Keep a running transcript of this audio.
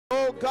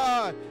oh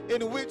God,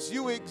 in which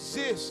you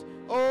exist.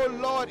 Oh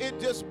Lord, it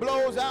just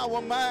blows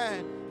our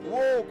mind.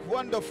 Whoa,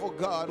 wonderful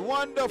God,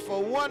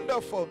 wonderful,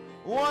 wonderful,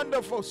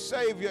 wonderful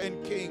Savior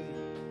and King.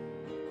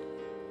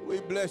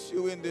 We bless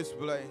you in this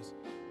place.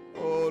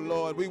 Oh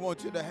Lord, we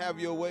want you to have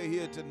your way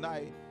here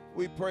tonight.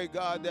 We pray,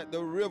 God, that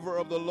the river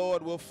of the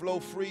Lord will flow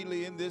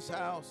freely in this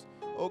house.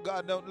 Oh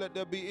God, don't let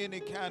there be any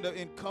kind of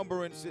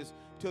encumbrances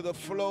to the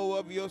flow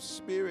of your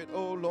Spirit,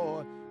 oh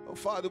Lord. Oh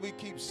Father, we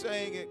keep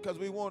saying it because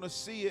we want to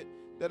see it,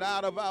 that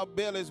out of our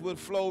bellies would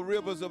flow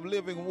rivers of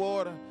living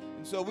water.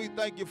 And so we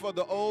thank you for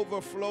the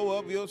overflow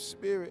of your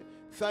Spirit.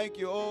 Thank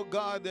you, oh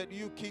God, that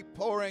you keep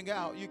pouring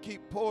out. You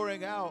keep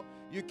pouring out.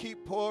 You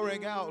keep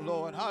pouring out,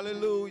 Lord.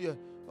 Hallelujah.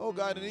 Oh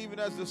God, and even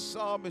as the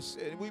psalmist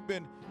said, we've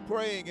been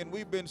praying and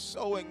we've been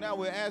sowing. Now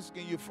we're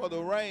asking you for the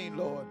rain,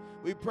 Lord.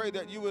 We pray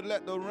that you would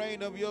let the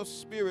rain of your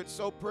Spirit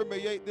so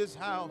permeate this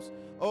house.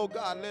 Oh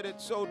God, let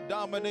it so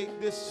dominate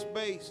this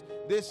space,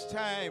 this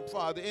time,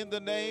 Father, in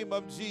the name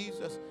of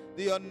Jesus.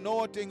 The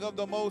anointing of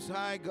the Most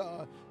High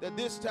God, that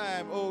this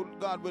time, oh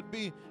God, would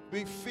be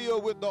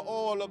filled with the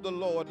oil of the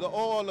Lord, the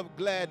oil of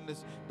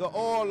gladness, the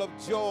oil of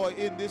joy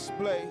in this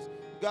place.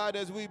 God,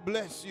 as we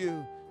bless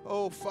you,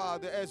 oh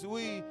Father, as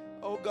we,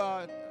 oh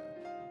God,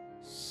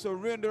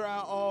 surrender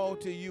our all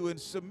to you and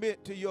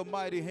submit to your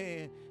mighty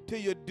hand, to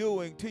your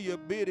doing, to your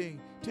bidding,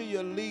 to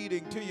your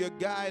leading, to your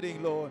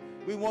guiding, Lord.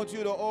 We want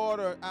you to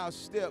order our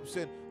steps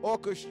and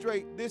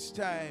orchestrate this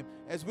time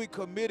as we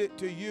commit it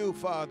to you,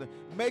 Father.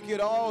 Make it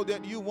all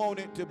that you want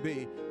it to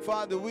be.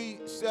 Father, we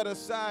set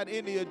aside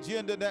any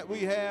agenda that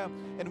we have,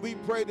 and we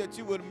pray that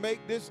you would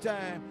make this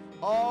time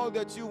all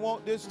that you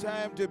want this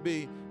time to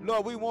be.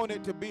 Lord, we want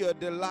it to be a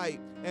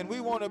delight, and we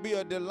want to be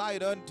a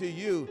delight unto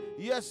you.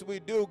 Yes, we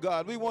do,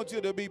 God. We want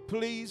you to be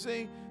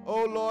pleasing,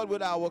 oh Lord,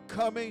 with our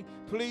coming,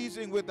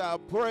 pleasing with our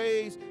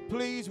praise,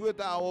 pleased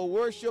with our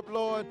worship,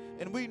 Lord.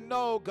 And we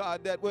know,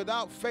 God, that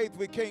without faith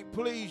we can't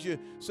please you.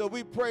 So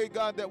we pray,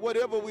 God, that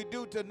whatever we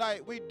do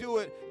tonight, we do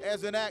it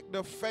as an act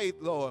of faith,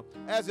 Lord,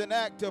 as an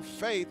act of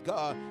faith,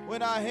 God.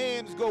 When our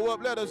hands go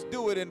up, let us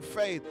do it in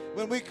faith.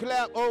 When we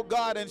clap, oh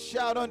God, and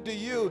shout unto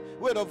you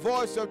with a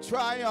voice of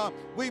triumph,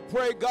 we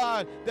pray,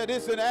 God, that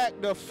it's an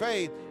act of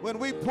faith. When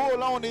we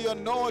pull on the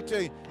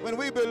anointing, when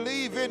we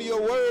believe in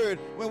your word,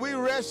 when we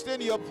rest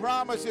in your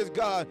promises,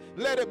 God,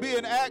 let it be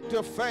an act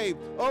of faith.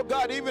 Oh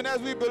God, even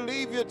as we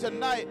believe you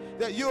tonight,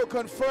 that you'll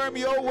confirm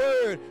your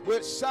word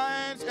with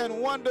signs and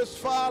wonders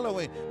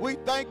following. We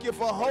thank you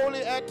for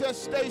holy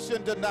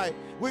attestation tonight.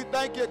 We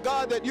thank you,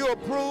 God, that you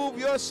approve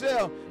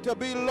yourself to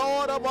be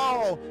Lord of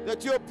all,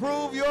 that you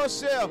approve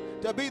yourself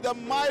to be the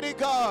mighty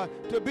God,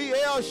 to be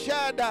El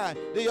Shaddai,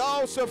 the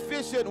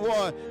all-sufficient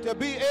one, to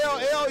be El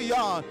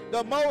Elyon,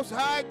 the Most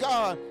High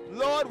God.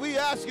 Lord, we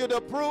ask you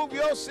to prove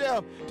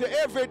yourself to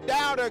every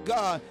doubter,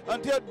 God,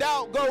 until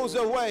doubt goes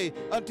away,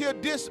 until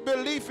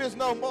disbelief is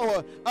no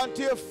more,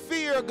 until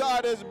fear,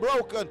 God, is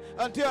broken,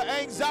 until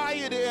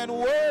anxiety and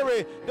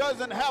worry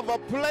doesn't have a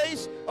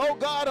place, oh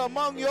God,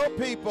 among your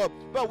people.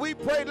 But we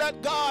pray,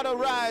 let God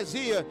arise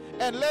here,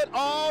 and let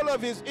all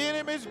of his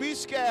enemies be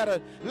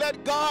scattered.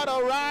 Let God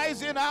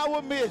arise in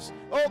our midst.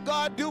 Oh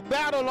God, do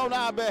battle on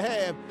our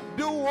behalf.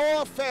 Do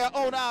warfare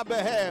on our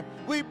behalf.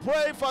 We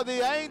pray for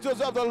the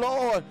angels of the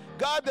Lord,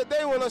 God, that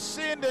they will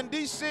ascend and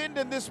descend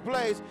in this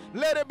place.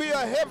 Let it be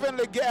a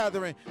heavenly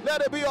gathering.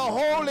 Let it be a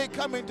holy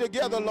coming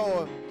together,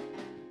 Lord.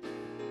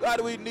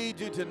 God, we need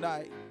you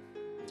tonight.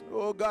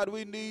 Oh God,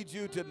 we need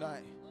you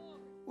tonight.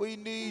 We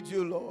need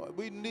you, Lord.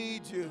 We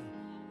need you.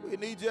 We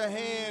need your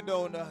hand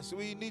on us.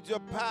 We need your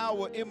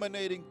power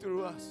emanating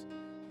through us.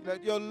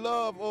 Let your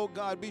love, oh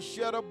God, be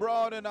shed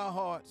abroad in our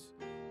hearts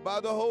by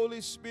the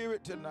Holy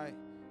Spirit tonight.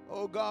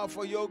 Oh God,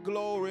 for your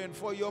glory and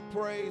for your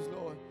praise,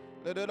 Lord.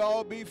 Let it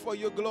all be for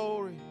your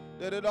glory.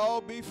 Let it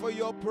all be for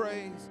your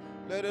praise.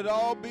 Let it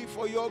all be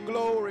for your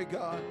glory,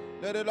 God.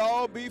 Let it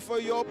all be for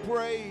your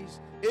praise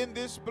in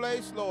this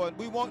place, Lord.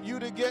 We want you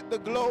to get the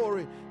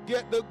glory.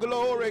 Get the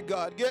glory,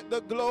 God. Get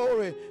the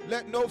glory.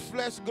 Let no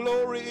flesh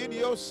glory in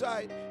your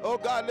sight. Oh,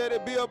 God, let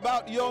it be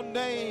about your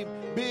name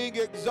being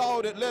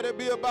exalted. Let it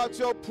be about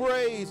your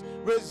praise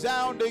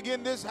resounding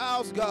in this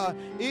house, God.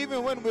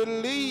 Even when we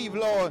leave,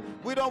 Lord,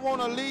 we don't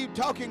want to leave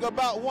talking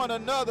about one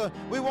another.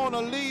 We want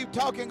to leave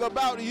talking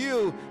about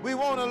you. We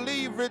want to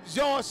leave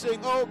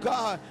rejoicing, oh,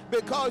 God,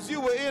 because you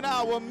were in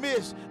our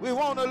midst. We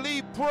want to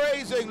leave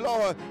praising,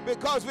 Lord,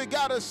 because we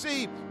got to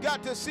see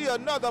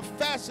another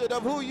facet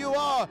of who you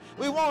are.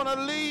 We want to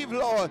leave,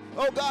 Lord,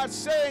 oh God,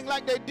 saying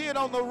like they did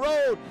on the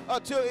road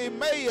to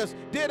Emmaus,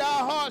 did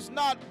our hearts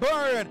not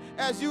burn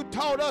as you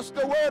taught us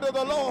the word of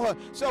the Lord?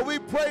 So we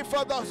pray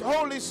for the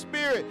Holy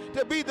Spirit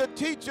to be the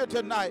teacher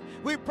tonight.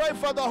 We pray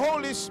for the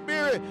Holy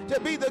Spirit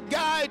to be the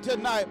guide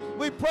tonight.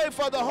 We pray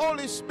for the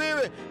Holy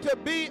Spirit to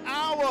be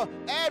our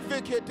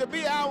advocate, to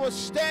be our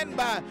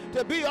standby,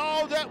 to be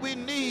all that we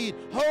need.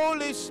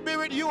 Holy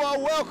Spirit, you are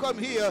welcome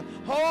here.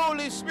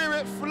 Holy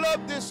Spirit,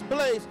 flood this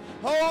place.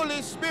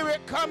 Holy Spirit,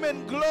 come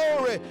in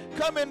glory,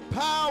 come in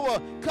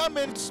power, come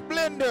in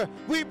splendor.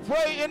 We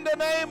pray in the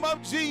name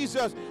of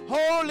Jesus.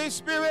 Holy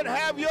Spirit,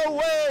 have your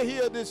way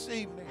here this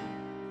evening.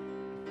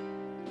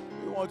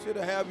 We want you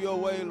to have your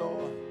way,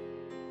 Lord.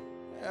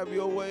 Have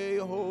your way,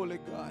 Holy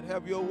God.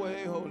 Have your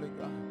way, Holy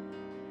God.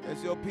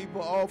 As your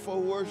people offer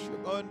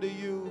worship unto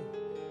you,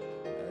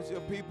 as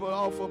your people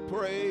offer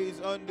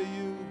praise unto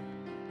you,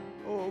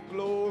 oh,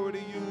 glory to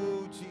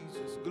you,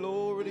 Jesus.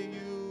 Glory to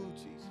you,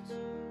 Jesus.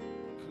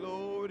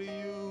 Glory to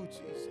you,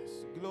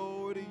 Jesus.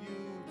 Glory to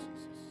you,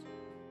 Jesus.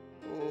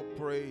 Oh,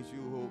 praise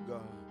you, oh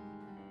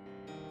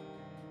God.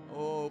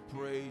 Oh,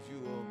 praise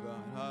you, oh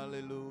God.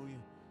 Hallelujah.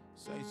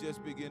 Saints,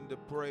 just begin to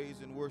praise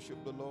and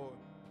worship the Lord.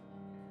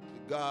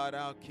 God,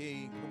 our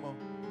King. Come on.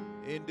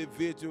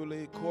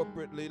 Individually,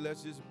 corporately,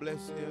 let's just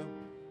bless him.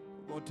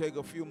 We're going to take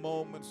a few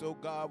moments. Oh,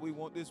 God, we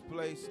want this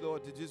place,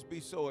 Lord, to just be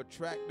so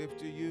attractive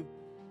to you.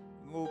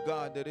 Oh,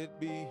 God, that it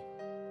be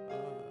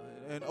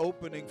an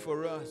opening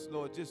for us,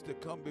 Lord, just to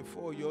come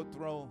before your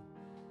throne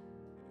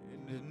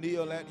and to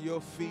kneel at your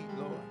feet,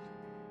 Lord.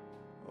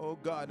 Oh,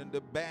 God, and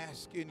to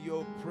bask in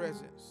your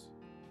presence,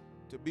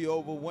 to be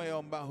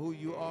overwhelmed by who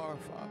you are,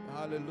 Father.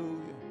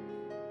 Hallelujah.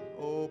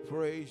 Oh,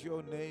 praise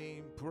your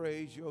name,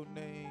 praise your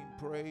name,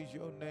 praise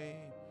your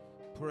name,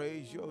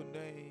 praise your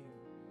name.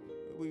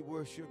 We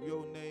worship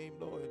your name,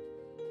 Lord.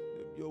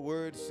 Your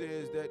word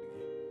says that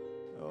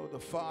the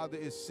Father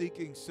is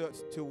seeking such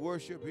to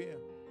worship him.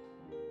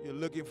 You're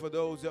looking for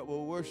those that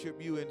will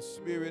worship you in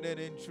spirit and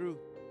in truth.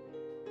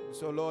 And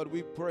so, Lord,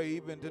 we pray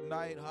even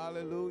tonight,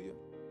 hallelujah.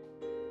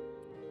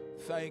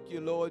 Thank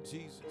you, Lord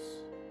Jesus.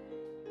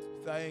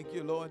 Thank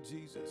you, Lord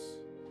Jesus.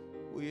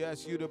 We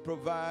ask you to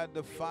provide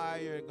the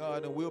fire,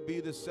 God, and we'll be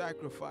the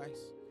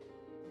sacrifice.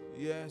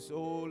 Yes,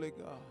 holy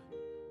God,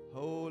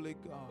 holy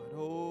God,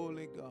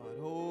 holy God,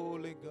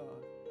 holy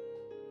God.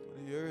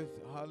 The earth,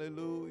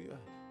 hallelujah,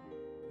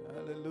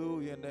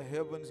 hallelujah, and the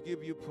heavens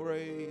give you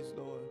praise,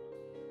 Lord.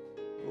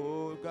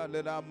 Oh, God,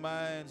 let our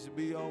minds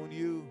be on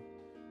you.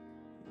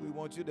 We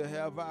want you to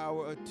have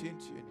our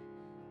attention.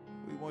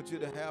 We want you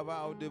to have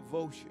our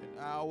devotion,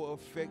 our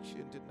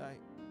affection tonight.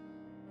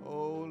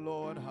 Oh,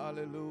 Lord,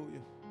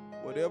 hallelujah.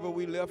 Whatever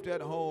we left at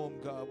home,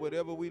 God,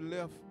 whatever we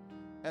left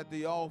at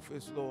the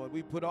office, Lord,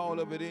 we put all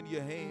of it in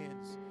your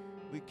hands.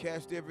 We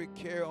cast every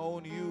care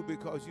on you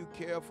because you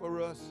care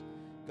for us.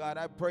 God,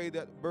 I pray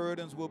that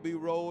burdens will be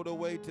rolled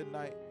away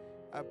tonight.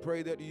 I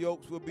pray that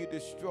yokes will be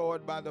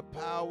destroyed by the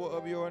power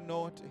of your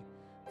anointing.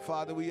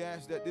 Father, we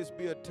ask that this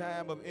be a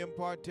time of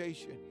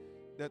impartation,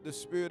 that the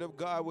Spirit of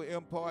God will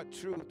impart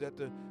truth, that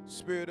the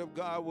Spirit of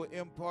God will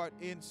impart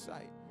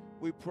insight.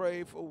 We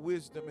pray for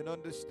wisdom and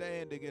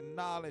understanding and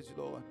knowledge,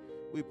 Lord.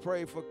 We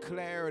pray for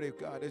clarity,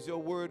 God, as your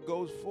word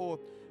goes forth.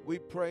 We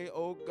pray,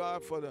 oh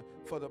God, for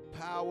the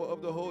power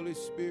of the Holy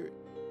Spirit,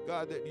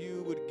 God, that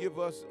you would give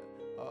us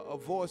a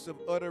voice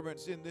of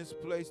utterance in this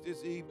place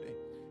this evening.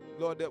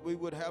 Lord, that we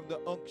would have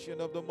the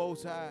unction of the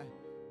Most High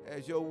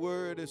as your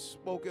word is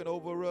spoken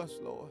over us,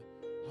 Lord.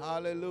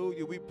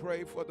 Hallelujah. We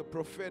pray for the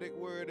prophetic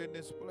word in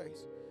this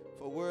place,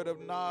 for word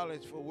of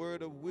knowledge, for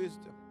word of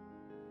wisdom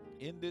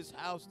in this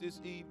house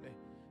this evening.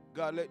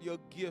 God, let your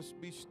gifts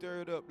be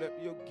stirred up.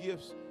 Let your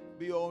gifts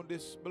be on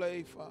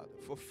display, Father,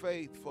 for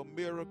faith, for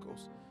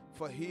miracles,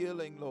 for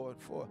healing, Lord,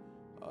 for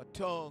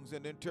tongues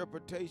and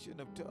interpretation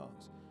of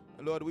tongues.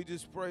 And Lord, we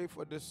just pray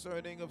for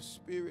discerning of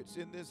spirits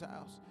in this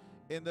house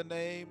in the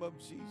name of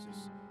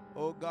Jesus.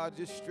 Oh, God,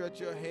 just stretch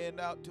your hand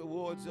out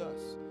towards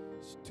us,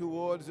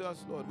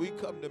 Lord. We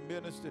come to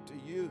minister to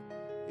you.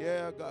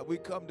 Yeah, God, we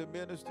come to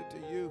minister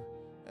to you.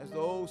 As the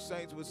old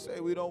saints would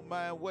say, we don't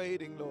mind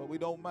waiting, Lord. We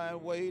don't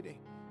mind waiting.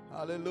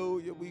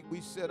 Hallelujah.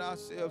 We set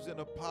ourselves in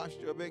a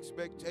posture of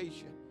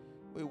expectation.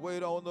 We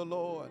wait on the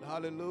Lord.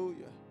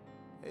 Hallelujah.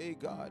 Hey,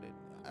 God, and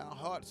our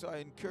hearts are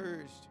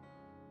encouraged.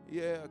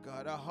 Yeah,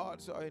 God, our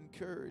hearts are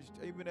encouraged,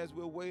 even as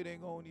we're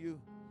waiting on you.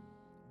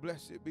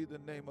 Blessed be the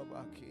name of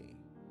our King,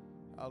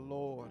 our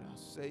Lord, our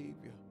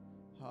Savior.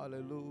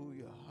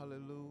 Hallelujah,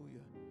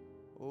 hallelujah.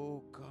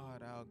 Oh,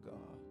 God, our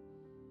God.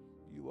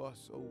 You are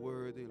so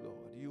worthy,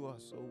 Lord. You are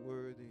so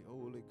worthy,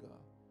 holy God.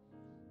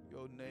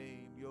 Your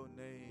name, your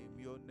name,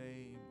 your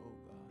name, oh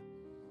God.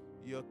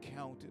 Your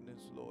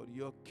countenance, Lord.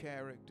 Your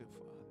character,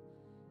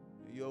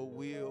 Father. Your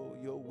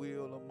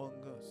will among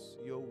us.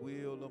 Your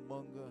will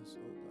among us,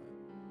 oh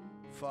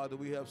God. Father,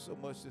 we have so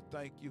much to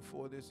thank you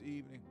for this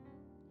evening.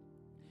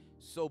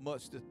 So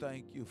much to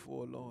thank you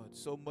for, Lord.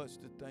 So much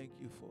to thank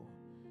you for.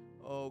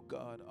 Oh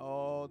God,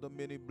 all the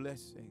many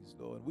blessings,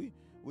 Lord.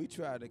 We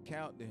tried to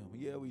count them.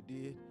 Yeah, we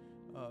did.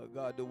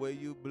 God, the way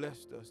you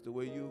blessed us, the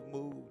way you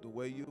moved, the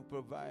way you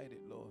provided,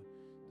 Lord.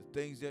 The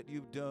things that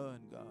you've done,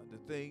 God. The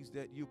things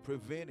that you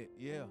prevented,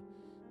 yeah.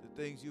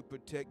 The things you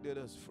protected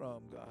us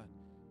from, God.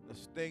 The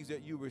things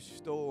that you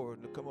restored.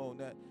 Come on,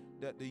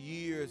 that the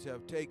years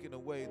have taken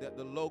away, that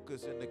the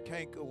locust and the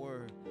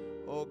cankerworm,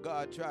 oh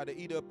God, try to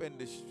eat up and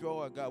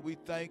destroy, God. We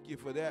thank you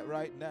for that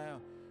right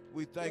now.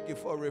 We thank you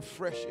for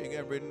refreshing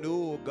and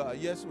renewal, God.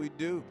 Yes, we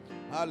do.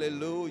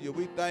 Hallelujah.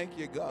 We thank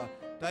you, God.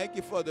 Thank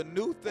you for the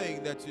new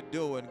thing that you're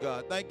doing,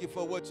 God. Thank you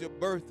for what you're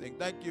birthing.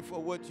 Thank you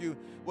for what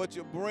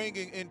you're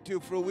bringing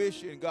into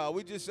fruition, God.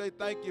 We just say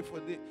thank you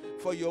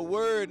for your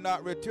word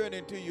not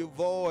returning to you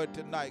void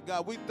tonight,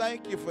 God. We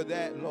thank you for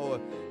that, Lord.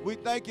 We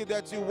thank you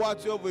that you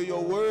watch over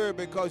your word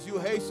because you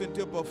hasten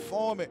to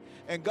perform it.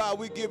 And God,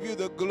 we give you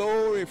the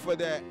glory for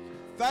that.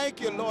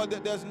 Thank you, Lord,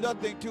 that there's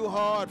nothing too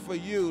hard for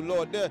you,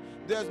 Lord.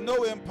 There's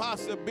no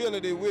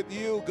impossibility with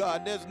you,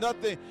 God. There's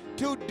nothing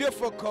too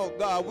difficult,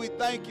 God. We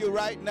thank you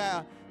right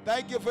now.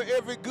 Thank you for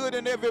every good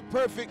and every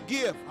perfect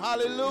gift.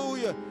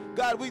 Hallelujah.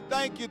 God, we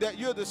thank you that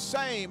you're the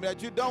same,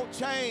 that you don't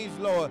change,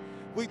 Lord.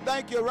 We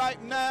thank you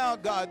right now,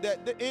 God,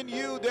 that in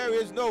you there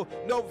is no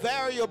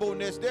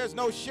variableness. There's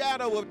no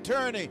shadow of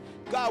turning.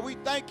 God, we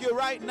thank you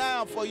right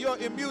now for your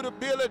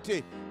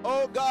immutability.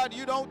 Oh, God,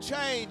 you don't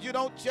change. You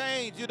don't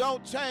change. You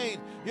don't change.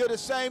 You're the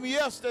same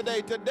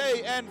yesterday,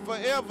 today, and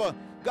forever.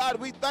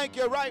 God, we thank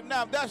you right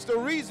now. That's the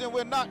reason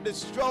we're not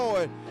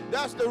destroyed.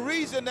 That's the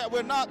reason that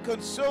we're not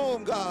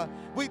consumed, God.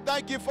 We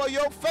thank you for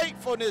your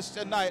faithfulness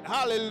tonight.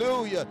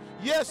 Hallelujah.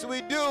 Yes,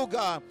 we do,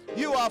 God.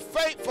 You are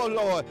faithful,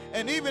 Lord.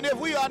 And even if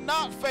we are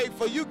not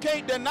faithful, you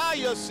can't deny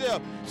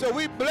yourself. So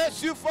we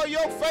bless you for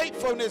your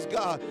faithfulness,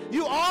 God.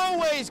 You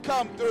always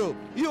come through.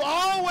 You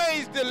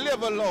always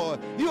deliver,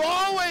 Lord. You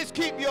always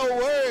keep your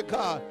word,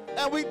 God.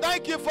 And we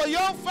thank you for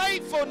your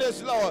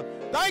faithfulness, Lord.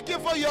 Thank you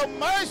for your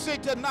mercy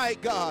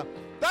tonight, God.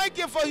 Thank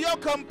you for your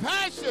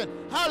compassion.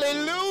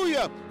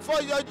 Hallelujah.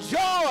 For your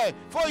joy,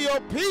 for your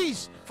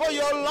peace, for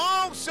your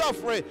long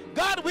suffering.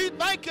 God, we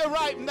thank you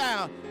right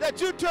now that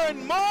you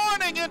turn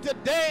mourning into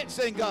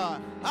dancing,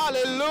 God.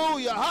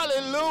 Hallelujah.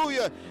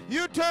 Hallelujah.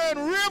 You turn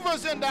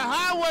rivers into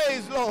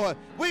highways, Lord.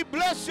 We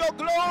bless your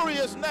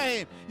glorious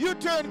name. You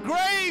turn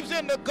graves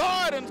into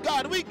gardens,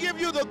 God. We give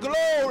you the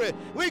glory.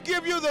 We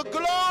give you the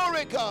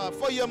glory, God,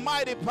 for your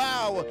mighty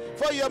power,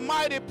 for your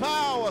mighty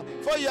power,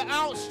 for your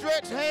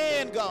outstretched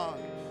hand, God.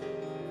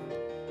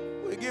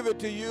 We give it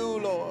to you,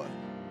 Lord.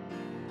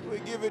 We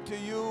give it to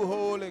you,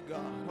 holy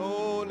God,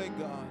 holy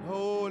God,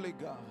 holy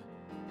God,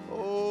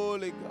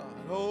 holy God,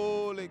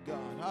 holy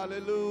God.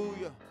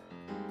 Hallelujah.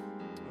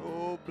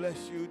 Oh,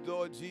 bless you,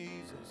 Lord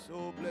Jesus.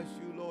 Oh, bless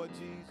you, Lord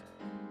Jesus.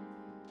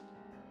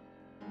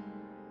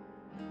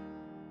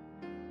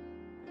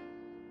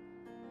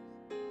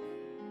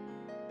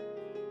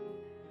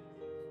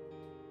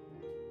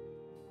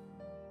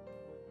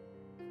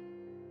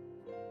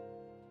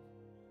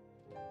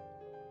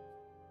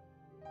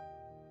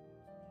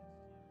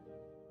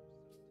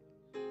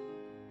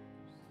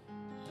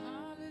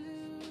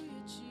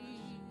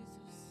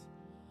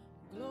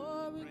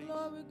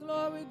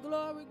 Glory,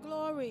 glory,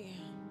 glory.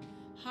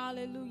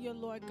 Hallelujah,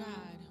 Lord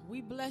God.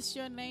 We bless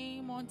your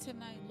name on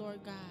tonight,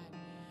 Lord God.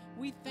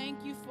 We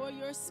thank you for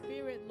your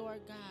spirit,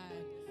 Lord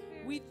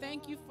God. We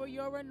thank you for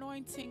your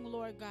anointing,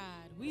 Lord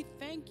God. We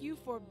thank you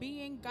for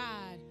being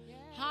God.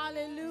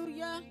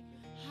 Hallelujah,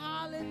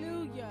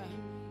 hallelujah.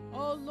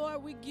 Oh,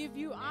 Lord, we give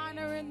you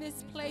honor in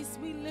this place.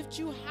 We lift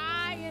you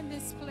high in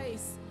this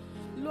place.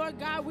 Lord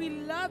God, we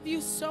love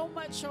you so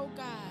much, oh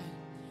God.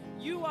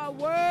 You are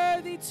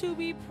worthy to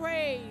be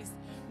praised.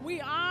 We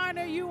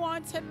honor you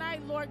on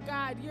tonight, Lord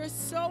God. You're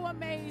so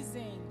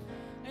amazing.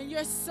 And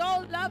you're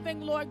so loving,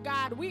 Lord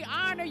God. We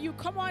honor you.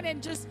 Come on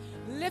and just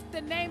lift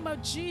the name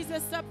of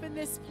Jesus up in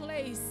this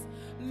place.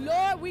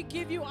 Lord, we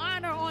give you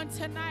honor on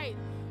tonight.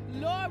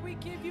 Lord, we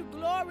give you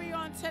glory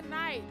on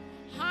tonight.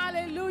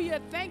 Hallelujah.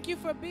 Thank you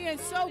for being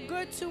so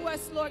good to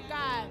us, Lord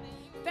God.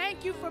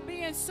 Thank you for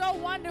being so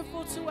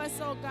wonderful to us,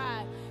 oh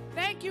God.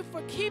 Thank you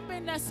for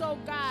keeping us, oh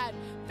God.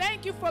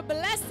 Thank you for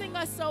blessing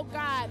us, oh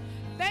God.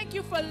 Thank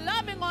you for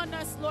loving on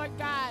us, Lord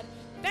God.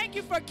 Thank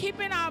you for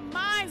keeping our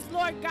minds,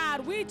 Lord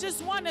God. We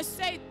just want to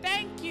say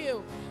thank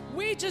you.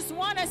 We just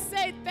want to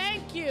say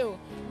thank you.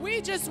 We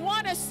just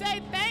want to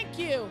say thank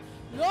you.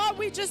 Lord,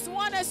 we just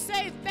want to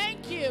say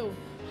thank you.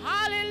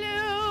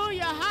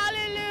 Hallelujah,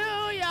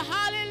 hallelujah,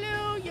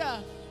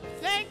 hallelujah.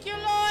 Thank you,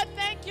 Lord,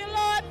 thank you,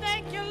 Lord,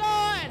 thank you,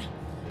 Lord.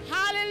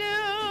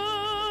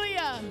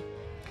 Hallelujah.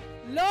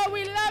 Lord,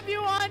 we love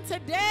you on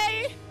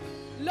today.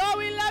 Lord,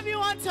 we love you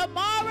on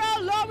tomorrow.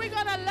 Lord, we're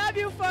going to love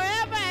you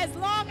forever as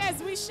long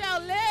as we shall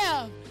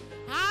live.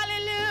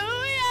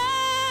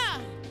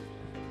 Hallelujah.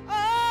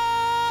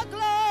 Oh,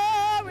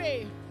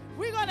 glory.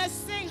 We're going to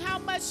sing how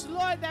much,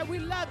 Lord, that we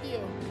love you.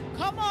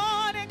 Come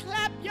on and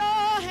clap your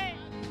hands.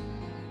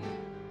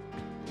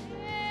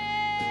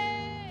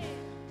 Hey.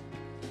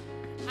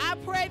 I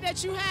pray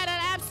that you had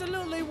an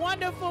absolutely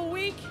wonderful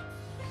week.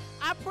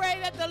 I pray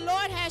that the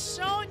Lord has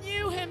shown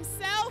you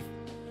himself.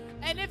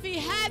 And if he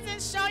hasn't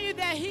shown you,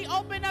 that he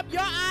opened up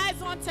your eyes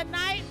on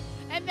tonight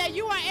and that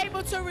you are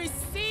able to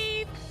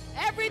receive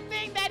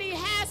everything that he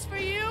has for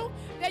you,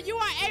 that you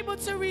are able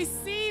to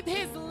receive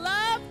his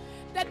love,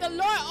 that the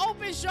Lord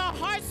opens your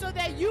heart so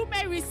that you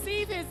may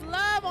receive his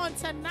love on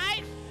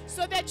tonight,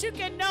 so that you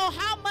can know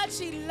how much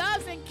he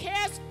loves and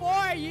cares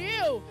for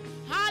you.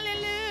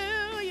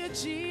 Hallelujah,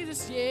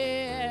 Jesus,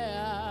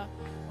 yeah.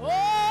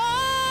 Oh,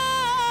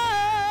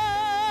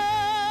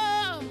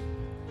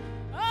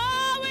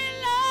 we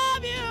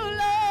love you,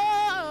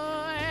 Lord.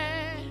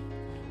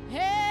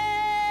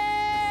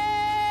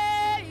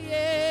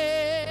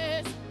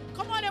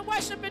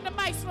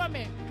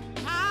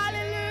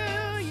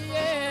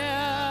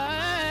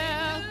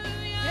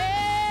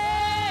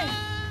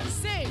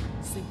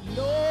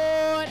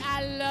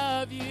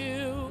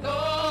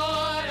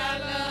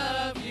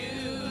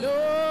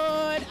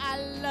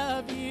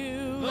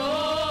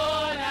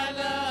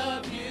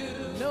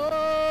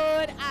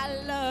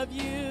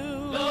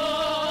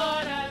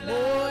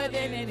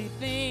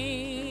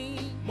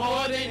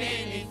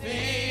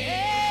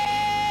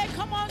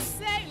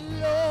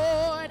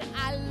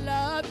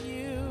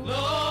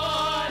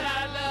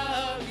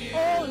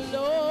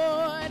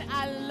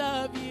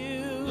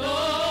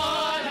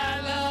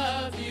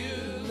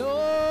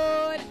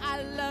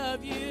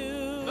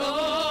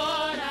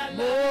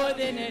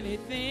 than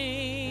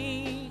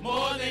anything.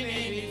 More than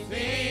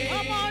anything.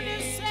 Come on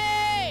and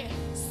say,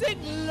 sing,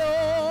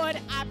 Lord,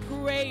 I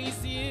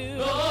praise you.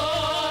 Lord,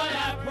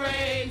 I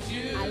praise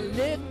you. I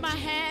lift my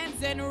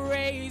hands and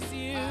raise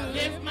you. I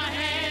lift my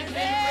hands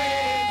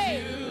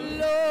and raise you.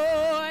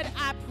 Lord,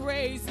 I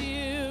praise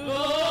you. Lord,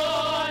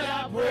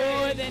 I praise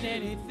you. More than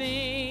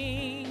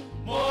anything.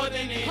 More than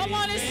anything. Come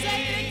on and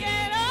say it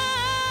again.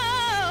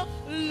 Oh,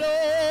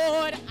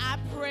 Lord, I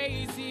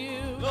praise you.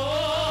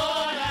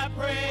 Lord, I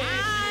praise you.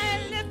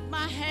 I lift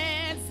my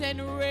hands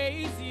and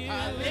raise you.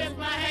 I lift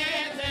my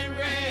hands and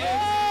raise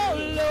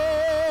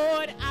Oh,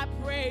 Lord, I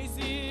praise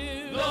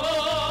you.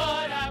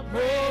 Lord, I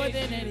praise More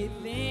than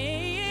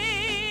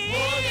anything.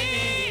 More than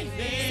anything.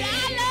 Say, I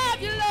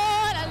love you,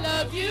 Lord. I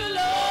love you, Lord.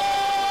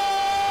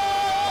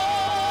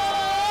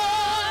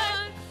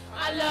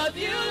 I love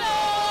you, Lord.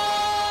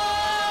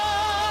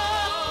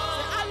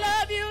 Say, I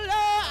love you,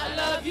 Lord. I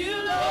love you,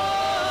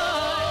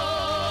 Lord.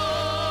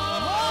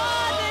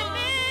 More than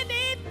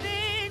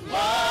anything.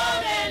 More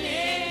than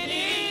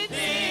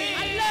anything.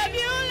 I love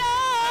you,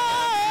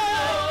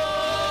 Lord.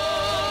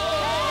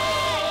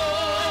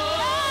 I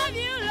love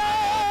you,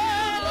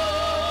 Lord.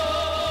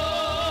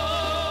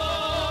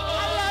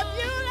 I love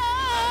you,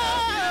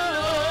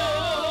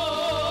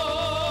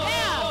 Lord.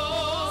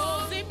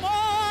 Yeah. See,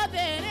 more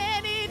than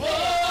anything.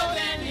 More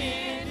than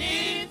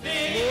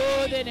anything.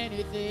 More than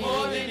anything.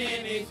 More than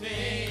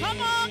anything.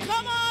 Come on,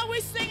 come on.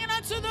 We're singing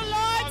unto the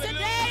Lord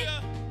today.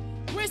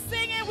 We're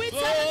singing, we're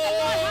telling the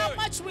Lord how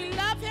much we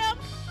love him,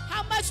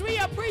 how much we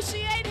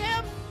appreciate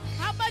him,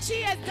 how much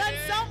he has done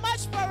so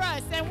much for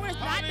us, and we're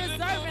not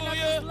deserving of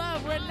his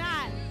love. We're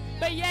not.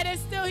 But yet and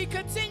still he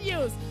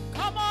continues.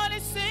 Come on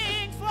and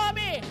sing for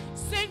me.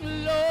 Sing,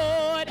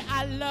 Lord,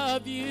 I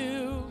love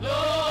you.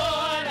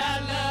 Lord,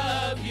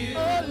 I love you.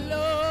 Oh,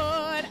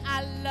 Lord,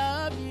 I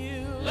love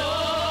you.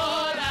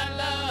 Lord, I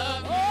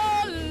love you.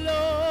 Oh,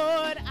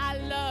 Lord, I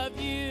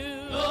love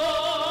you.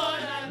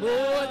 Lord, I More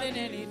love than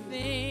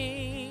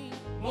anything.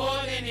 more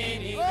than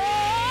anything. Oh,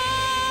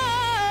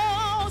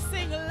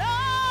 sing, Lord,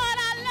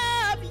 I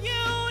love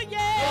you,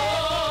 yeah.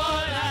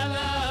 Lord, I Oh,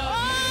 love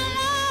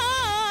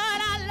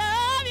Lord, I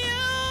love you.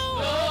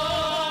 you.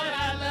 Lord,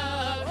 I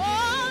love Oh,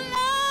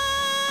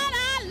 Lord,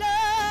 I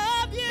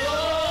love you.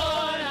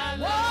 Lord, I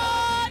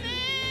love More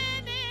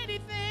than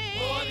anything.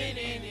 more than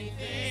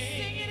anything.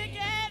 Sing it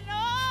again.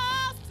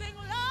 Oh, sing,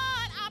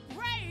 Lord, I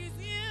praise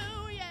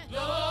you, yeah.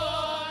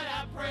 Lord,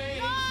 I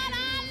praise Lord, you. I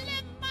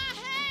lift my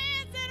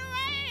hands and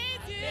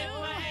raise you.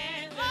 lift my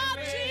hands and Oh,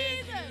 raise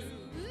Jesus.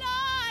 you.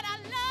 Lord, I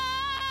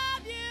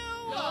love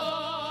you.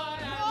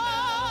 Lord,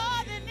 I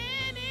More than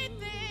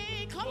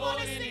anything. Come More on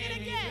and than sing it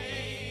again.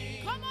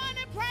 anything. Come on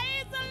and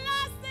praise the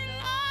Lord. Say,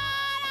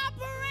 Lord, I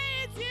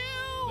praise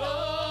you.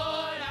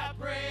 Lord, I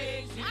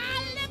praise you. I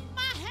lift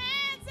my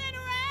hands and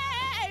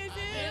raise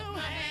you. lift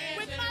my hands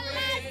With and my life,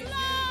 raise you.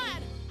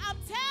 Lord, I'm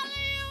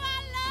telling you I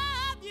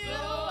love you.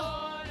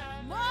 Lord, I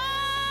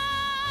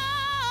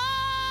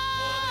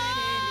More than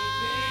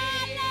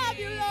anything. I love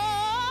you,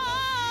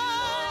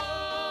 Lord.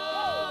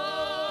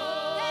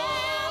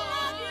 Hey, I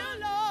love you,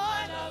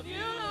 Lord. I love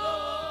you,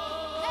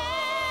 Lord.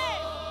 Hey,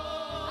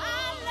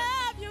 I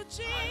love you, I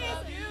Jesus.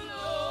 love you,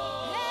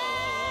 Lord.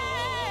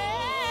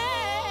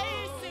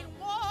 Hey, sing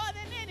more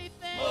than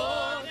anything.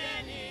 More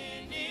than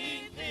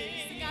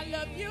anything. Sing, I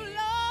love you,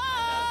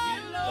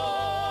 Lord. Lord.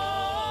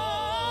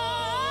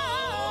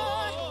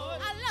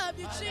 I love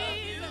you, I love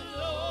Jesus. you,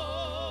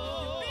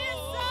 Lord. You've been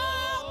so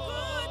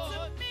good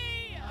to me.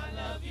 I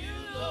love you,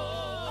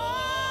 Lord.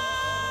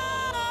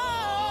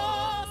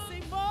 Oh,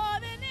 sing more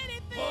than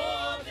anything.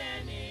 More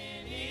than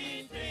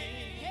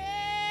anything.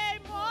 Hey,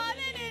 more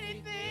than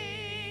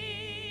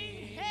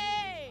anything.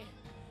 Hey,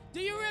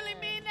 do you really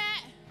mean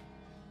that?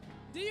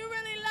 Do you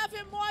really love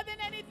him more than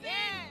anything?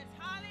 Yes,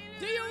 hallelujah.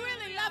 Do you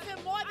really love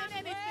him more than I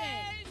anything?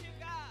 praise you,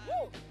 God.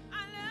 Woo.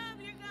 I love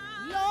you,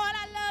 God. Lord,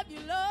 I love you,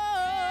 Lord.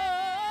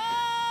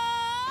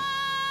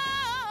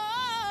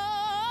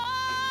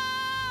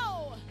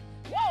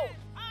 Woo.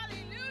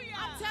 Hallelujah.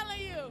 I'm telling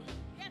you,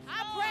 Yes,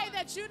 I pray Lord.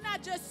 that you're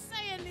not just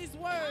saying these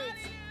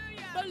words,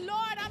 Hallelujah. but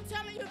Lord, I'm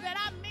telling you that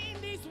I mean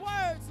these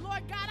words.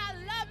 Lord God, I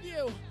love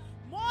you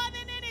more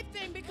than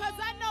anything because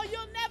I know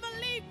you'll never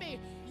leave me.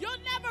 You'll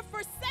never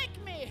forsake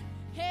me.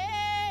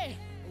 Hey.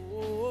 Oh.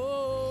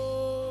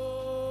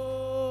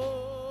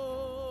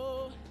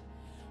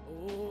 Oh.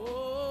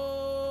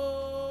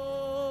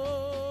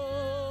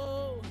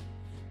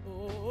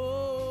 Oh.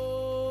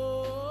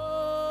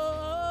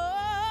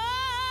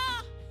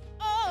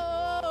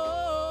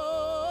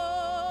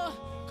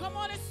 Come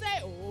on and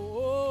say,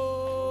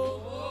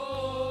 oh.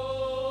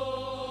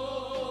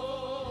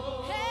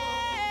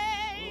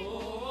 Hey.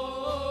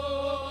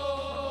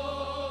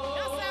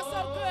 That sounds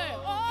so good.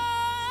 Oh.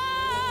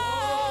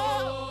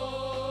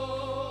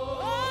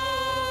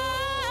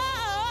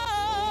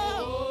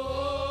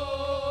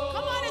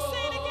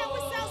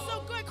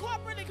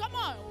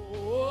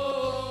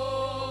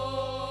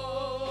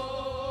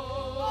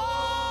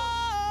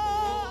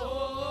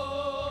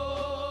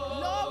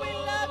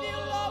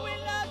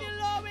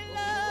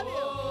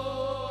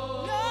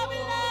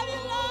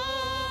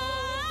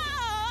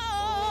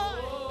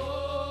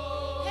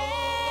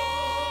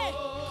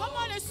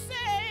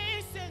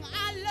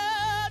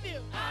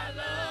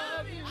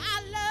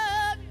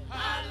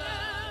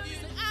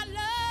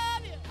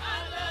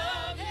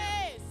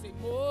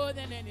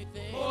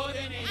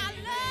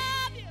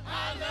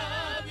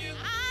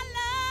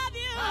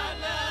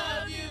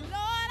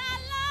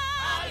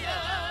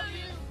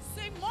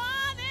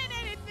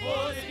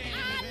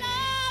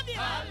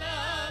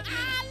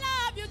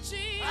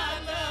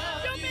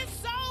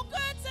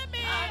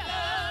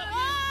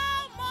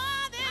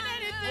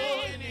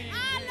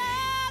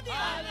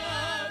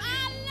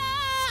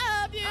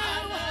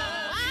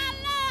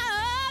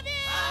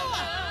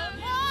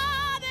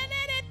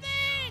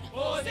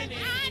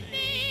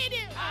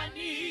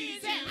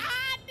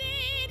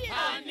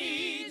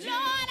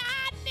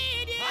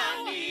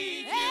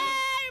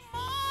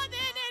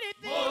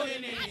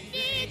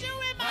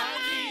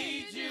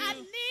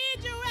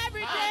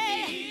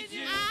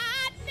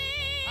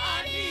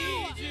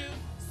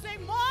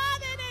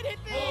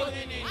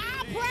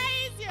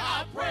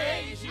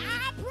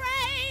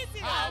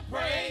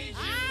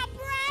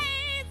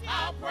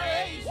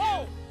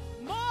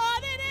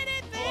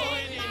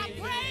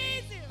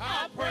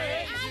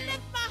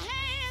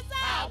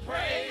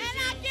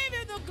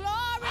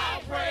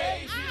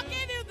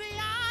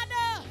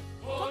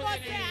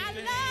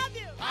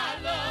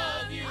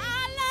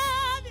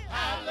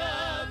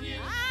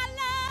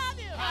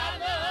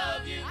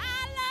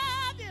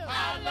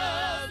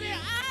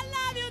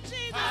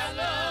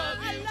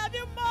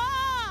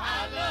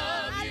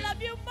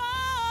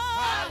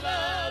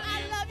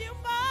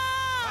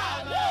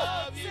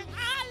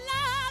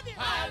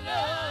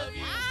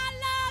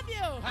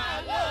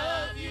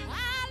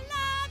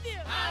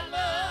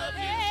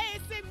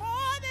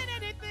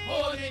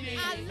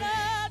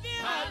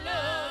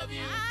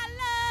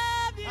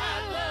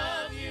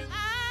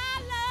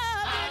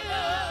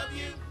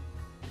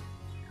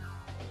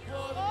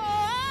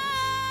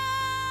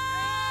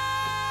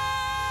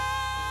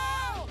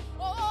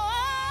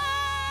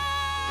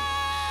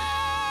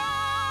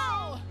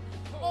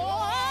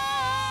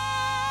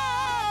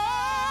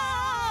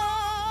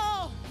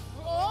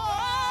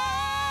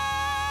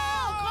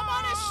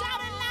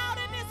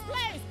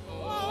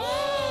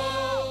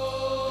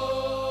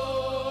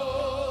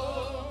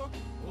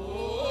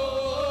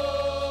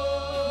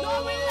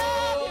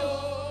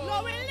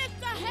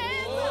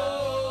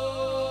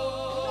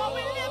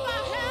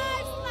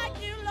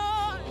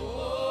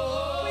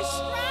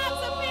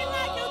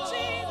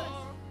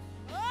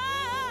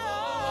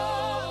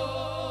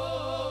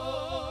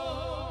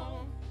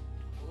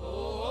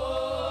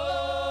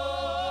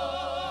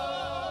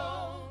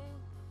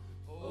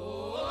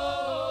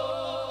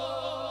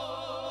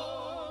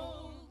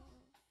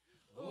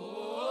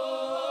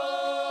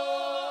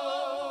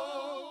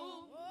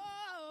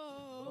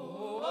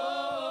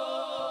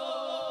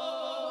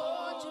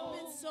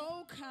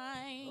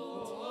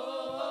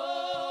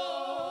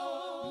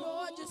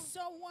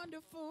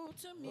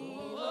 to me.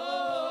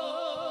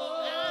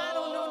 I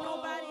don't know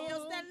nobody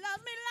else that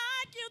loves me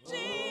like you,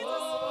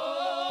 Jesus.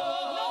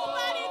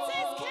 Nobody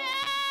takes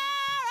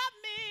care of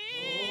me.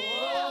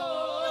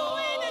 The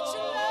way that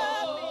you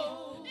love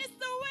me. It's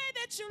the way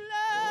that you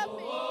love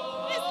me.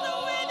 It's the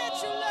way that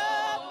you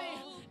love me.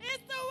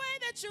 It's the way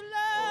that you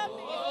love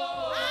me.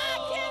 I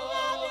can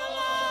love you,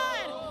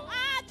 Lord.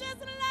 I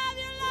just love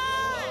you,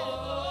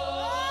 Lord.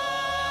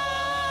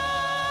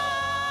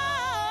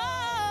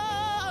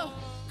 Oh,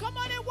 come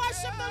on and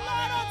worship the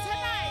Lord on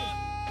tonight.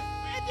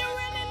 If you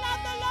really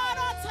love the Lord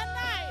on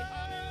tonight,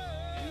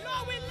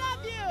 Lord, we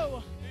love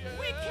you.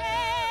 We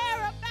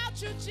care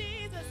about you,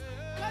 Jesus,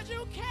 because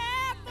you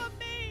care for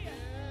me.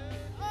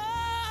 Oh,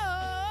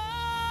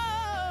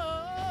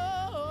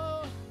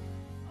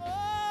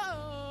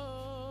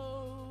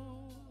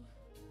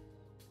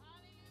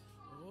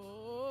 oh,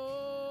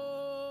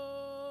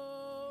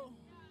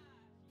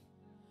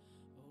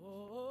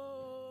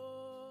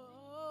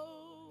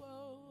 oh,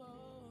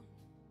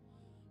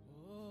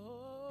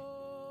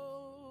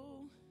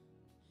 oh.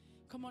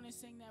 Come on and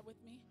sing that with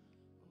me.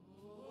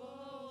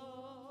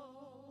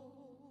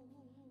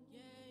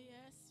 Yeah,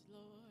 yes,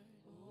 Lord.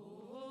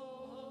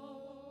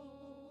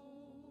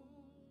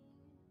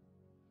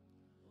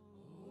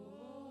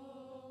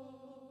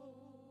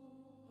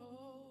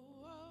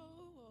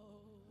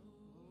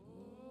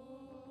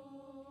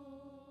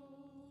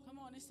 Come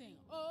on and sing.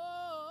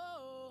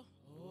 Oh,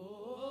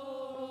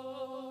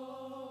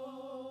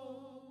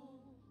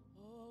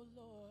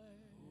 Lord.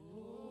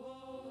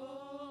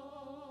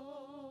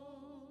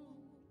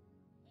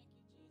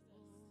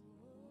 Thank you,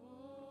 Jesus.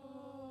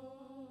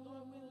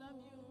 Lord, we love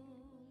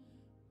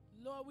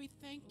you. Lord, we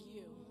thank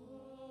you.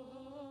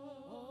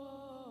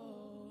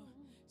 Oh,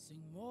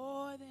 sing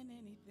more than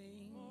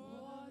anything.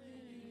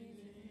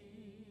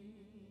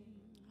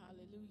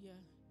 Hallelujah.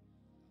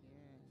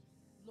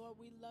 Lord,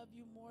 we love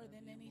you more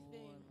than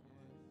anything.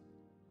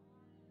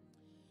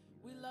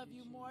 We love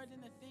you more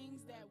than the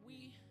things that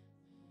we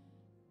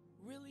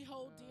really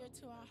hold dear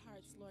to our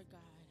hearts, Lord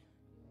God.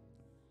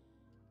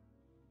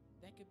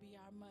 That could be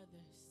our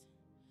mothers.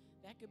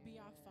 That could be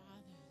our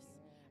fathers,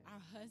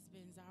 our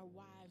husbands, our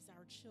wives,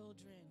 our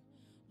children.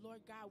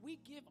 Lord God, we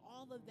give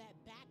all of that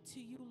back to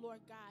you, Lord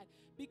God,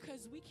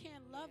 because we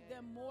can't love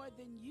them more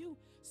than you.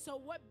 So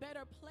what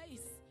better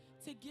place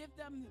to give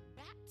them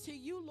back to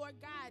you, Lord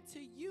God, to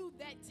you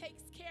that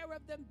takes care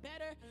of them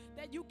better,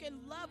 that you can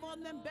love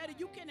on them better,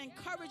 you can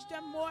encourage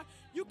them more,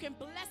 you can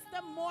bless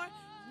them more.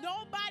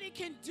 Nobody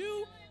can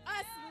do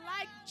us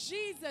like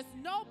Jesus.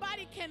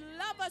 Nobody can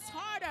love us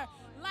harder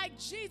like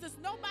Jesus.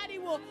 Nobody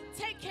will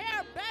take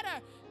care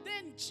better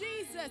than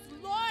Jesus,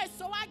 Lord.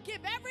 So I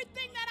give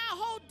everything that I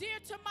hold dear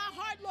to my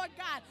heart, Lord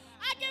God.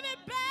 I give it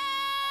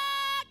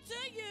back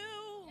to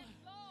you.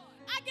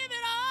 I give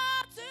it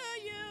all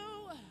to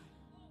you.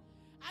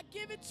 I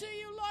give it to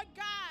you, Lord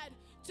God,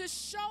 to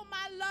show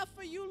my love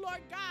for you,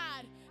 Lord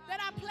God, that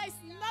I place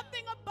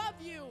nothing above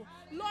you.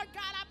 Lord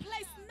God, I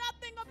place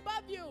nothing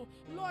above you,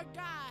 Lord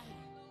God.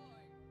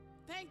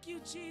 Thank you,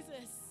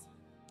 Jesus.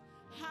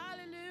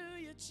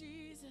 Hallelujah,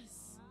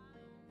 Jesus.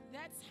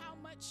 That's how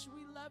much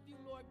we love you,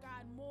 Lord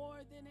God, more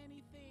than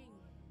anything.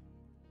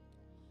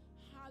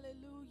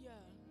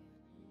 Hallelujah.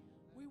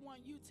 We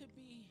want you to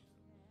be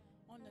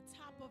on the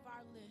top of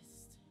our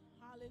list.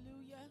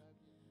 Hallelujah.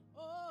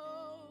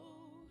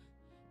 Oh,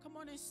 come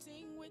on and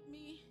sing with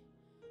me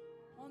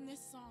on this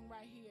song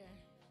right here.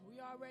 We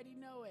already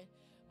know it.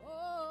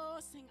 Oh,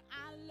 sing,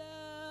 I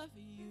love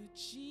you,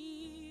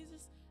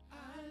 Jesus. I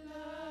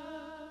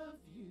love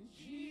you,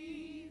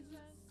 Jesus.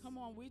 Come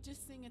on, we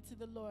just singing to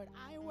the Lord.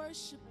 I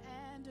worship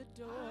and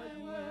adore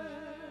you.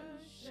 I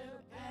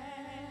worship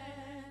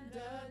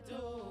and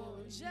adore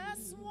you.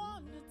 Just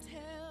want to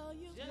tell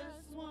you.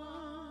 Just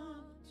want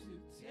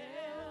to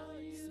tell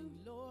you. Sing,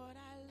 Lord,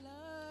 I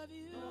love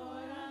you.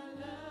 Lord,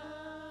 I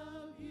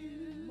love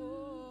you.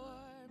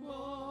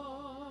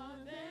 More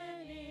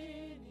than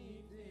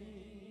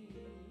anything.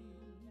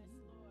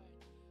 Yes,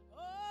 Lord.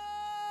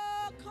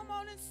 Oh, come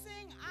on and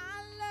sing.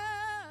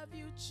 I love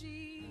you,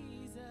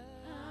 Jesus.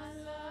 I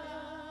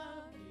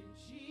love you,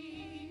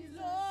 Jesus.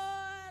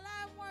 Lord,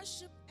 I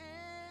worship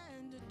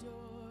and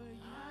adore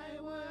you.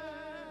 I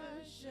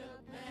worship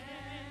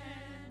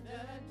and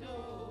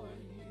adore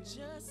you.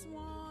 Just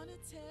want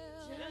to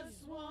tell you.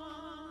 Just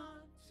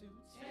want to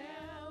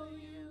tell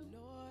you.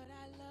 Lord,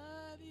 I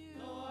love you.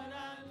 Lord,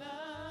 I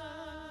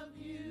love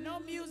you. No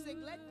music.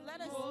 Let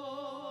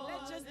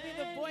just be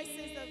the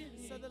voices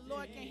so the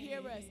Lord can hear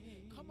us.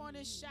 Come on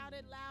and shout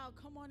it loud.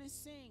 Come on and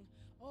sing.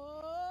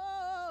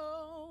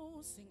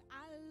 Oh, sing,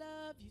 I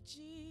love you,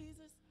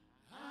 Jesus.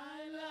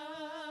 I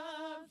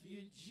love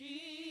you,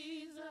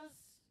 Jesus.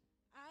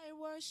 I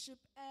worship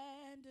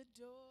and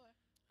adore.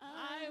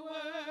 I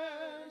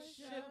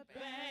worship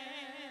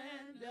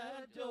and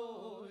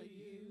adore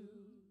you.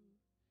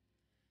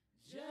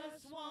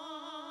 Just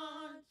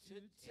want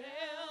to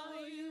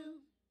tell you,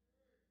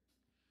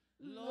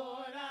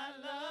 Lord, I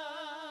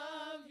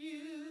love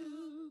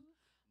you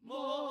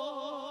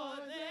more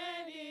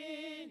than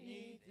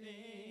anything.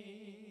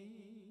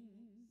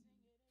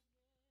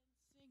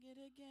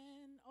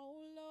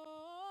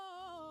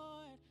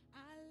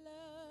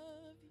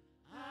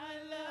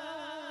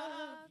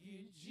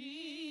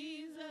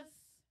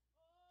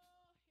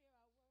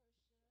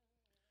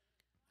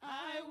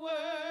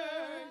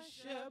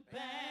 worship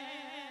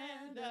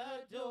and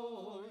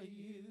adore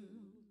you.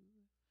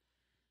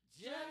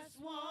 Just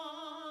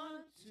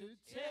want to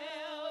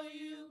tell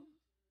you,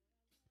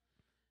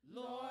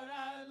 Lord,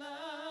 I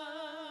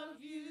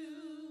love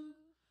you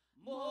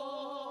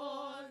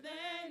more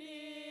than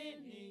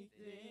anything.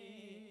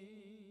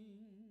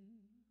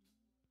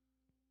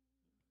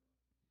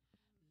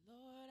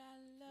 Lord, I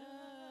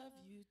love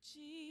you,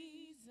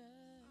 Jesus.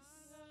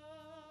 I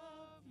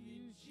love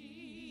you,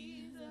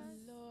 Jesus.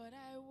 Lord,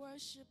 I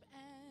worship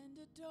and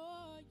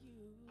adore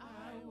you.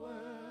 I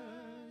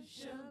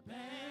worship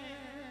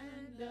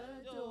and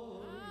adore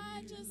you.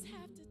 I just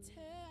have to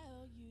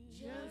tell you.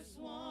 Just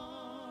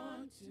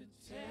want to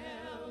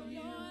tell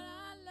you, Lord, I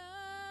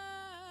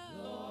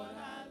love. Lord, I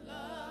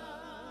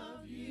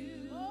love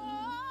you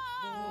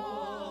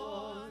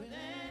more than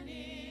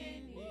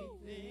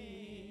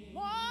anything.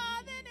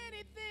 More than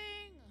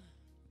anything.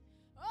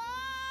 Oh, I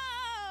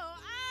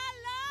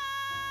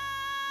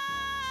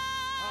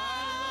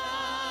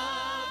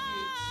love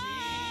you,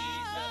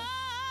 Jesus.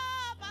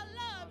 I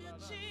love you,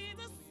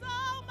 Jesus, so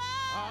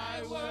much. I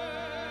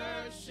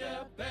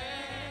worship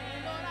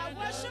and Lord, I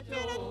worship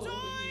and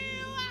adore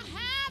you. I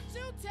have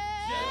to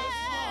tell.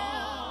 Just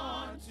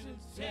want to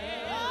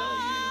tell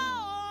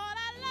Lord, I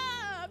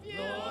love you.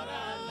 Lord, I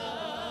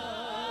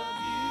love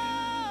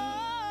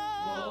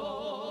you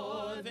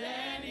more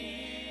than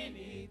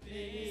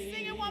anything.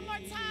 Sing it one more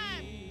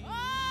time.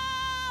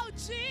 Oh,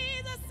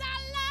 Jesus, I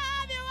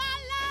love you. I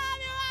love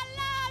you. I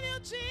love you,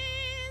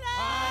 Jesus. I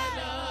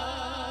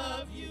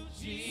love you,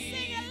 Jesus.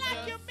 Sing it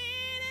like you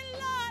mean it,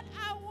 Lord. I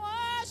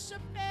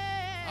worship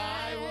it. I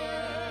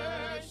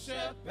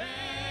worship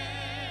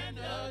and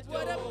adore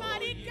What a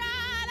mighty you. God I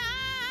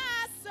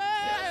Just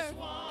serve.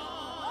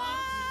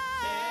 want to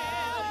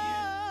tell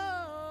you,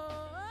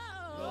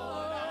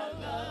 Lord, I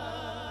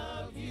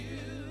love you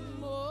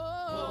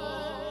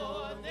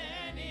more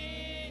than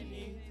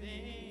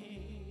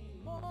anything.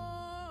 More.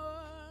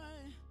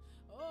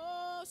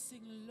 Oh,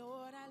 sing,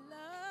 Lord, I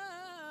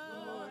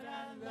love. Lord,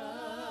 I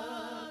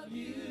love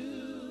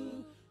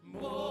you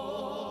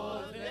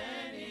more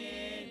than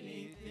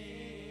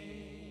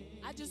anything.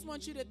 I just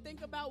want you to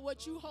think about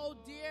what you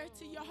hold dear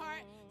to your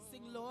heart.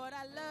 Sing, Lord,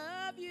 I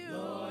love you.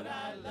 Lord,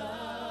 I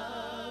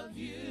love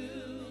you.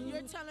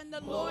 You're telling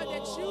the Lord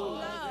that you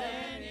love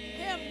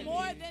him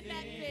more than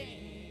that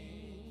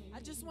thing. I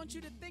just want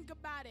you to think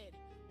about it.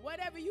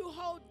 Whatever you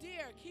hold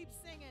dear, keep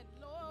singing,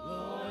 Lord.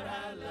 Lord,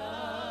 I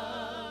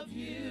love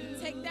you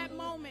Take that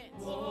moment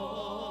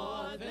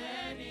more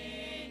than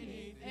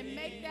anything. and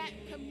make that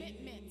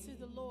commitment to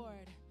the Lord.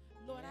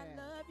 Lord, I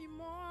love you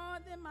more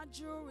than my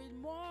jewelry,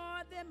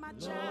 more than my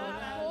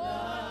child,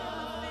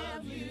 more than my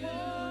family,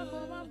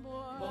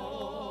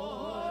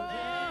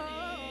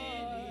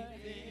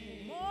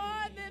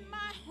 more than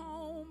my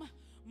home,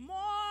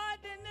 more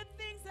than the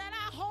things that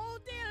I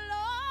hold dear,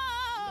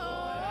 Lord.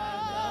 Lord, I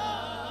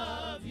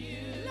love you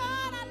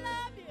Lord, I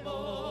love you.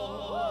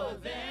 more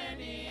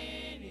than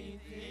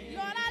anything.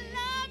 Lord, I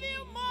love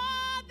you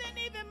more than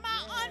even my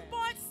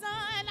unborn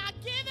son. I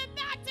give it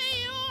back to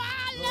you. I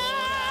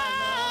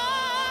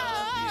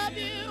love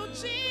you,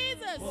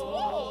 Jesus.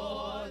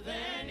 More than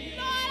anything.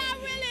 Lord, I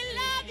really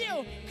love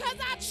you because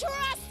I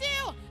trust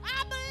you.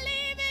 I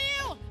believe in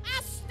you.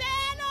 I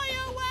stand on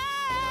your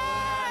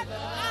word. I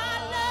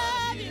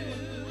love you.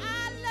 I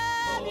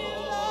love you,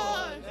 Lord.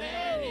 More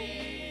than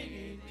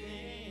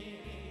anything.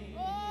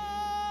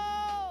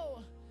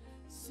 Oh,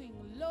 sing,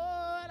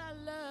 Lord, I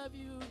love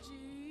you,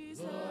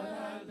 Jesus. Lord,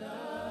 I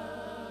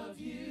love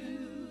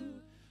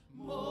you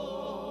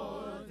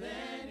more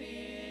than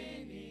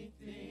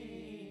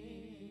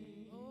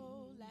anything.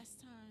 Oh, last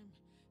time.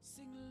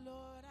 Sing,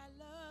 Lord, I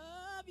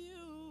love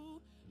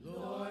you.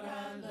 Lord,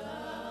 I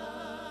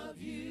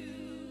love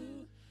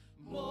you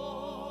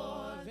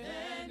more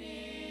than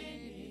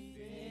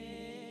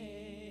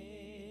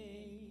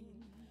anything.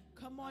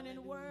 Come on and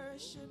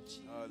worship Jesus.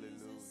 Hallelujah.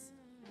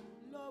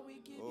 Lord, we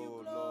give you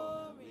Oh, glory.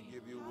 Lord, we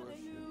give you worship,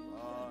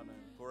 Hallelujah. honor,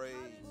 and praise.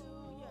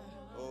 Hallelujah.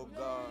 Oh, Lord,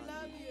 God. we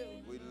love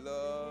you. We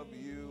love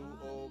you,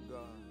 oh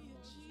God,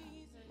 Hallelujah,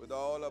 Jesus. with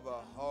all of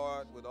our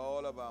heart, with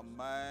all of our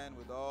mind,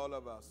 with all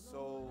of our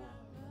soul,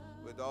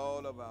 with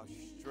all of our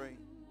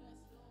strength.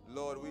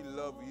 Lord, we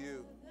love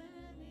you.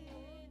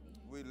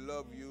 We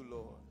love you,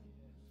 Lord.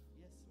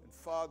 And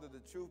Father, the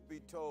truth be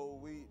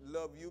told, we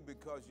love you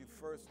because you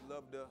first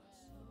loved us.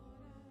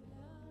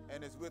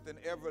 And it's with an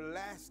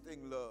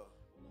everlasting love,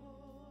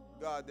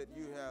 God, that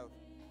you have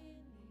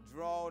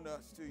drawn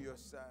us to your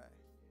side.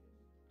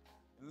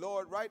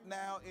 Lord, right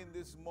now in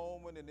this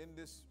moment and in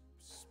this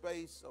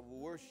space of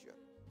worship,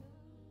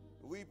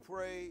 we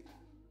pray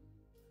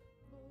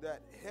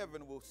that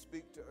heaven will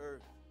speak to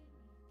earth.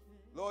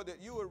 Lord,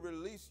 that you will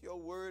release your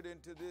word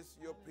into this,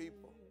 your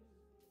people.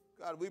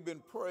 God, we've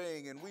been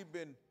praying and we've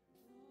been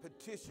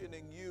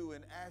petitioning you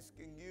and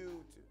asking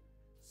you to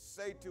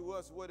say to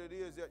us what it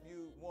is that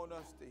you want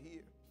us to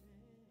hear.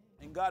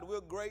 And God,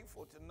 we're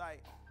grateful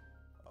tonight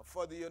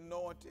for the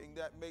anointing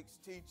that makes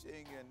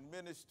teaching and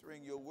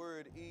ministering your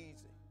word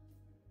easy.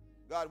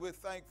 God, we're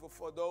thankful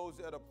for those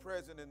that are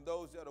present and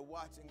those that are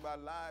watching by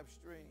live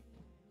stream.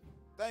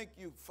 Thank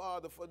you,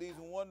 Father, for these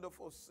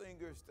wonderful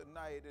singers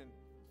tonight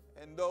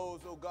and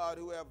those, oh God,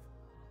 who have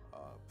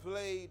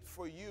played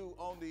for you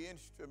on the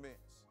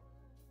instruments.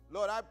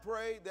 Lord, I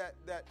pray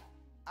that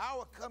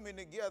our coming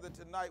together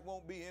tonight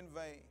won't be in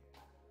vain.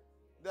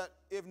 That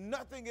if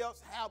nothing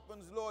else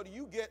happens, Lord,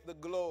 you get the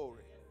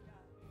glory.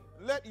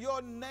 Let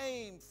your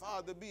name,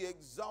 Father, be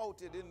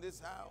exalted in this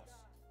house.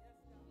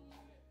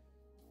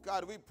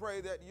 God, we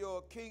pray that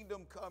your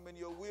kingdom come and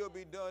your will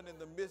be done in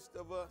the midst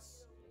of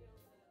us.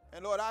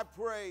 And Lord, I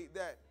pray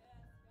that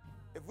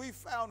if we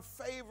found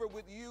favor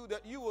with you,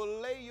 that you will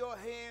lay your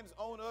hands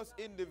on us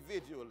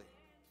individually.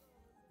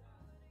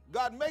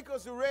 God, make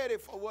us ready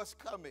for what's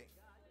coming.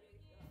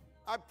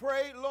 I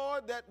pray,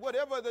 Lord, that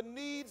whatever the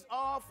needs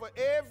are for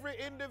every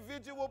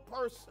individual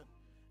person,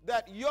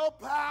 that your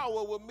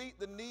power will meet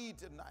the need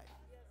tonight.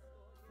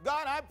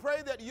 God, I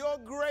pray that your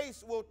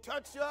grace will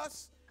touch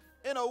us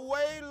in a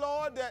way,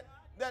 Lord,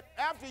 that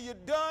after you're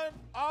done,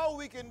 all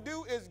we can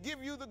do is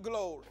give you the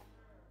glory.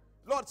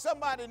 Lord,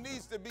 somebody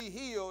needs to be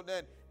healed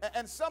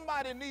and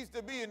somebody needs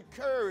to be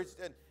encouraged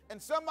and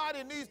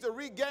somebody needs to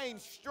regain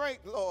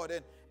strength, Lord,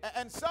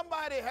 and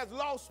somebody has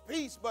lost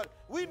peace, but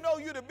we know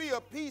you to be a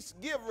peace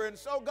giver. And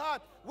so, God,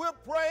 we're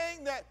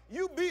praying that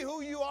you be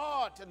who you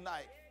are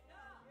tonight.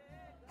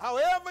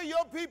 However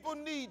your people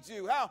need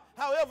you,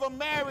 however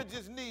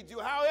marriages need you,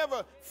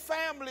 however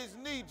families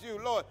need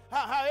you, Lord,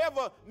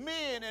 however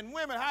men and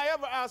women,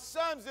 however our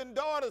sons and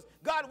daughters,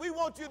 God, we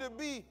want you to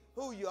be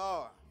who you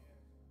are.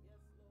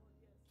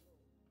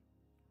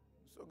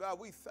 So, God,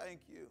 we thank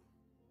you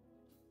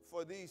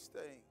for these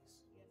things.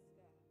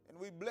 And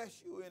we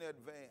bless you in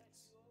advance.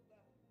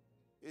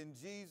 In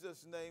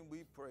Jesus' name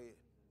we pray it.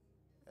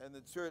 And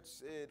the church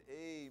said,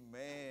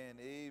 amen,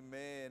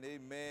 amen,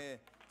 amen.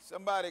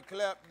 Somebody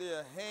clap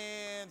their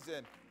hands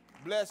and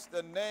bless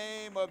the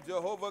name of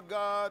Jehovah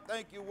God.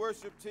 Thank you,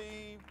 worship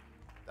team.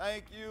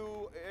 Thank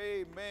you,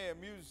 amen.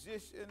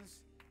 Musicians,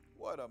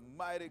 what a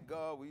mighty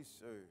God we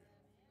serve.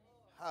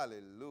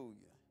 Hallelujah.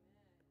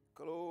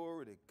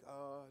 Glory to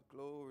God,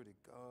 glory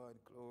to God,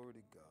 glory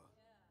to God.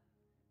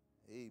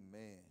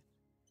 Amen.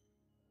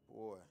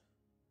 Boy,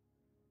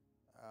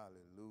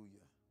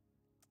 hallelujah.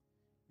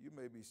 You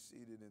may be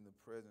seated in the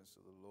presence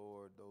of the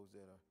Lord, those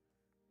that are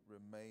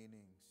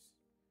remaining,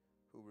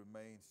 who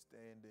remain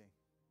standing.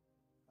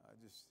 I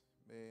just,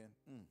 man,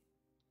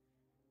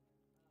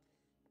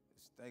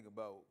 just think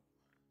about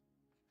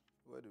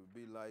what it would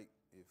be like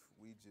if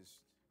we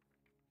just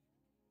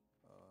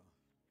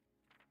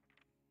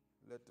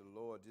let the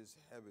Lord just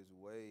have his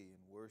way in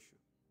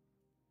worship.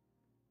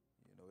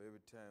 You know,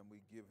 every time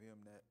we give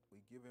him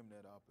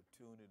that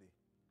opportunity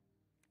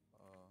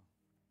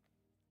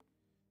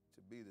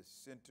to be the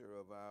center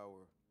of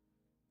our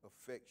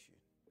affection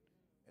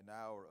and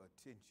our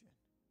attention.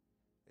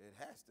 It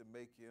has to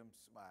make him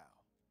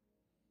smile.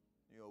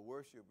 You know,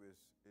 worship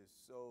is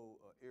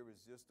so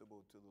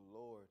irresistible to the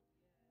Lord.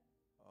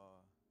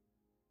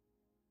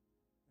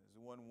 There's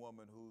one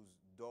woman whose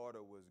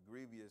daughter was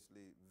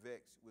grievously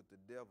vexed with the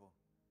devil,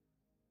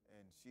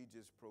 and she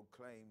just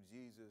proclaimed,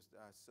 Jesus,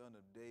 thy son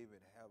of David,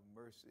 have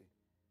mercy.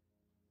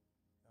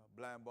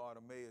 Blind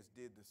Bartimaeus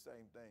did the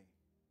same thing.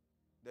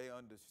 They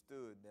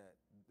understood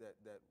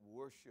that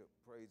worship,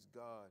 praise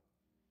God,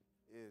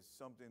 is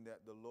something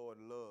that the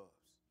Lord loves.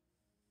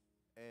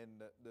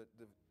 And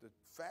the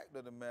fact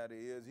of the matter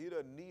is, he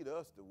doesn't need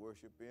us to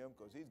worship him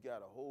because he's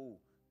got a whole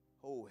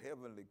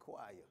heavenly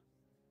choir.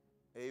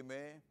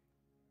 Amen.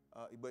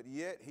 But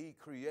yet he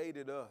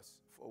created us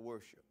for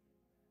worship.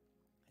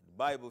 And the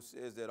Bible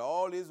says that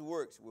all his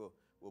works will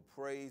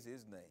praise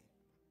his name.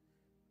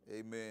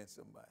 Amen,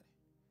 somebody.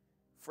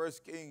 1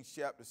 Kings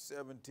chapter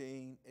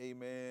 17,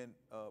 amen,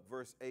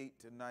 verse 8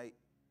 tonight.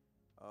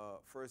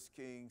 1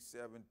 Kings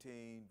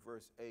 17,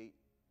 verse 8.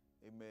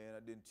 Amen. I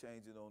didn't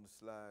change it on the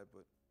slide,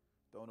 but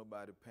don't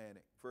nobody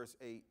panic. Verse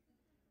 8.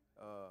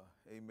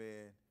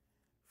 Amen.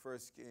 1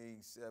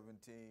 Kings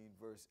 17,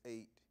 verse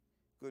 8.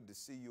 Good to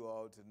see you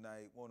all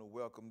tonight. Want to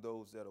welcome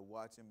those that are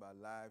watching by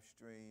live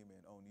stream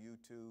and on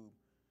YouTube,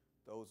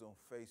 those on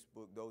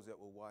Facebook, those that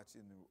were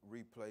watching the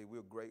replay.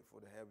 We're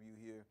grateful to have you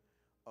here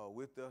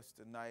with us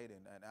tonight.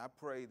 And I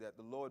pray that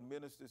the Lord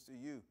ministers to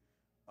you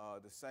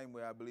the same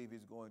way I believe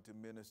he's going to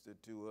minister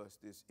to us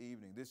this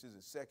evening. This is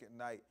the second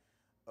night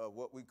of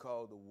what we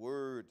call the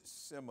Word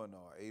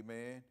Seminar.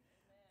 Amen.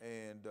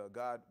 And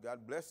God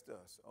blessed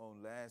us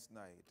on last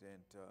night.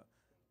 And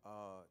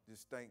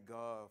just thank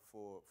God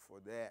for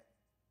that,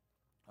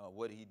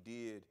 what he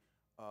did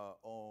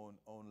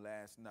on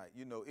last night.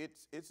 You know,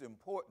 it's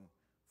important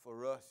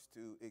for us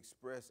to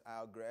express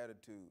our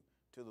gratitude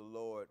to the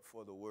Lord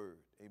for the Word.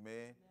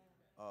 Amen.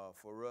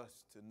 For us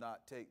to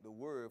not take the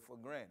Word for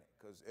granted,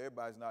 because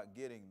everybody's not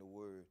getting the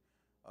Word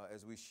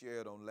as we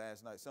shared on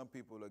last night. Some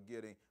people are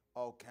getting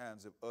all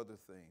kinds of other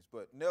things.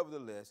 But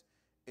nevertheless,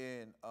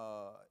 in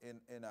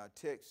our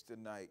text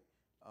tonight,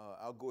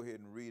 I'll go ahead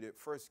and read it.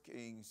 1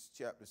 Kings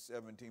chapter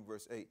 17,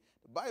 verse 8.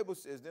 The Bible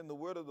says, then the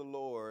word of the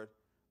Lord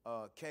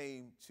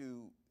came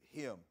to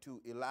him,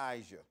 to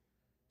Elijah,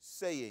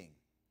 saying,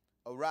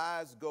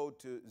 arise, go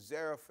to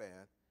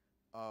Zarephath,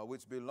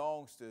 which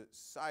belongs to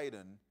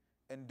Sidon,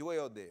 and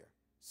dwell there.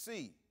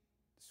 See,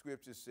 the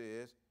scripture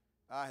says,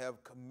 I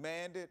have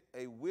commanded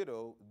a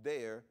widow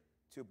there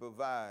to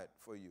provide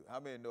for you. How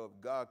many know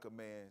if God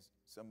commands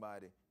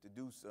somebody to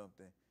do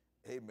something,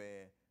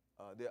 amen,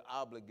 they're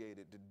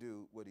obligated to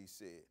do what he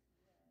said.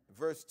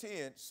 Verse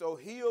 10, so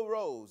he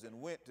arose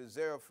and went to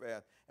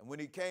Zarephath, and when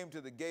he came to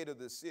the gate of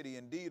the city,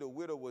 indeed a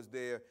widow was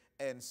there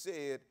and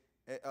said,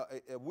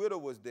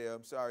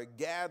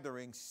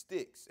 gathering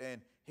sticks.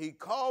 And he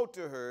called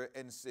to her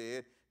and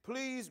said,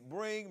 please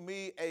bring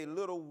me a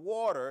little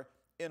water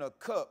in a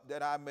cup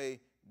that I may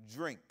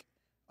drink.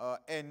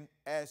 And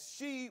as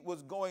she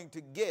was going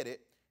to get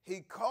it, he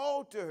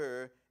called to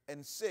her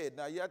and said,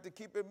 now you have to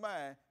keep in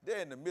mind, they're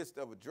in the midst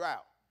of a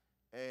drought.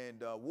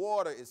 And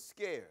water is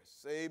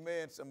scarce. Say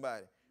amen,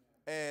 somebody.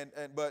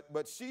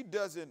 But she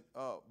doesn't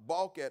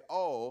balk at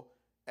all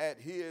at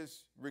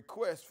his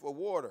request for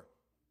water.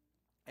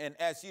 And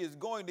as she is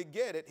going to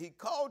get it, he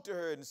called to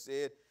her and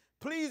said,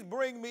 please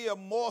bring me a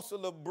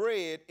morsel of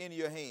bread in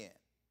your hand.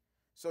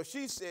 So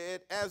she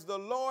said, as the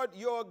Lord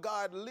your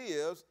God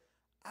lives,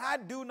 I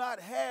do not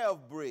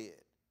have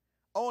bread,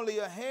 only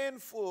a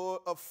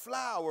handful of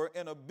flour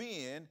in a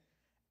bin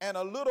and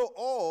a little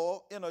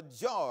oil in a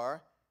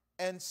jar.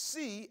 And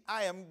see,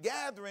 I am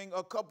gathering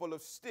a couple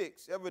of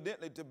sticks,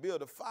 evidently to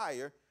build a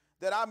fire,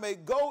 that I may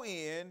go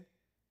in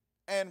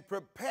and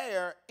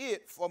prepare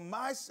it for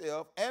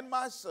myself and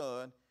my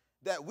son,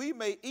 that we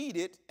may eat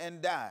it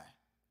and die.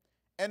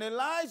 And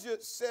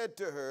Elijah said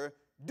to her,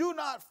 do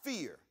not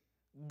fear.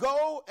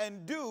 Go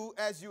and do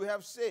as you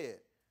have said,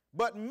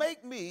 but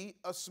make me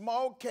a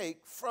small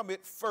cake from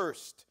it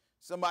first.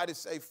 Somebody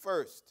say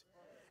first.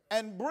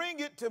 And bring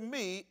it to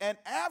me, and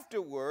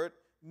afterward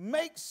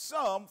make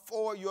some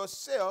for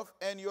yourself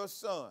and your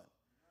son.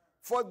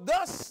 For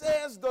thus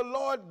says the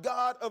Lord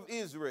God of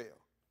Israel,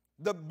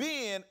 the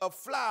bin of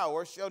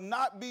flour shall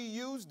not be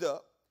used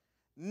up,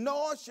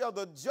 nor shall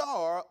the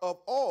jar of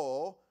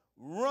oil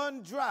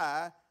run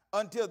dry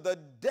until the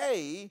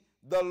day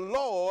the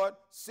Lord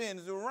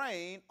sends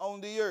rain on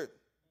the earth.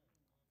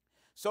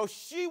 So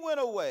she went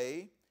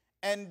away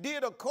and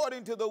did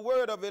according to the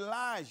word of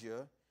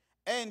Elijah,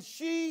 and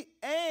she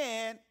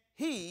and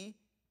he,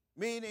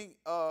 meaning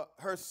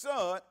her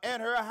son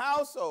and her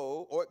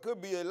household, or it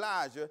could be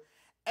Elijah,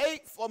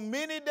 ate for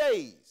many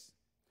days.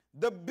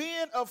 The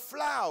bin of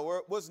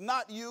flour was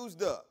not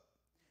used up,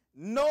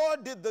 nor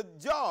did the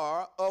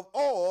jar of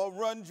oil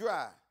run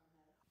dry,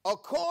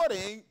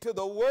 according to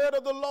the word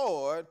of the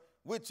Lord,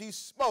 which he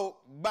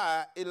spoke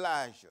by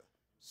Elijah.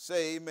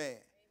 Say amen. Amen.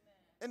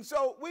 And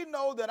so we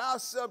know that our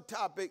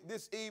subtopic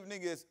this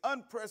evening is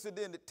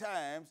unprecedented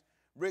times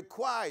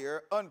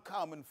require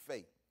uncommon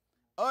faith.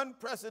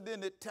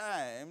 Unprecedented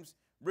times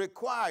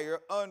require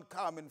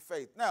uncommon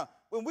faith. Now,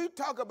 when we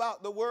talk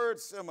about the word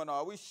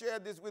seminar, we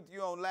shared this with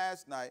you on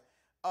last night.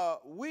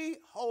 We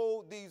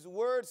hold these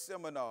word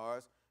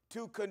seminars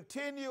to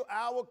continue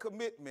our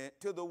commitment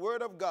to the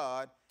word of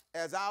God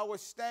as our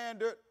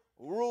standard,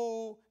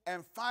 rule,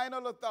 and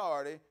final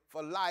authority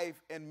for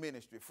life and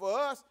ministry. For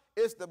us,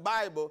 it's the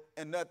Bible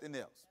and nothing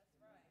else.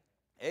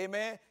 Right.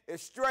 Amen.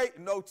 It's straight,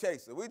 no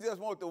chaser. We just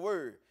want the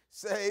word.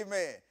 Say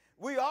amen.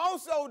 We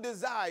also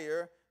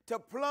desire to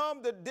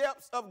plumb the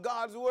depths of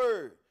God's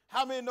word.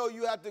 How many know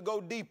you have to go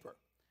deeper?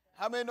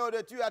 How many know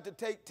that you have to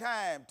take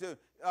time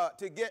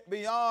to get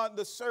beyond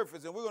the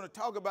surface? And we're going to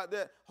talk about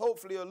that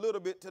hopefully a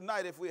little bit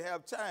tonight if we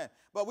have time.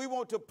 But we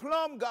want to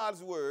plumb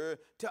God's word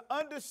to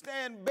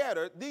understand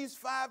better these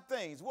 5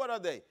 things. What are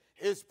they?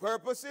 His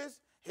purposes,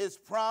 his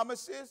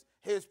promises,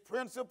 his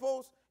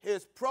principles,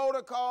 his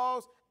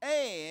protocols,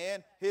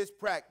 and his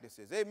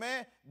practices.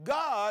 Amen.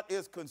 God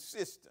is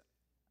consistent.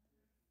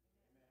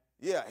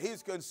 Yeah,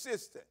 he's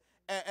consistent.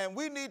 And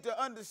we need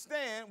to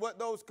understand what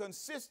those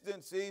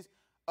consistencies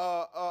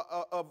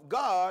of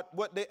God,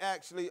 what they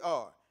actually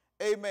are.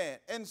 Amen.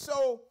 And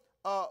so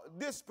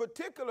this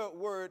particular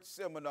word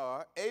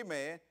seminar,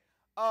 amen,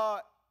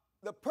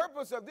 the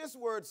purpose of this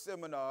word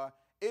seminar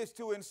is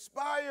to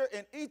inspire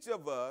in each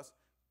of us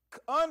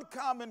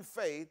uncommon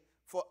faith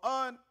for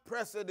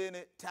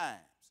unprecedented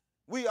times.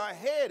 We are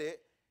headed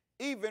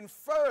even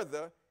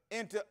further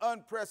into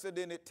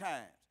unprecedented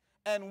times.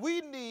 And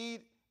we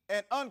need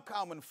an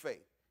uncommon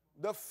faith.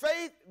 The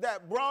faith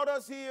that brought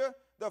us here,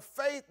 the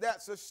faith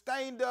that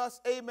sustained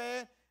us,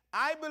 amen,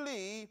 I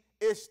believe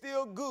is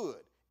still good.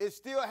 It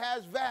still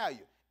has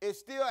value. It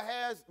still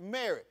has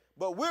merit.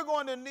 But we're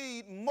going to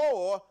need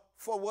more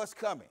for what's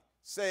coming.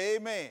 Say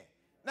amen.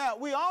 Now,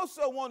 we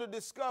also want to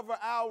discover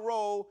our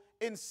role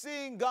in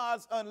seeing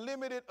God's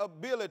unlimited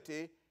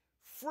ability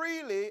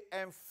freely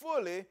and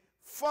fully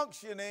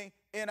functioning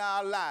in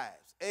our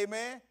lives.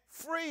 Amen.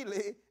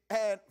 Freely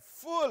and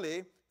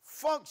fully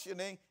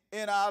functioning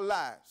in our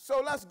lives.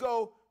 So let's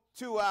go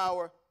to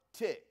our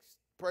text.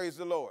 Praise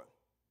the Lord.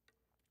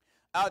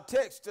 Our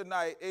text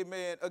tonight,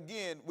 amen,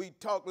 again, we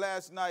talked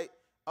last night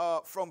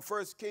from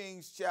 1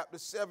 Kings chapter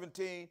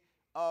 17,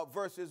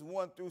 verses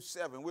 1 through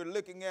 7. We're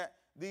looking at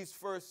these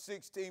first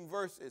 16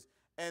 verses,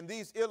 and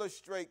these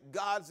illustrate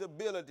God's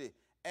ability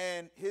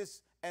and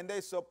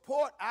they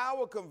support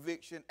our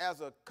conviction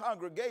as a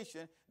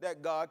congregation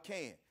that God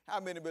can. How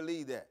many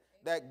believe that?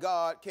 That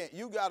God can.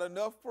 You got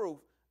enough proof.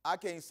 I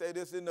can't say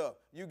this enough.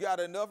 You got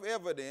enough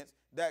evidence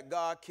that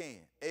God can.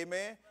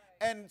 Amen.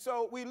 Right. And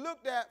so we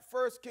looked at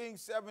 1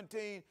 Kings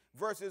 17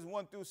 verses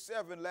 1 through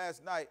 7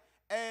 last night,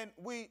 and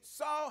we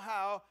saw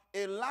how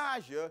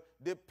Elijah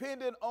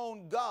depended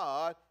on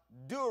God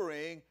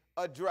during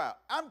a drought.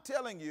 I'm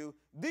telling you,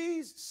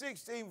 these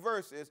 16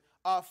 verses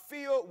are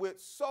filled with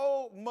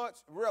so much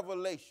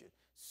revelation,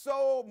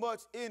 so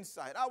much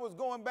insight. I was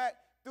going back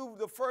through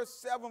the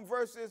first 7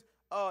 verses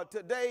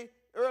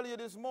earlier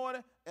this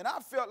morning, and I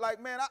felt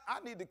like, man, I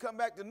need to come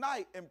back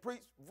tonight and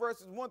preach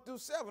verses 1 through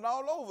 7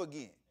 all over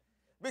again,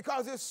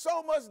 because there's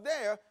so much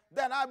there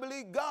that I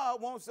believe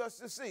God wants us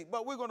to see.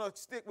 But we're going to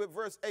stick with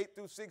verse 8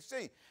 through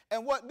 16.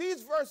 And what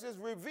these verses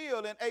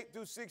reveal in 8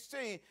 through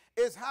 16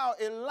 is how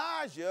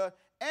Elijah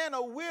and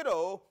a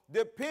widow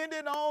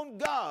depended on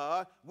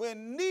God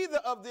when neither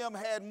of them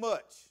had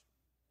much.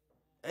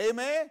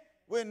 Amen?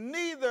 When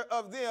neither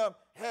of them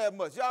had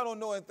much. Y'all don't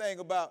know anything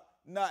about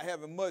not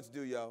having much,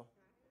 do y'all?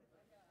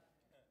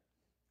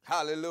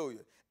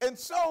 Hallelujah. And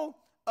so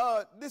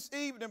this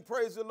evening,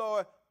 praise the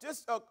Lord,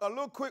 just a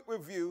little quick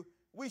review.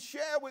 We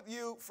share with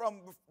you from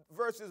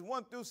verses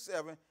 1 through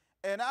 7,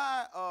 and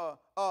I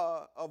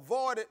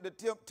avoided the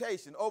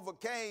temptation,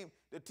 overcame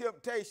the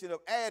temptation of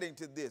adding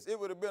to this. It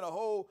would have been a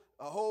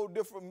whole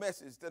different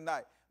message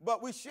tonight.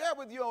 But we shared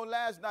with you on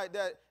last night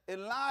that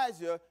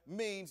Elijah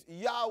means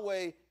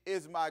Yahweh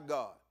is my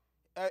God.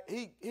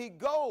 He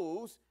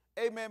goes,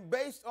 amen,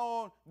 based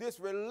on this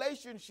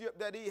relationship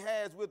that he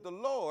has with the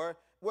Lord,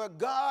 where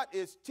God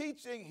is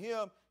teaching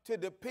him to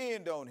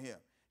depend on him.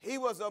 He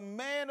was a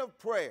man of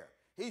prayer.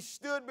 He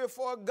stood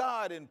before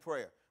God in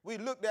prayer. We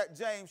looked at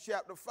James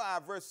chapter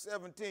 5, verse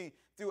 17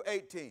 through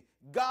 18.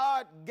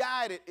 God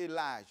guided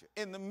Elijah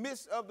in the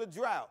midst of the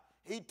drought.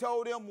 He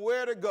told him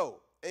where to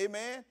go.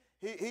 Amen.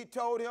 He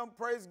told him,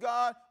 praise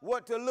God,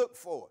 what to look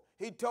for.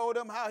 He told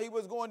him how he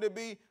was going to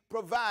be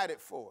provided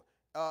for.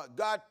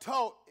 God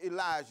taught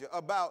Elijah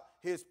about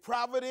his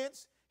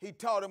providence. He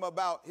taught him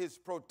about his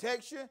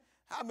protection.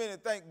 How many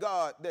thank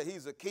God that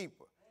he's a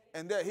keeper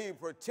and that he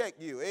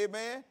protect you?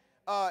 Amen.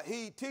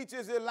 He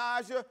teaches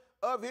Elijah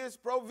of his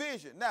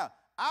provision. Now,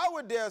 I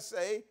would dare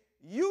say,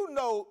 you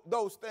know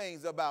those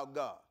things about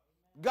God.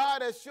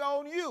 God has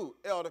shown you,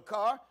 Elder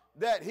Carr,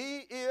 that he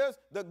is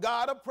the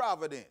God of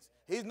providence.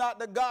 He's not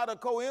the God of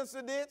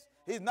coincidence.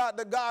 He's not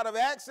the God of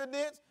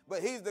accidents,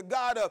 but he's the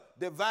God of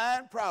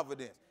divine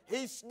providence.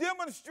 He's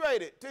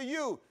demonstrated to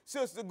you,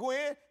 Sister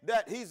Gwen,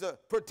 that he's a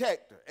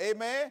protector.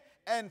 Amen.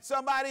 And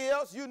somebody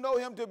else, you know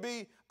him to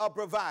be a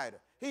provider.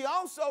 He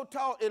also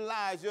taught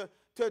Elijah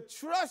to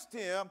trust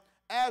him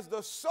as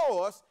the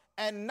source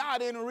and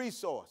not in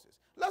resources.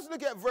 Let's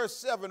look at verse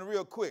 7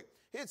 real quick.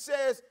 It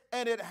says,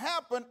 and it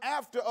happened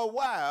after a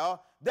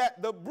while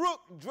that the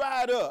brook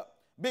dried up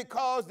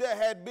because there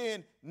had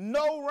been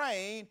no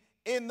rain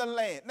in the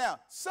land. Now,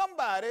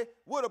 somebody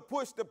would have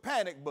pushed the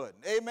panic button,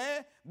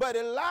 amen? But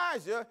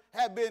Elijah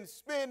had been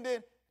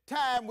spending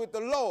time with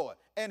the Lord,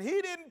 and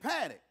he didn't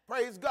panic.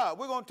 Praise God.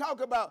 We're going to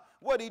talk about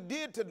what he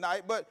did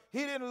tonight, but he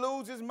didn't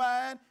lose his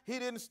mind. He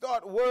didn't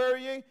start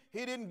worrying.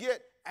 He didn't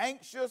get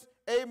anxious,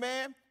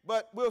 amen?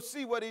 But we'll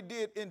see what he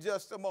did in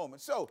just a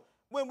moment. So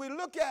when we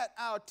look at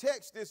our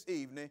text this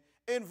evening,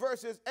 in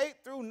verses 8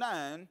 through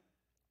 9,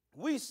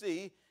 we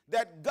see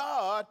that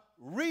God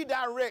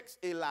redirects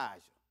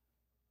Elijah.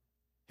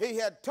 He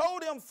had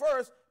told him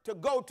first to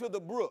go to the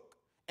brook,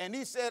 and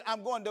he said,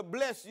 I'm going to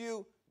bless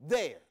you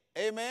there.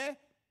 Amen.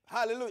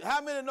 Hallelujah.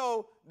 How many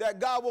know that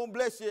God won't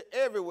bless you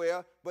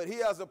everywhere, but he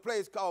has a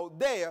place called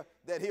there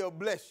that he'll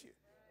bless you?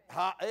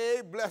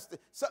 Hey, bless them.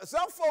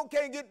 Some folk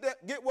can't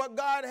get what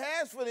God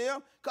has for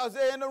them because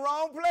they're in the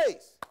wrong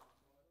place.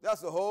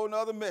 That's a whole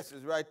nother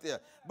message right there.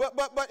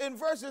 But in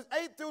verses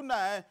 8 through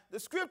 9, the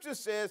scripture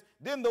says,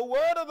 then the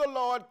word of the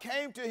Lord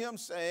came to him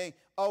saying,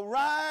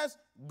 arise,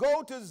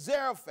 go to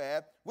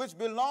Zarephath, which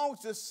belongs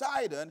to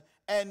Sidon,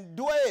 and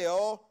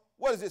dwell,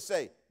 what does it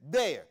say?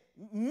 There.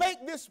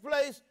 Make this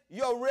place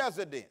your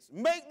residence.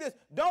 Make this,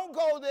 don't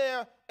go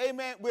there,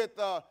 amen, with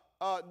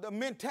the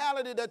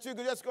mentality that you're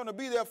just going to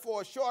be there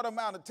for a short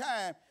amount of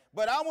time.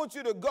 But I want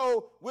you to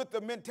go with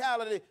the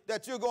mentality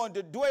that you're going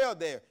to dwell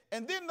there.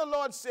 And then the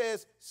Lord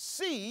says,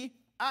 see,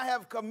 I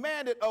have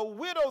commanded a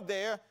widow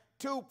there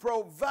to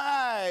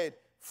provide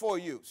for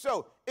you.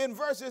 So in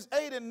verses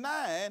 8 and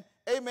 9,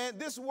 amen,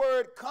 this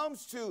word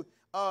comes to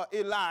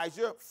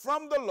Elijah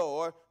from the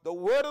Lord. The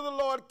word of the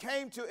Lord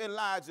came to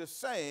Elijah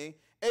saying,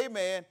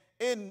 amen,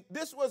 and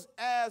this was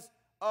as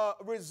a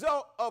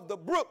result of the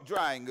brook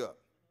drying up.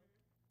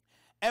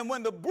 And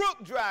when the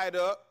brook dried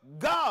up,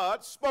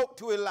 God spoke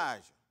to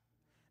Elijah.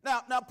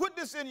 Now put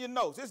this in your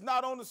notes. It's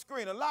not on the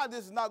screen. A lot of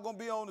this is not going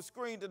to be on the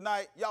screen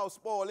tonight. Y'all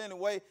spoil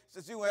anyway,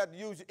 since you're going to have to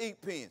use your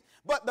ink pens.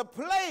 But the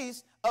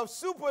place of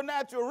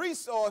supernatural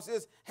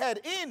resources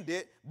had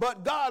ended,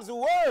 but God's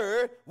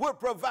word would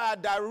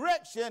provide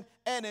direction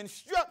and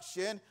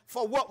instruction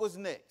for what was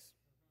next.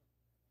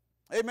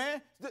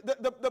 Amen.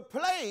 The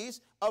place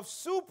of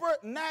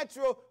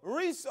supernatural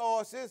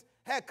resources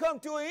had come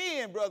to an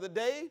end, Brother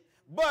Dave.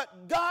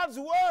 But God's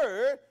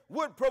word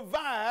would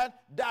provide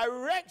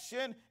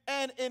direction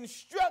and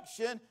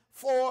instruction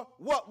for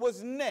what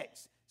was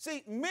next.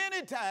 See,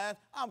 many times,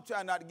 I'm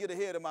trying not to get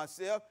ahead of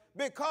myself,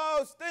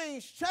 because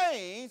things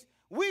change,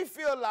 we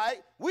feel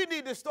like we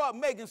need to start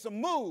making some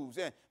moves,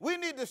 and we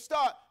need to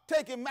start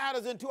taking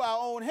matters into our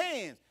own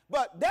hands.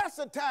 But that's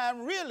a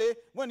time really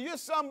when you're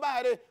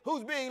somebody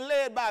who's being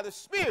led by the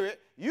Spirit.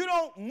 You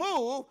don't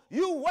move.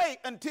 You wait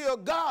until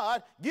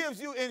God gives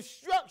you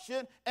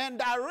instruction and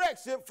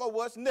direction for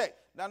what's next.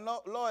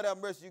 Now, Lord have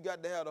mercy, you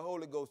got to have the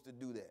Holy Ghost to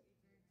do that.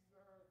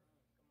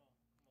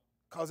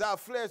 Because our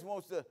flesh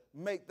wants to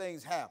make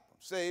things happen.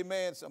 Say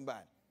amen,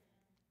 somebody.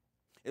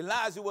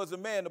 Elijah was a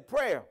man of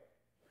prayer,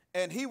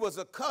 and he was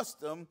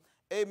accustomed,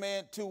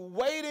 amen, to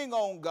waiting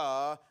on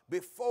God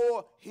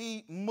before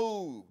he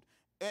moved.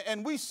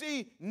 And we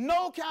see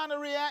no kind of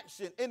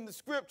reaction in the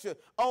scripture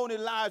on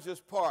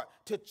Elijah's part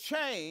to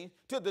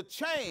the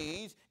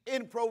change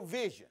in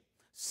provision.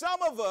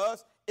 Some of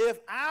us, if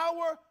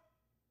our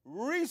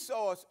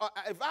resources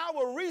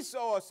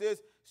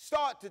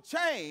start to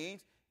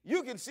change,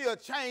 you can see a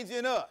change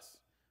in us.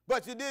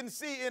 But you didn't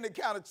see any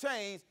kind of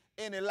change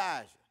in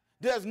Elijah.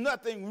 There's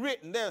nothing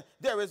written.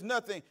 There is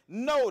nothing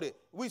noted.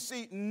 We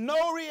see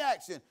no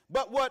reaction.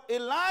 But what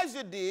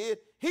Elijah did,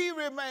 he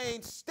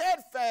remained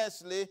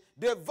steadfastly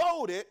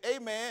devoted,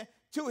 amen,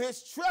 to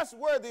his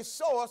trustworthy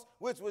source,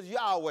 which was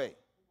Yahweh.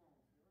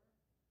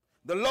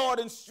 The Lord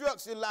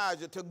instructs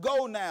Elijah to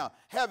go now,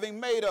 having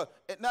made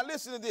now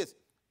listen to this.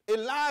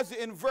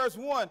 Elijah in verse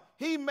 1,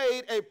 he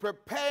made a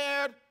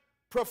prepared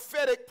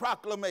prophetic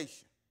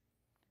proclamation.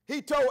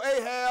 He told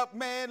Ahab,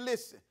 man,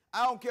 listen,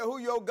 I don't care who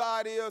your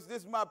God is.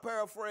 This is my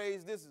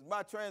paraphrase. This is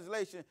my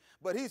translation.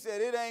 But he said,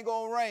 it ain't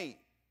going to rain.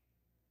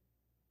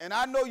 And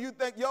I know you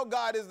think your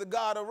God is the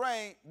God of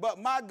rain, but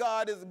my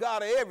God is the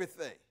God of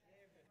everything.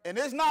 And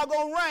it's not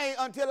going to rain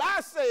until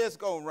I say it's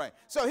going to rain.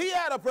 So he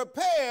had a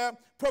prepared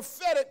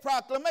prophetic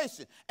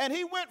proclamation. And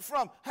he went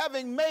from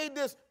having made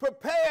this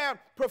prepared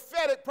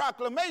prophetic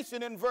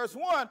proclamation in verse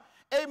 1,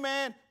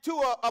 amen,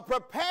 to a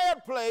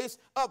prepared place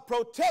of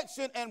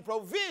protection and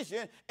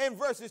provision in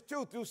verses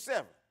 2 through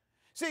 7.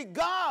 See,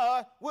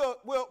 God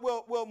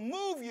will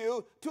move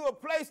you to a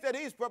place that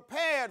he's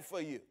prepared for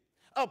you,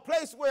 a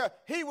place where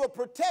he will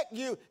protect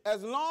you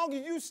as long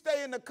as you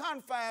stay in the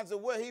confines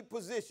of where he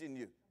positioned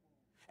you.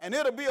 And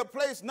it'll be a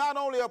place not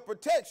only of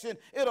protection,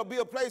 it'll be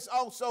a place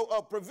also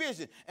of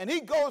provision. And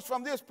he goes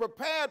from this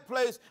prepared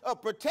place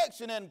of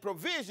protection and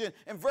provision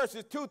in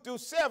verses 2 through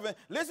 7,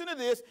 listen to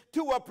this,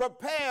 to a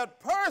prepared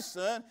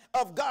person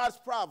of God's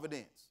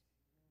providence.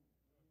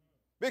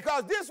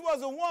 Because this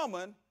was a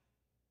woman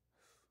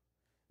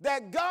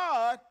that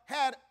God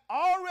had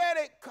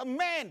already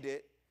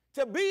commanded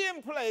to be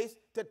in place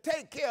to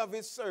take care of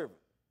his servant.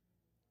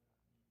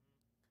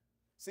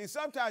 See,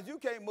 sometimes you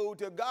can't move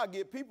till God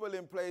get people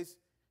in place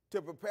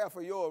to prepare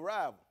for your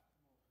arrival.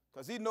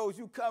 Because he knows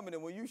you coming,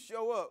 and when you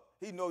show up,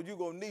 he knows you're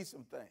going to need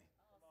some things.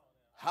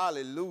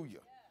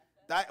 Hallelujah.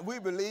 We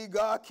believe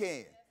God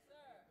can.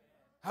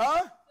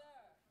 Huh?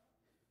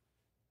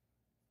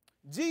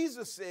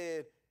 Jesus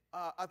said,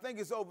 I think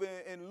it's over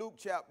in Luke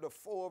chapter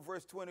 4,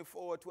 verse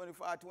 24,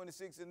 25,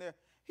 26 in there.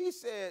 He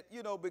said,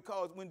 you know,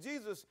 because when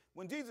Jesus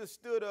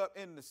stood up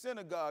in the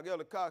synagogue,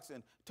 Elder Cox,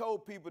 and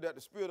told people that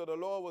the Spirit of the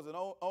Lord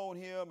was on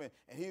him,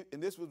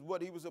 and this was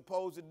what he was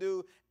supposed to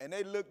do, and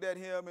they looked at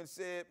him and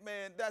said,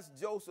 man, that's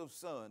Joseph's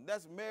son.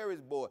 That's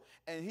Mary's boy.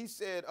 And he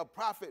said, a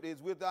prophet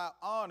is without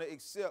honor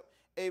except,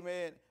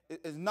 amen,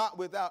 is not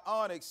without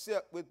honor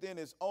except within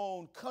his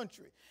own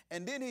country.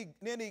 And then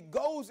he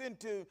goes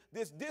into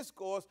this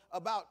discourse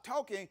about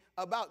talking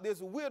about this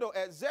widow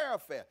at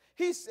Zarephath.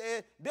 He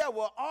said there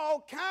were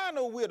all kind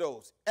of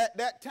widows at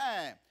that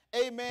time,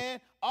 amen,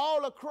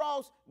 all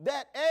across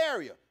that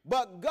area.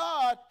 But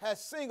God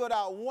has singled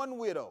out one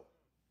widow.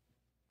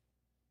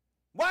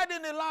 Why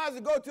didn't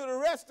Elijah go to the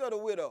rest of the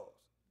widows?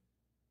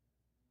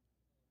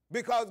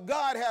 Because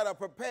God had a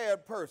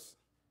prepared person.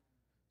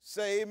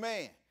 Say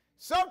amen.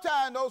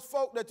 Sometimes those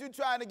folk that you're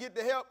trying to get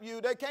to help you,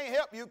 they can't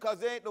help you because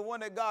they ain't the one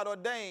that God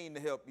ordained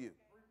to help you.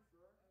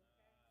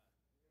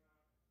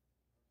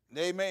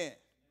 Amen.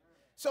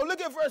 So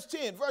look at verse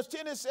 10. Verse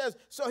 10, it says,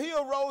 so he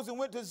arose and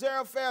went to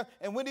Zarephath,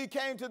 and when he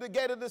came to the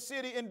gate of the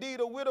city,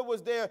 indeed a widow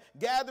was there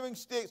gathering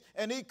sticks,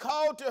 and he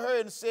called to her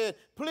and said,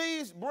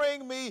 please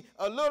bring me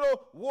a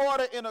little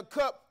water in a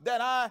cup that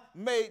I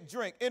may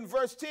drink. In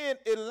verse 10,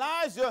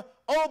 Elijah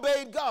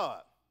obeyed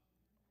God.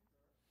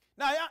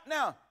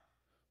 Now,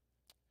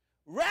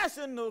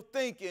 rational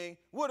thinking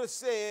would have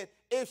said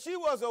if she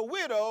was a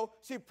widow,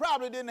 she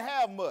probably didn't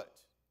have much.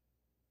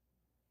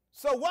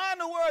 So why in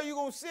the world are you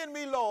going to send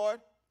me, Lord,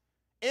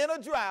 in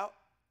a drought,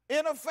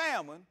 in a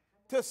famine,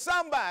 to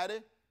somebody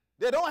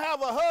that don't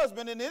have a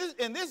husband. And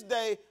in this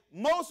day,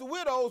 most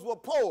widows were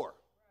poor.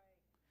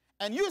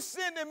 And you're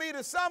sending me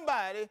to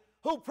somebody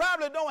who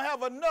probably don't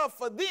have enough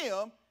for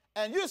them,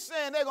 and you're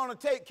saying they're going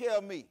to take care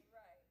of me.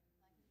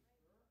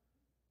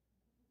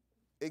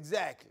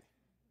 Exactly.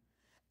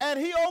 And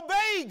he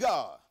obeyed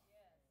God.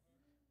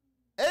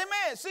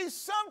 Amen. See,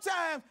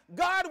 sometimes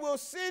God will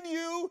send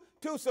you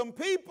to some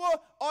people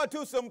or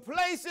to some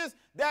places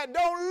that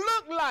don't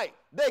look like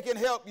they can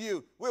help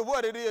you with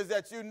what it is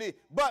that you need.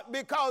 But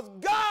because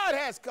God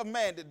has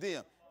commanded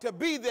them to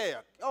be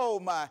there, oh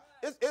my,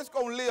 it's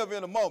going to live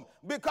in a moment.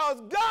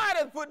 Because God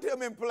has put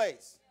them in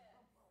place.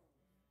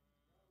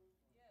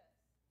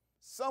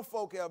 Some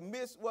folk have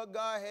missed what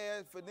God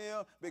has for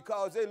them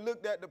because they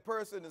looked at the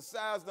person and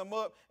sized them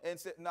up and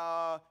said,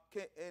 nah,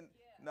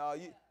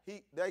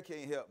 they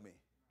can't help me.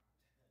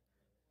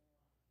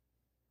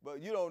 But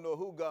you don't know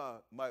who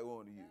God might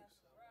want to use.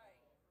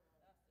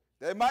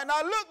 They might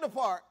not look the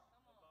part.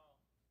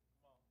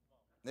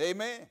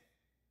 Amen.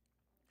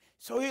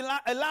 So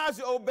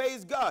Elijah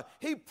obeys God.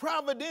 He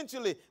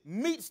providentially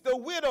meets the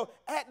widow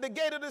at the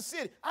gate of the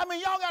city. I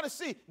mean, y'all got to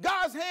see,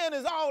 God's hand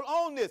is all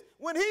on this.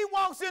 When he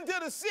walks into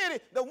the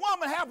city, the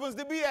woman happens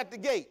to be at the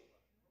gate.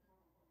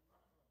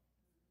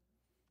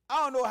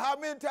 I don't know how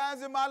many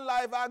times in my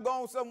life I've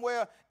gone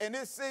somewhere and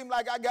it seemed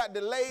like I got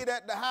delayed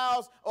at the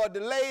house or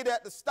delayed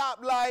at the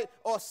stoplight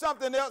or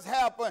something else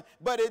happened,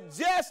 but it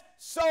just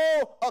so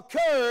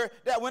occurred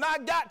that when I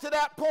got to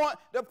that point,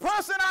 the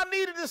person I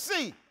needed to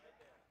see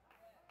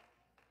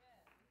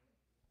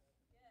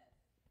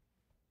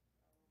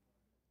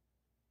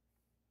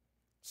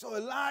So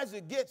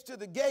Elijah gets to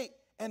the gate,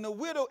 and the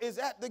widow is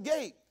at the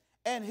gate,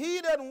 and he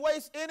doesn't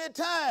waste any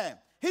time.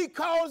 He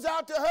calls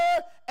out to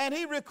her, and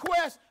he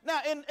requests.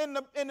 Now, in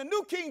the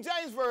New King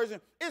James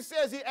Version, it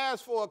says he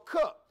asked for a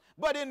cup.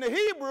 But in the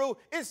Hebrew,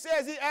 it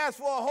says he asked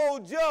for a whole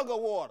jug of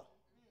water.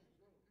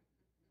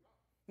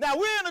 Now,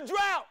 we're in a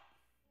drought.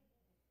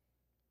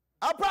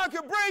 I probably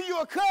can bring you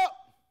a cup.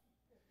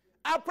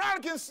 I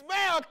probably can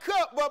spare a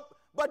cup,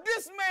 but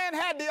this man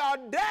had the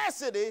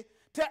audacity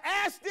to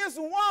ask this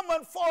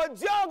woman for a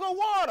jug of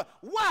water.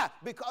 Why?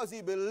 Because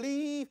he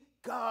believed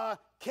God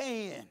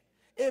can.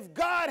 If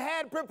God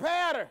had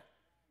prepared her,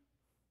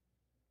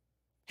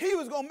 he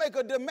was going to make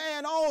a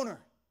demand on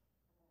her.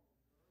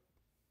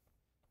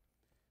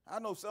 I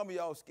know some of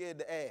y'all scared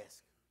to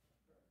ask,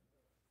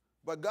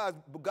 but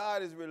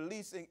God is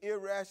releasing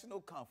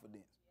irrational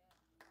confidence.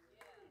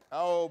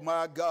 Oh,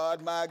 my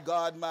God, my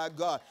God, my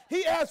God.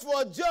 He asked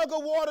for a jug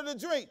of water to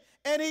drink,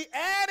 and he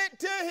added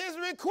to his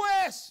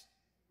request.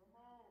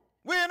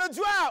 We're in a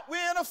drought.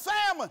 We're in a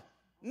famine.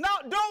 No,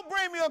 don't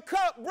bring me a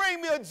cup.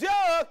 Bring me a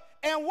jug.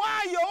 And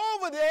while you're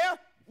over there,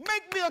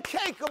 make me a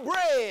cake of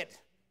bread.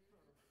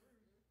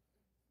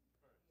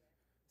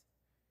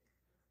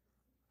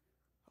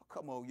 Oh,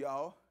 come on,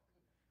 y'all.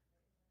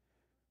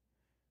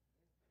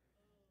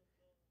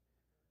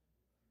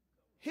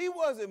 He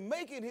wasn't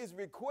making his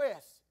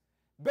request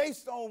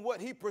based on what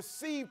he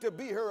perceived to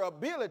be her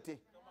ability.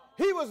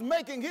 He was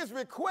making his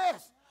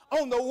request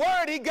on the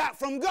word he got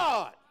from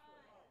God.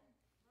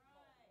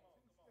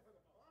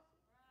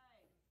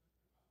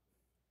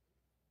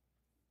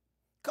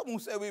 Come on,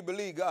 say we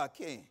believe God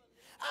can.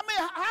 I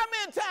mean, how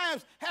many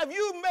times have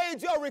you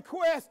made your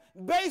request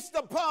based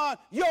upon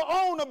your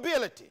own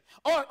ability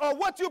or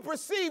what you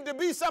perceive to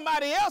be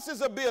somebody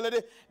else's ability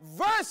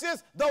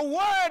versus the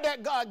word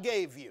that God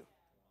gave you?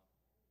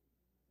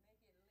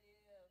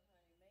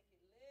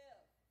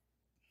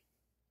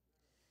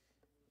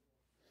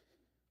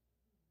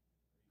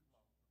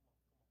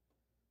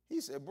 He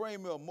said,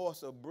 bring me a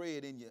morsel of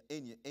bread in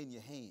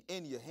your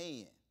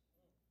hand.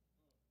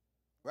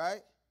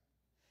 Right?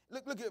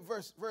 Look at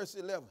verse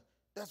 11.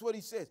 That's what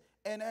he says.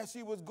 And as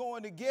she was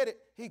going to get it,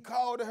 he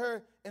called to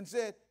her and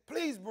said,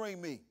 please bring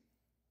me,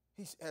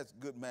 he has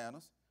good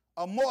manners,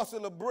 a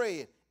morsel of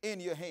bread in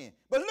your hand.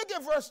 But look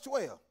at verse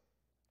 12.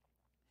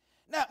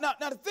 Now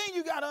the thing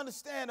you got to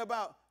understand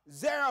about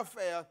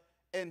Zarephath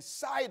and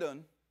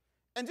Sidon,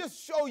 and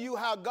just show you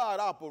how God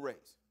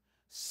operates.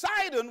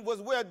 Sidon was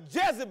where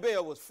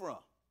Jezebel was from.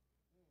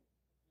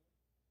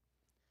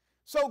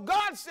 So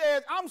God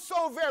says, I'm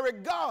so very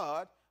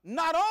God,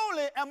 not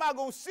only am I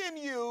going to send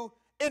you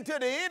into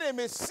the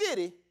enemy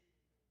city,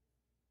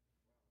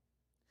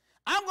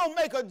 I'm going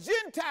to make a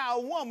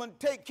Gentile woman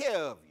take care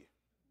of you.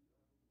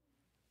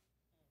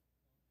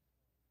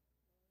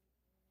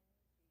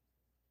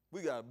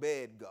 We got a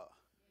bad God.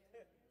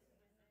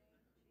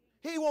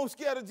 He won't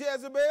scare of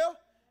Jezebel.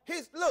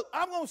 Look,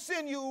 I'm going to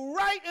send you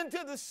right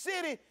into the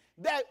city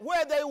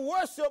where they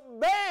worship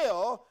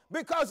Baal,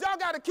 because y'all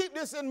got to keep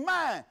this in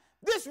mind.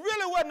 This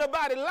really wasn't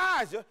about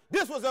Elijah.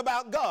 This was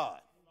about God.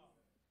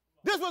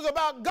 This was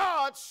about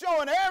God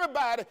showing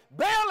everybody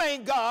Baal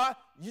ain't God,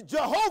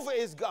 Jehovah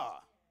is God.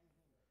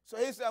 So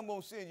he said, I'm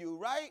going to send you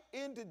right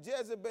into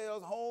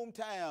Jezebel's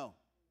hometown.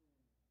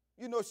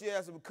 You know she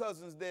had some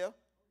cousins there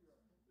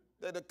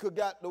that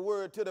got the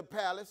word to the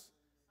palace.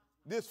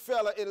 This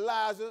fella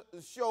Elijah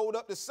showed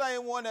up, the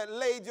same one that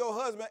laid your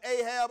husband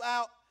Ahab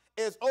out,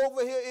 is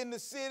over here in the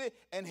city,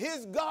 and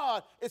his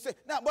God is saying,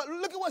 now, but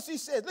look at what she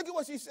says. Look at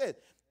what she says.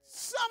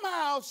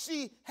 Somehow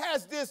she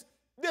has this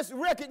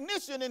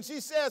recognition, and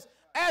she says,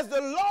 as the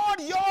Lord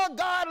your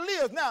God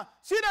lives. Now,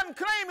 she doesn't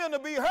claim him to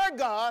be her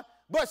God,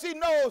 but she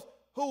knows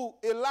who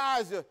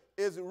Elijah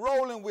is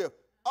rolling with.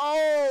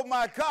 Oh,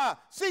 my God.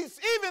 See,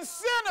 even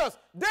sinners,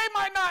 they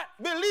might not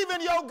believe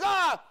in your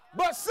God,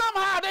 but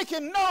somehow they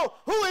can know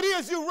who it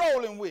is you're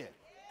rolling with.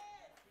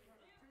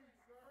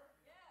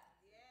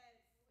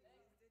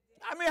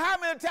 I mean, how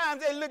many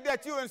times they looked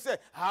at you and said,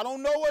 I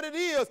don't know what it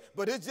is,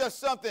 but it's just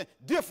something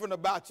different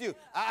about you.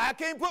 I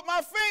can't put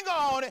my finger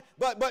on it,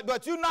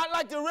 but you're not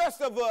like the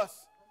rest of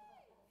us.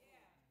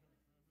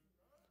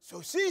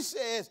 So she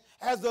says,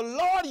 as the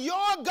Lord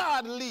your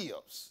God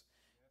lives.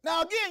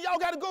 Now, again, y'all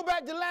got to go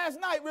back to last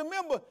night.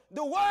 Remember,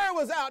 the word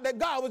was out that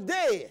God was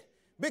dead,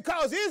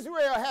 because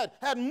Israel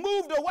had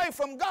moved away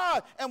from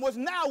God and was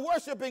now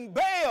worshiping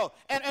Baal.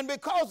 And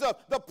because of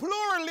the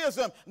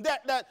pluralism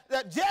that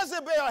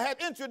Jezebel had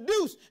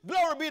introduced,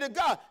 glory be to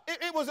God,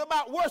 it was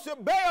about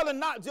worship Baal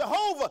and not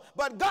Jehovah.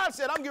 But God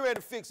said, I'm getting ready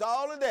to fix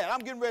all of that. I'm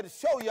getting ready to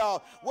show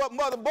y'all what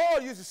Mother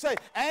Boyle used to say,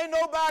 ain't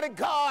nobody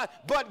God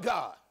but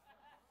God.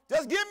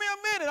 Just give me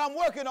a minute, I'm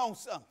working on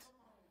something.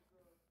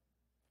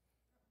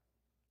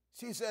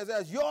 She says,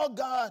 as your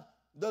God,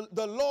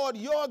 the Lord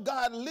your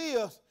God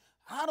lives,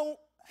 I don't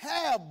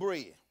have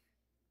bread.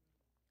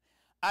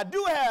 I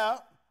do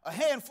have a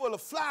handful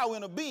of flour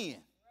in a bin,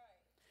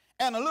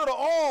 and a little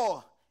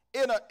oil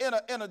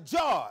in a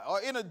jar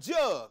or in a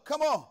jug.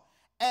 Come on.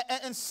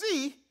 And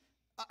see,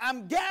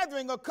 I'm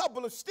gathering a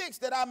couple of sticks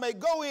that I may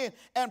go in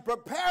and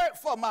prepare it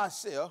for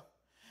myself,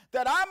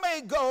 that I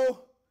may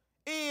go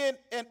in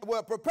and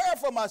prepare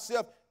for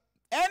myself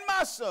and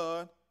my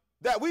son,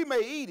 that we may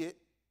eat it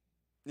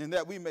and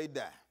that we may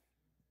die.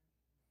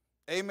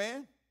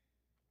 Amen.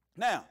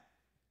 Now,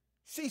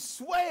 she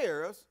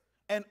swears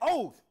an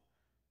oath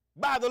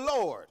by the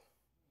Lord,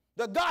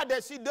 the God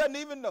that she doesn't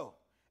even know.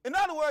 In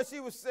other words, she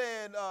was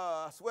saying,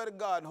 I swear to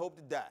God and hope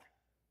to die.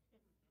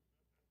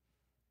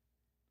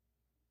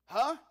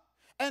 Huh?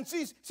 And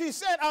she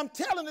said, I'm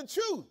telling the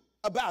truth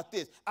about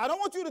this. I don't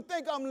want you to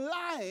think I'm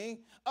lying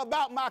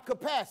about my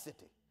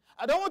capacity.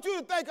 I don't want you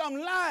to think I'm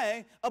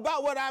lying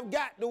about what I've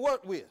got to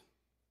work with.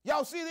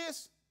 Y'all see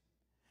this?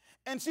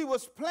 And she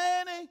was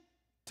planning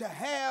to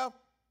have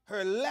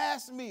her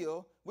last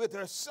meal with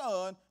her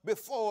son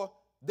before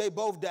they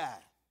both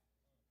died.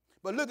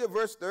 But look at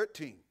verse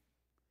 13.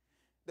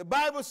 The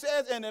Bible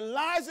says, and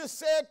Elijah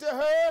said to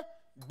her,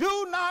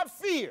 do not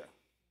fear.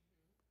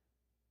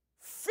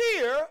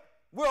 Fear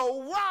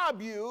will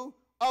rob you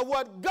of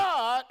what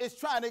God is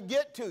trying to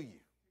get to you.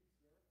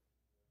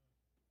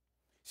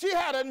 She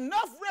had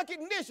enough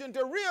recognition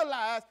to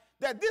realize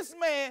that this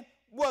man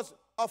was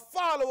a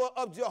follower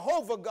of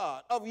Jehovah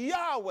God, of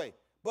Yahweh,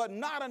 but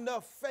not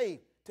enough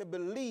faith to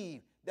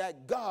believe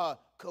that God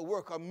could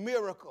work a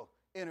miracle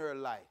in her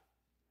life.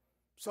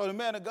 So the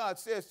man of God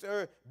says to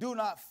her, do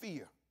not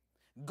fear.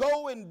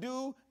 Go and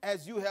do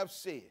as you have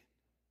said,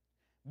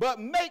 but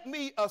make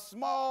me a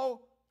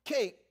small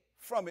cake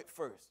from it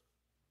first.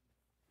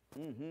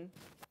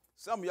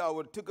 Some of y'all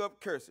would have took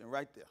up cursing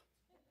right there.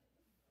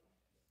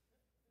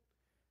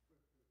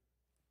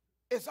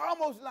 It's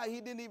almost like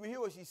he didn't even hear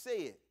what she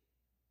said.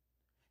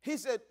 He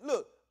said,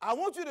 look, I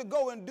want you to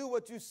go and do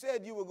what you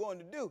said you were going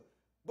to do,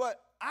 but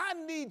I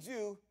need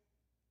you,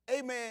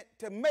 amen,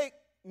 to make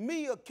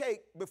me a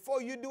cake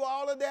before you do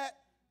all of that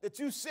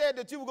you said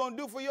that you were going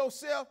to do for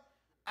yourself.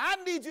 I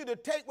need you to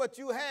take what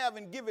you have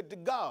and give it to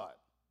God.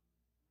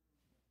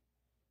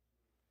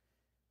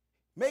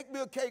 Make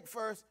me a cake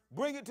first,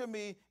 bring it to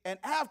me, and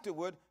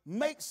afterward,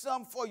 make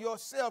some for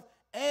yourself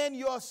and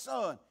your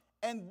son.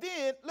 And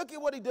then, look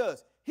at what he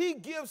does. He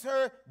gives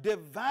her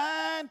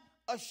divine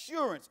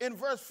assurance in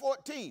verse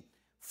 14.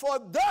 For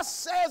thus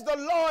says the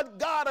Lord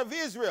God of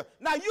Israel.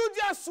 Now, you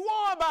just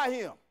swore by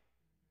him.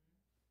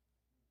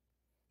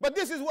 But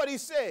this is what he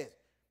says.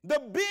 The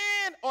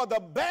bin or the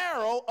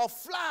barrel of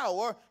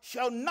flour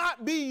shall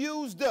not be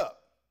used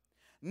up,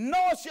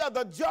 nor shall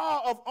the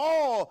jar of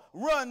oil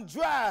run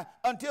dry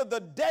until the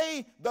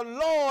day the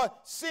Lord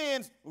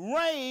sends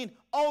rain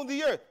on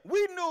the earth.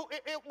 We know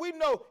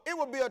it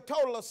would be a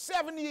total of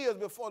 7 years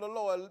before the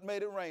Lord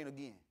made it rain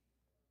again.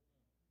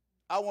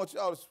 I want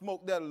y'all to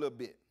smoke that a little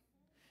bit.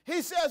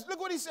 He says, look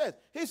what he says.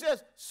 He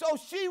says, so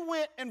she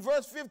went, in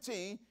verse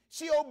 15,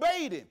 she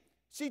obeyed him.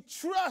 She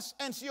trusts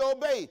and she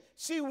obeyed.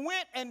 She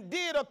went and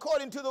did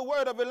according to the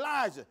word of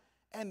Elijah.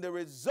 And the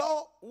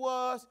result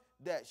was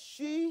that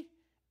she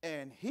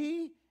and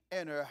he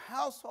and her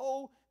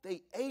household,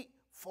 they ate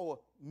for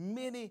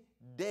many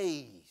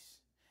days.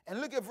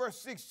 And look at verse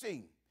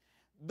 16.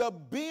 The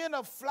bin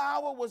of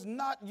flour was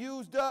not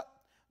used up,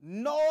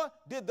 nor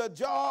did the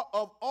jar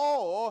of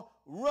oil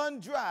run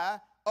dry,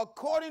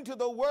 according to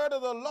the word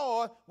of the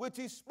Lord, which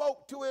he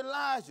spoke to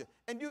Elijah.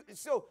 And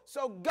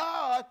so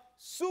God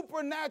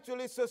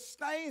supernaturally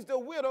sustains the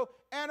widow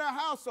and her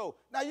household.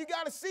 Now you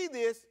got to see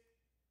this.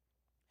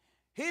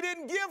 He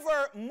didn't give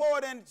her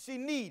more than she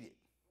needed.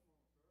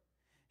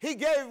 He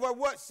gave her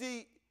what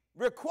she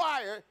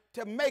required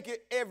to make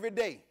it every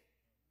day.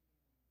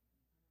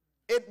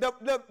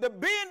 The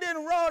bin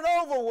didn't run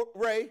over,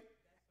 Ray,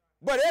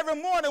 but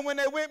every morning when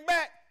they went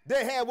back,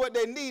 they had what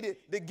they needed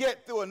to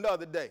get through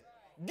another day.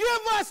 Give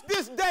us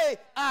this day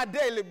our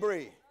daily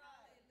bread.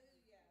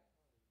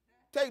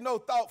 Take no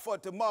thought for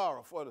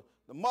tomorrow, for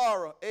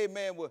tomorrow,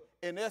 amen, will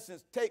in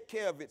essence take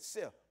care of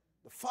itself.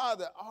 The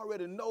Father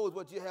already knows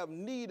what you have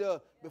need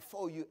of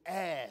before you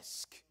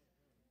ask.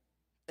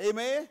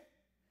 Amen?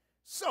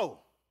 So,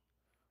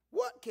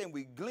 what can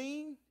we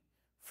glean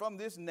from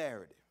this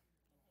narrative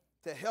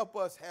to help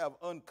us have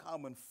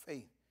uncommon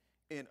faith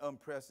in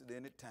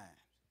unprecedented times?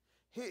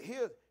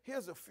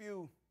 Here's a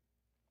few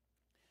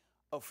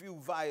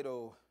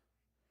vital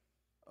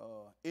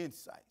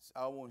insights.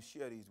 I want to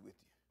share these with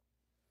you.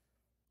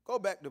 Go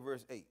back to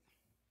verse 8.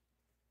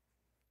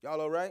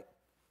 Y'all all right?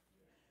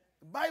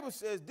 The Bible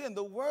says, then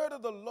the word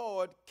of the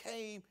Lord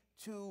came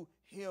to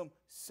him,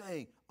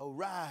 saying,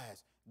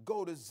 arise,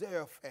 go to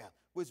Zarephath,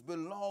 which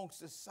belongs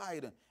to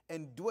Sidon,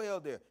 and dwell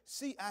there.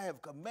 See, I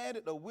have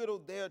commanded a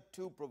widow there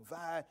to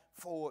provide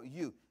for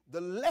you.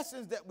 The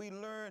lessons that we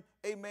learn,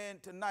 amen,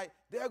 tonight,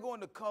 they're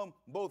going to come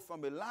both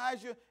from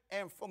Elijah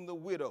and from the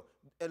widow.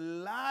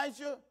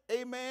 Elijah,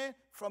 amen,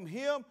 from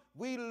him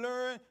we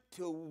learn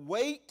to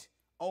wait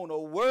on a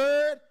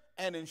word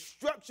and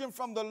instruction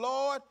from the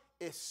Lord,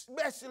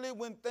 especially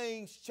when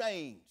things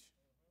change.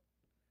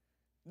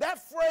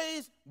 That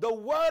phrase, the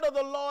word of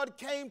the Lord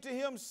came to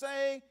him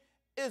saying,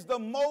 is the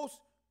most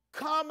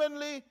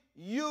commonly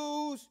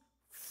used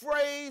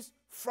phrase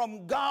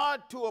from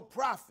God to a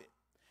prophet.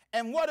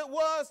 And what it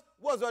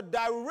was a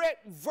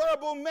direct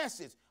verbal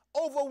message.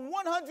 Over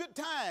 100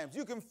 times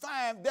you can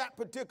find that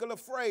particular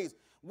phrase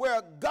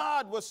where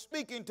God was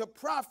speaking to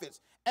prophets.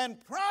 And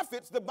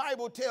prophets, the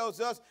Bible tells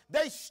us,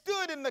 they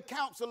stood in the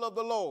counsel of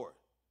the Lord.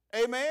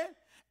 Amen?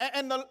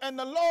 And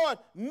the Lord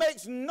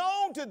makes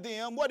known to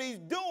them what he's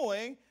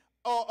doing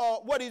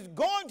or what he's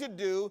going to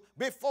do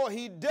before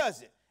he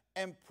does it.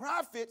 And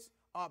prophets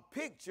are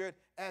pictured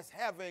as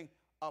having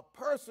a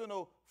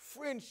personal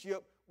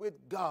friendship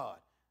with God.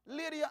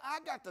 Lydia, I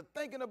got to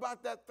thinking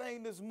about that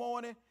thing this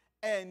morning,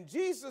 and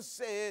Jesus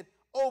said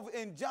over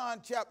in John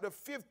chapter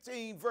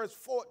 15, verse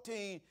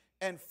 14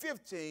 and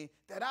 15,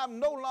 that I'm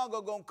no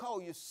longer going to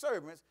call you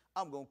servants,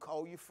 I'm going to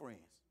call you friends.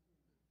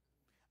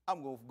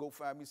 I'm going to go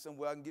find me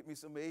somewhere I can get me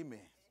some amen.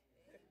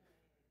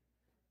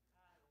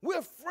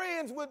 We're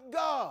friends with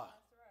God.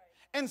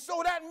 And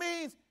so that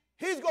means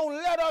he's going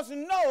to let us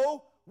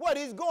know what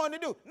he's going to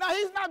do. Now,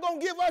 he's not going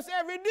to give us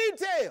every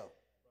detail.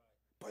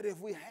 But if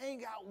we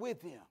hang out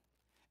with him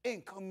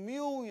in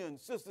communion,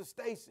 Sister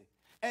Stacy,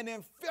 and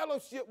in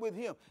fellowship with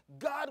him,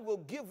 God will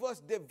give us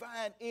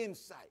divine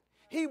insight.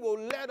 He will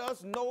let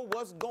us know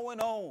what's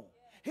going on.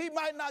 He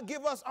might not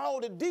give us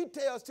all the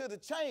details to the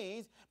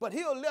change, but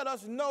he'll let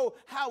us know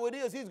how it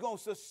is he's going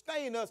to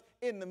sustain us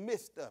in the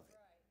midst of it.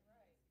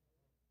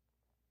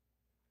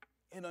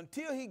 And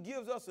until he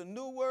gives us a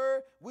new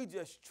word, we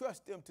just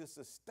trust him to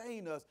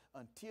sustain us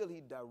until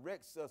he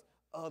directs us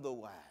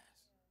otherwise.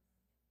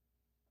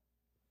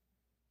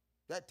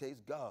 That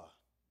takes God.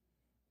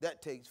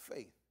 That takes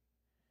faith.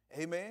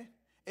 Amen?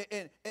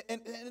 And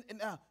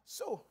now,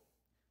 so,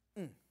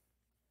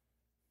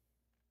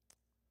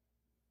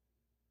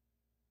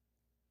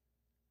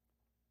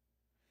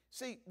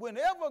 see,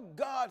 whenever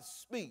God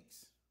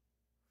speaks,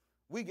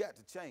 we got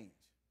to change.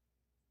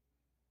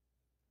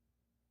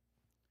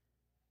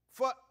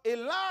 For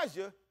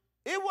Elijah,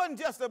 it wasn't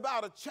just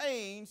about a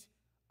change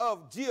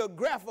of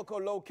geographical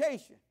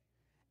location.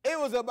 It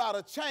was about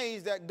a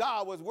change that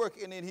God was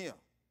working in him.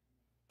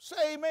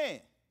 Say amen.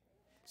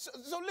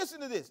 So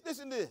listen to this.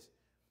 Listen to this.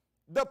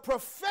 The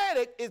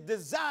prophetic is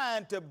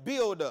designed to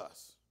build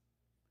us.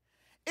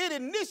 It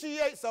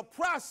initiates a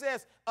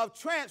process of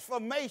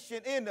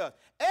transformation in us.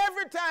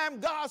 Every time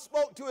God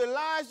spoke to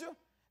Elijah,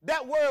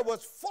 that word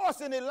was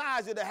forcing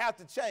Elijah to have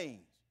to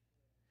change.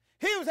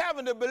 He was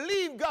having to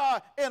believe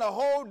God in a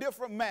whole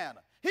different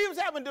manner. He was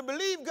having to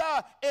believe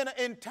God in an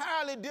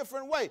entirely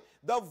different way.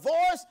 The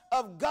voice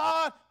of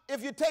God,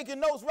 if you're taking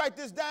notes, write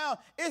this down,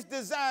 it's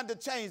designed to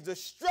change the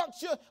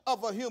structure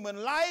of a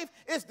human life.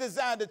 It's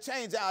designed to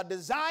change our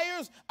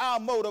desires, our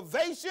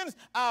motivations,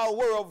 our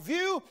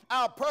worldview,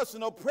 our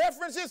personal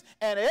preferences,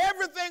 and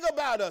everything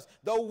about us.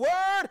 The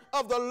word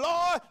of the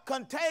Lord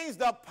contains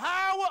the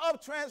power of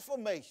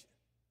transformation.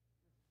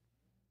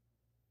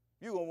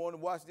 You're going to want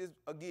to watch this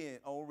again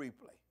on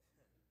replay.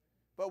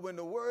 But when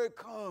the word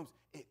comes,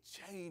 it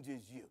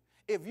changes you.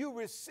 If you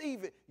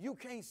receive it, you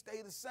can't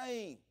stay the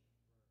same.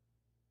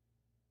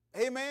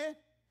 Amen?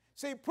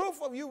 See, proof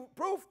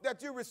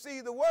that you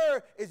receive the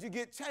word is you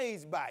get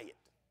changed by it.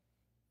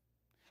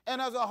 And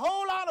there's a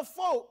whole lot of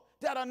folk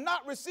that are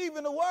not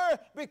receiving the word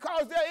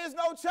because there is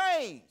no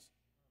change.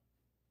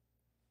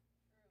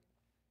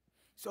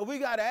 So we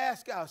got to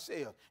ask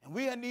ourselves, and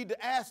we need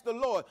to ask the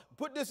Lord,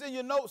 put this in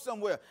your notes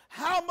somewhere.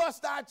 How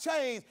must I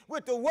change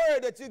with the word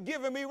that you're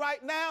giving me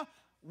right now?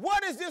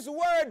 What is this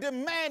word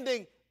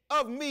demanding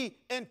of me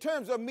in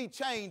terms of me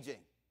changing.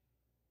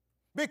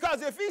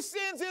 Because if he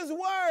sends his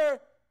word,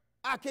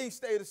 I can't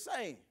stay the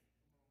same.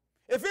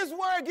 If his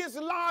word gets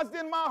lodged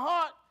in my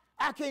heart,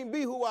 I can't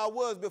be who I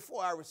was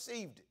before I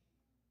received it.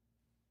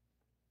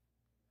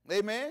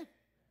 Amen?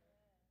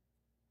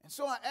 And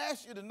so I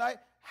ask you tonight,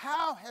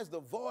 how has the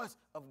voice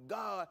of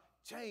God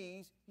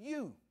changed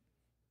you?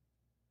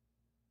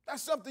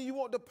 That's something you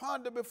want to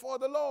ponder before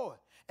the Lord.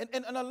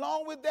 And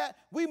along with that,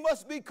 we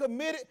must be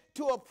committed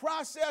to a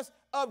process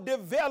of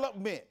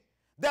development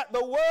that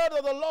the word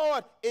of the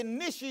Lord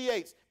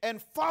initiates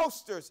and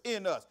fosters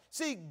in us.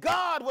 See,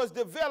 God was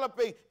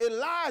developing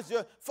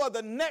Elijah for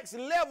the next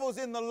levels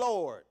in the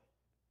Lord.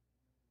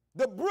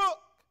 The brook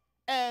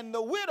and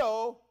the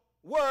widow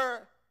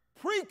were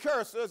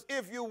precursors,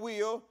 if you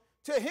will,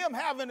 to him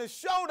having a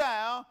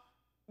showdown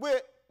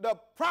with the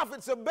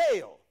prophets of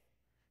Baal.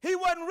 He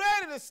wasn't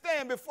ready to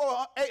stand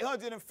before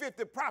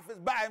 850 prophets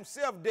by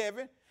himself,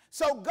 Devin.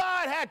 So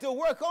God had to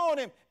work on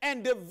him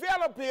and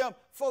develop him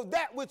for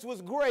that which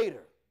was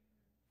greater.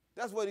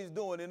 That's what he's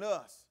doing in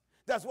us.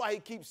 That's why he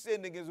keeps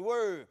sending his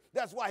word.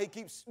 That's why he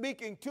keeps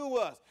speaking to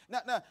us.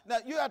 Now,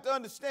 you have to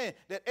understand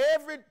that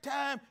every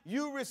time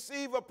you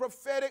receive a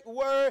prophetic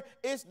word,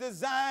 it's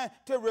designed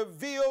to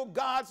reveal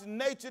God's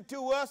nature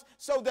to us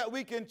so that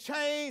we can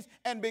change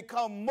and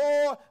become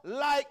more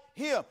like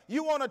him.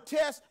 You want to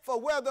test for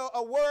whether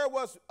a word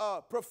was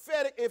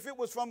prophetic, if it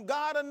was from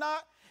God or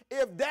not?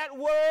 If that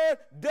word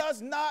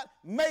does not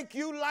make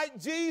you like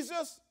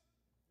Jesus,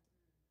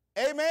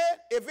 amen,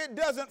 if it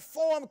doesn't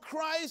form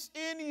Christ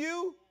in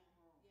you,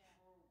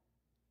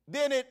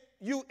 then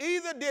you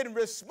either didn't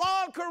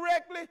respond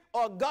correctly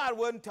or God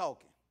wasn't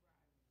talking.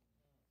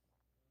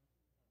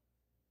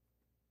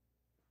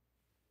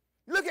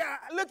 Look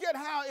at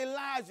how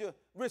Elijah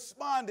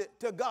responded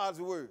to God's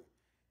word.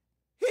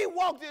 He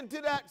walked into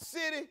that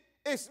city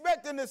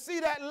expecting to see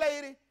that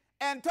lady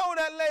and told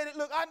that lady,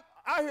 look,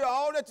 I hear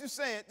all that you're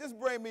saying. Just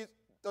bring me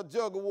a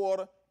jug of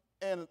water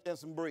and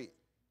some bread.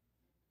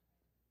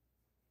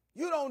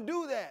 You don't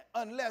do that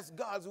unless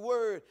God's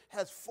word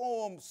has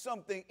formed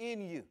something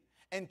in you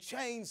and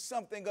changed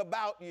something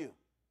about you.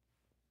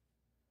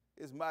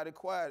 It's mighty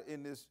quiet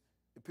in this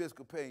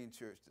Episcopalian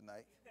church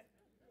tonight.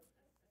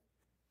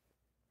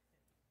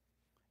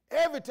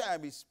 Every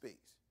time he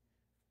speaks,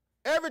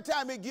 every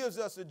time he gives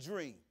us a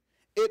dream,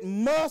 it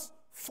must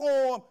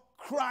form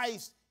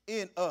Christ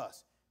in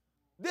us.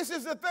 This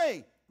is the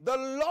thing. The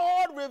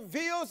Lord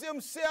reveals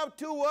himself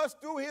to us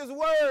through his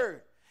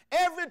word.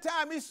 Every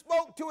time he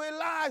spoke to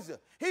Elijah,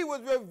 he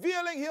was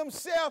revealing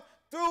himself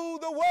through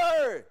the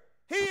word.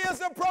 He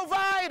is a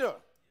provider.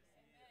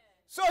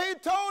 So he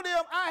told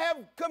him, I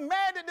have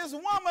commanded this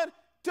woman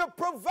to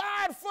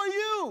provide for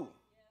you.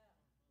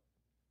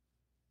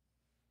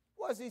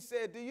 What's he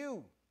said to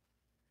you?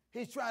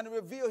 He's trying to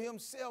reveal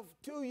himself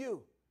to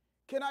you.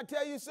 Can I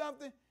tell you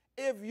something?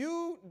 If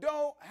you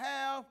don't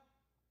have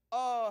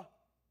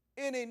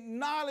any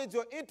knowledge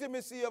or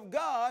intimacy of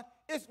God,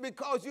 it's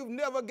because you've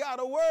never got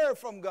a word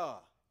from God.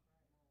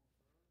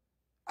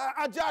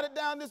 I jotted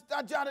down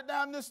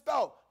this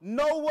thought.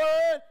 No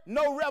word,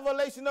 no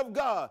revelation of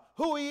God,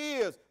 who he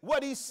is,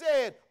 what he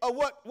said, or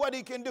what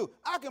he can do.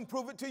 I can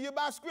prove it to you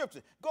by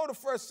scripture. Go to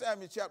 1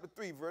 Samuel chapter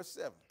 3, verse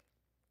 7.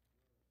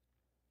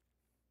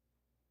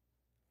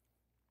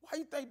 Why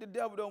you think the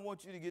devil don't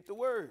want you to get the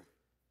word?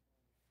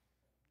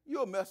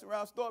 You'll mess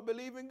around and start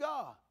believing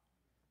God.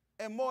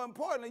 And more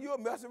importantly, you'll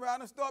mess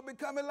around and start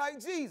becoming like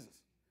Jesus.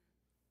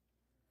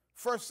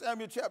 1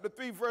 Samuel chapter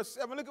 3, verse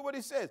 7, look at what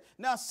he says.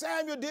 Now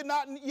Samuel did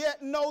not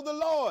yet know the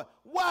Lord.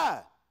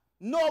 Why?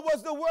 Nor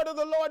was the word of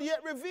the Lord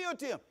yet revealed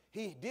to him.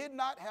 He did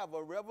not have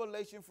a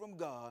revelation from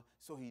God,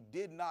 so he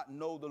did not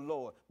know the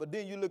Lord. But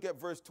then you look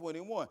at verse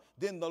 21.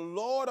 Then the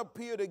Lord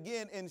appeared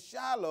again in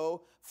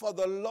Shiloh, for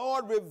the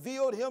Lord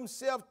revealed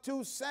himself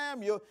to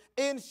Samuel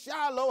in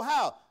Shiloh.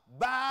 How?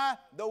 By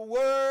the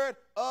word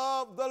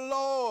of the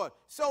Lord.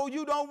 So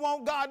you don't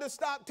want God to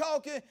stop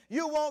talking.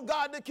 You want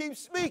God to keep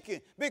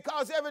speaking,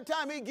 because every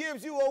time he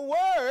gives you a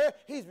word,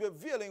 he's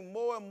revealing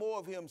more and more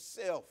of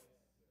himself.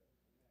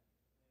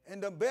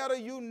 And the better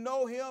you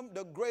know him,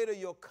 the greater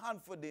your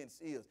confidence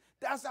is.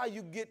 That's how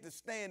you get to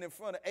stand in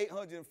front of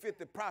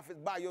 850 prophets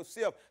by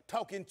yourself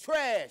talking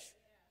trash.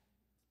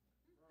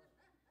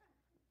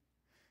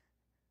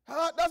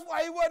 That's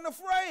why he wasn't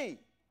afraid.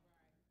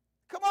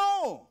 Come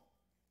on.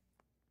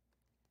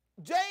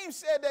 James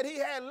said that he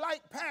had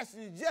like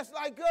passions just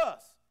like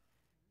us.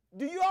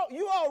 Do you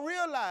all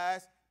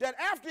realize that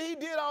after he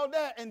did all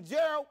that and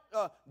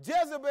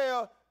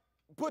Jezebel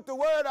put the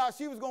word out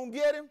she was going to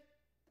get him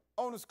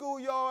on the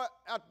schoolyard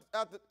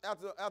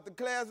after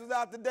class was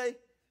out today?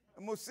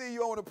 I'm going to see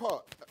you on the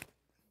park.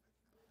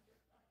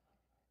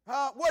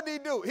 What did he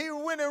do? He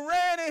went and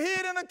ran and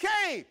hid in a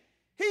cave.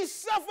 He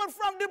suffered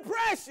from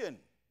depression.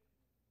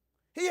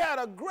 He had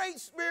a great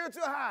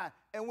spiritual high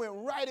and went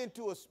right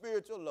into a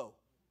spiritual low.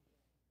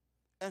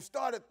 And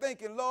started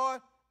thinking, Lord,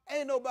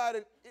 ain't nobody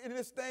in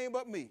this thing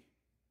but me.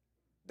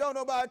 Don't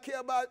nobody care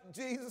about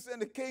Jesus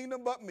and the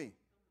kingdom but me.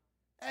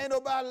 Ain't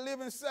nobody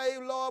living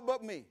saved, Lord,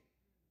 but me.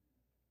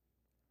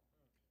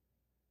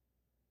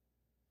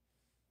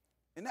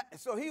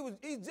 So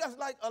he's just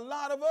like a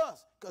lot of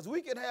us, because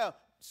we can have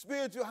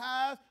spiritual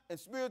highs and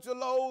spiritual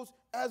lows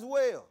as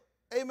well.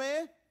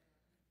 Amen?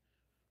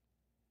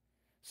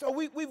 So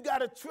we've got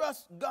to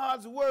trust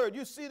God's word.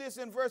 You see this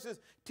in verses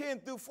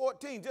 10 through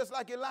 14, just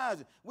like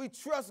Elijah. We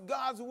trust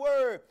God's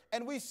word,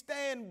 and we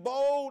stand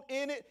bold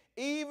in it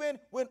even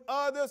when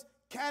others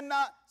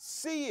cannot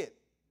see it,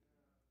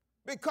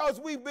 because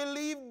we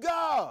believe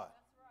God.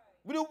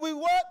 That's right. We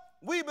what?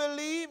 We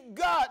believe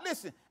God.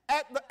 Listen,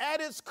 at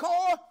its core,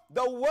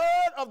 the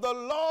word of the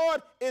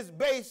Lord is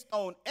based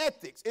on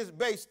ethics. It's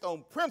based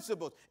on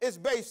principles. It's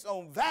based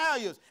on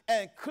values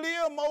and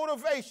clear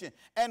motivation.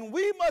 And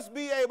we must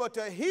be able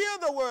to hear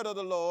the word of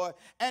the Lord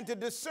and to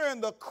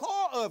discern the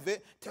core of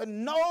it, to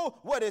know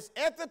what is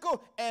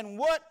ethical and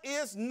what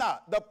is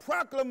not. The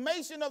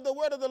proclamation of the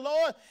word of the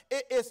Lord,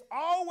 it is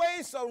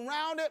always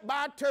surrounded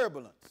by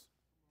turbulence.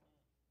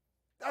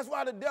 That's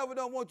why the devil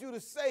don't want you to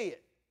say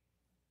it.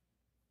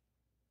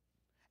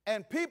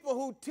 And people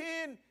who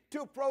tend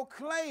to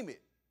proclaim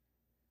it.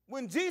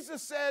 When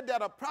Jesus said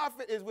that a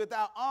prophet is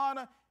without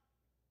honor,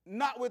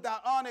 not without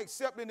honor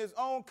except in his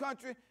own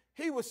country,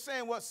 he was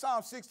saying what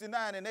Psalm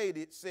 69 and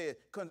 80 said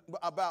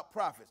about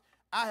prophets.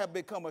 I have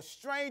become a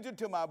stranger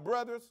to my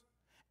brothers,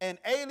 an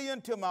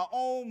alien to my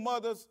own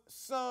mother's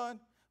son,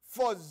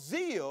 for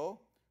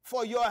zeal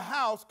for your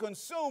house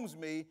consumes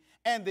me,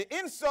 and the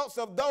insults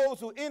of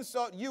those who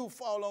insult you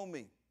fall on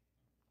me.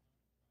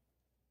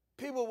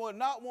 People will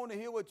not want to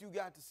hear what you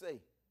got to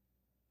say,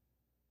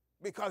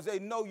 because they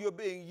know you're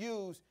being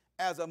used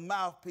as a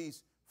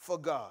mouthpiece for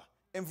God.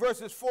 In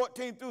verses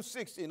 14 through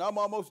 16, I'm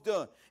almost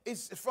done.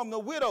 It's from the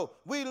widow,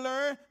 we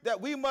learn that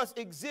we must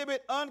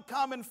exhibit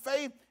uncommon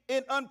faith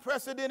in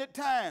unprecedented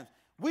times.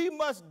 We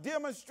must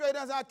demonstrate,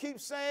 as I keep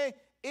saying,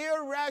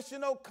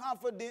 irrational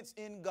confidence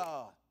in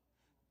God.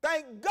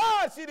 Thank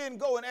God she didn't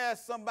go and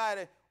ask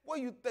somebody, what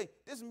do you think?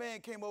 This man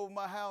came over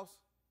my house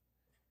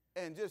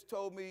and just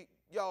told me,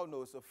 y'all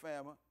know it's a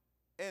famine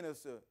and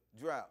it's a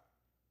drought.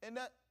 And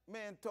that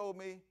man told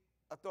me,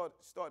 I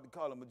started to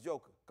call him a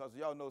joker, because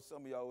y'all know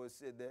some of y'all always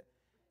said that,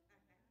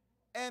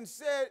 and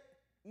said,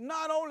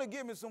 not only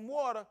give me some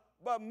water,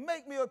 but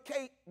make me a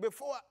cake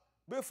before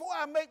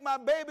I make my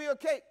baby a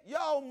cake.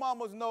 Y'all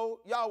mamas know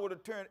y'all would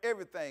have turned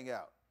everything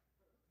out.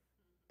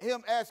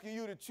 Him asking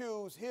you to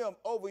choose him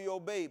over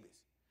your babies.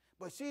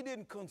 But she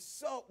didn't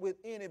consult with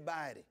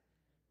anybody.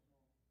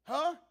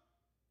 Huh?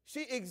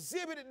 She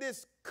exhibited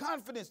this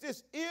confidence,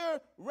 this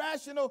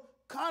irrational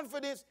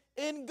confidence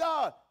in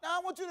God. Now,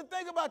 I want you to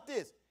think about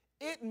this.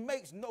 It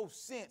makes no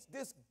sense.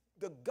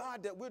 The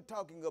God that we're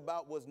talking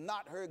about was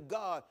not her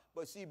God,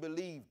 but she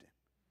believed him.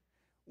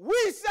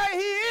 We say he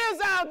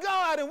is our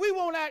God, and we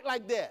won't act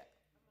like that.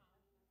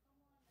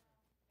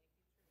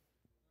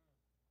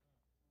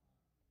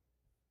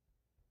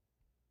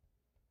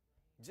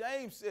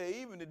 James said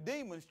even the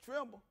demons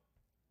tremble.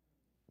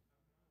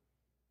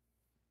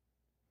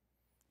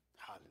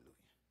 Hallelujah.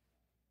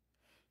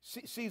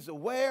 She's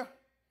aware,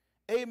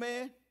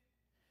 amen,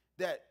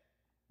 that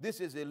this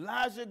is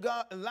Elijah's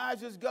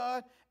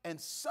God, and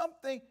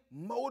something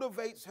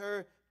motivates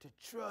her to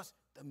trust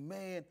the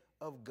man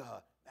of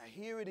God. Now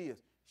here it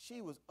is.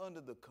 She was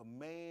under the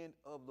command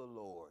of the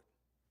Lord.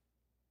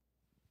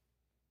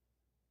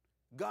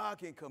 God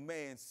can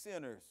command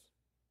sinners.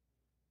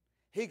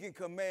 He can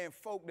command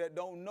folk that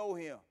don't know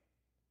him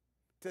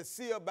to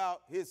see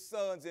about his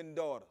sons and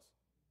daughters.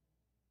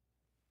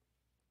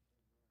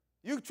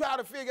 You try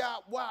to figure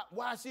out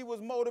why she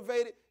was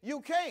motivated. You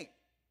can't.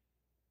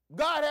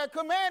 God had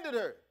commanded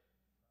her.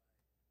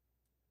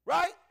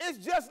 Right?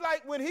 It's just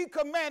like when he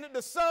commanded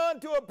the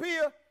sun to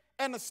appear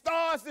and the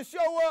stars to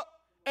show up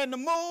and the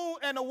moon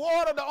and the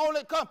water to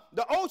only come.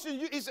 The ocean,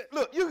 he said,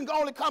 look, you can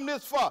only come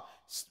this far.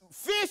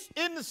 Fish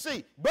in the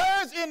sea,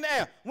 birds in the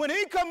air. When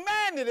he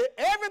commanded it,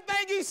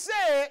 everything he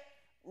said,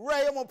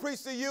 Ray, I'm going to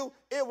preach to you,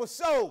 it was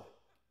so.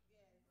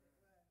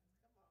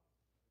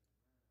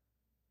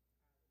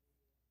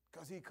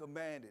 Because he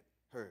commanded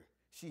her.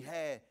 She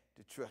had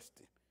to trust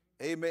him.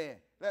 Amen.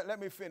 Let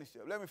me finish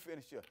up.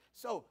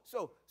 So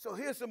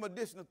here's some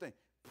additional things.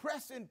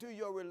 Press into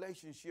your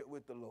relationship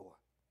with the Lord.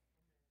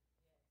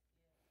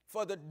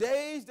 For the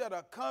days that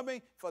are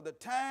coming, for the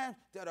times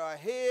that are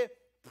ahead,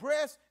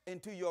 press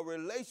into your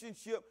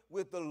relationship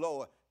with the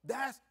Lord.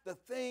 That's the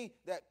thing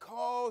that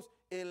caused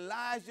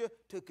Elijah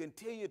to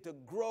continue to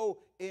grow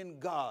in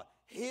God.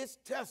 His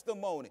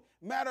testimony.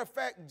 Matter of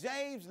fact,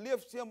 James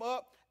lifts him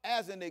up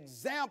as an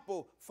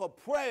example for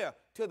prayer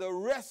to the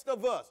rest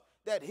of us,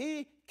 that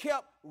he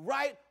kept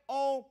right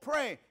on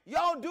praying.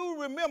 Y'all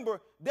do remember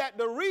that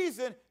the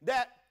reason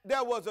that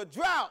there was a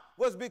drought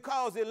was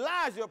because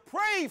Elijah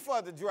prayed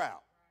for the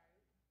drought.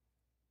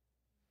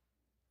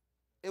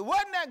 It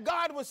wasn't that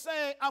God was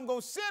saying, I'm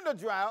going to send a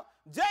drought.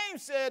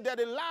 James said that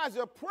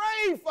Elijah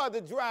prayed for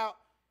the drought,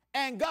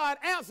 and God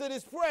answered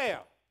his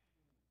prayer.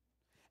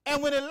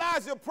 And when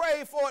Elijah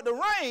prayed for it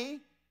to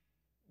rain,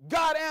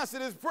 God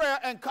answered his prayer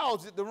and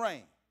caused it to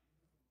rain.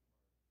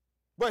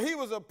 But he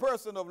was a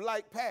person of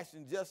like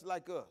passion, just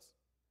like us.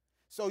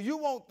 So you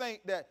won't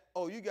think that,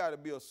 oh, you got to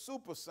be a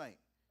super saint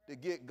to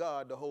get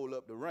God to hold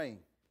up the rain.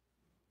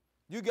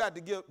 You got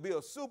to be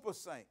a super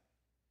saint.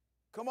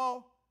 Come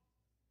on.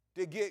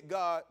 To get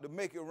God to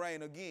make it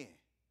rain again.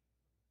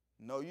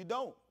 No, you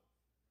don't.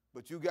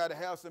 But you got to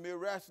have some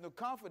irrational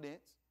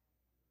confidence.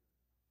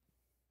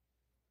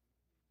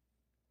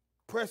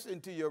 Press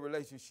into your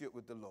relationship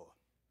with the Lord.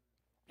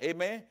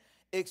 Amen.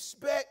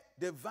 Expect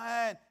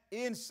divine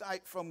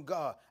insight from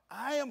God.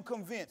 I am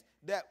convinced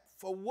that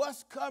for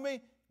what's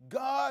coming,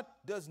 God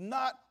does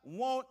not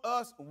want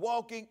us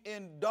walking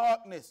in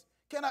darkness.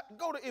 Can I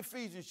go to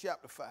Ephesians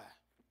chapter 5?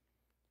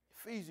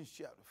 Ephesians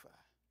chapter 5.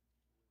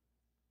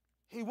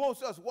 He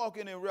wants us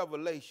walking in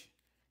revelation.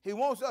 He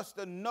wants us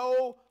to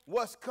know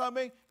what's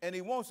coming, and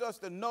he wants us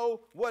to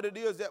know what it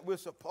is that we're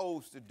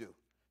supposed to do.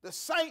 The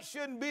saints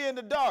shouldn't be in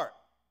the dark.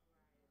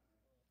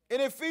 In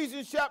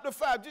Ephesians chapter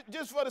 5,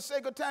 just for the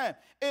sake of time,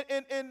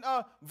 in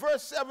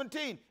verse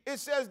 17, it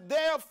says,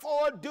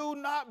 therefore do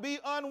not be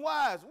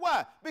unwise.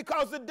 Why?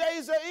 Because the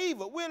days are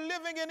evil. We're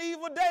living in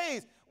evil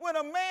days. When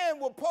a man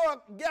will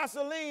pour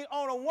gasoline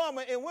on a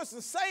woman in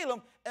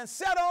Winston-Salem and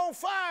set her on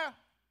fire,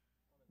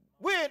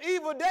 we're in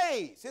evil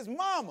days. His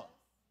mama.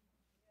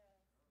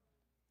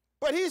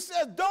 But he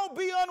says, don't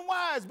be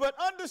unwise, but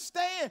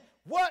understand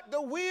what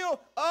the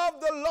will of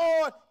the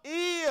Lord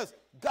is.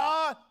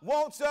 God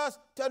wants us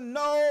to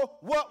know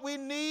what we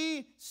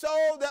need so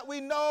that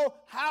we know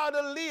how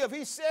to live.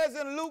 He says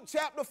in Luke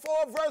chapter 4,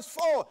 verse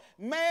 4,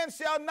 man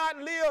shall not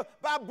live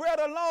by bread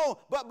alone,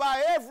 but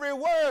by every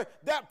word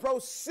that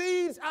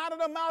proceeds out of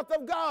the mouth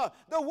of God.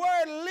 The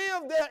word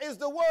live there is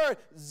the word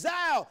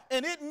zal,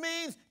 and it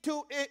means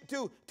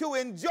to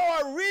enjoy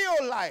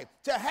real life,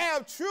 to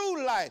have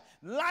true life,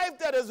 life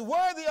that is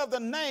worthy of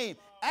the name,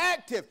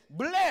 active,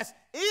 blessed,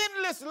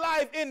 endless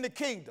life in the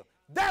kingdom.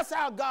 That's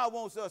how God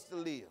wants us to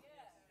live.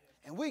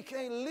 And we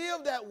can't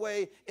live that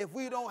way if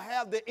we don't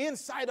have the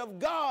insight of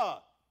God.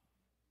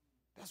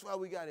 That's why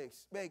we got to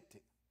expect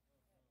it.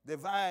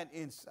 Divine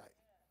insight.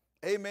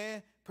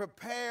 Amen.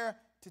 Prepare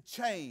to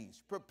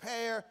change.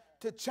 Prepare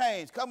to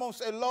change. Come on,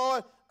 say,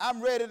 Lord,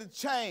 I'm ready to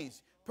change.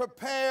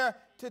 Prepare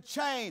to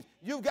change.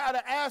 You've got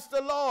to ask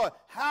the Lord,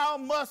 how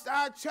must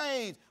I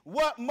change?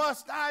 What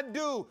must I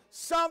do?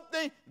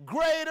 Something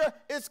greater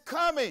is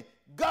coming.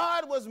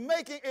 God was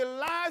making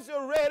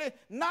Elijah ready,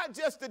 not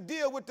just to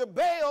deal with the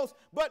Baals,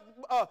 but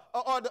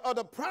or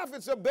the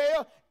prophets of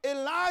Baal.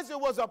 Elijah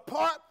was a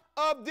part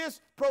of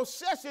this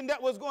procession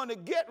that was going to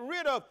get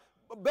rid of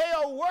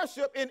Baal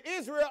worship in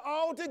Israel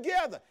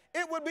altogether.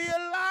 It would be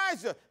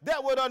Elijah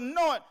that would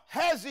anoint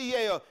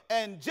Hazael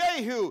and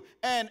Jehu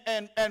and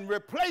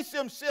replace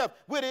himself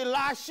with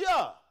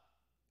Elisha.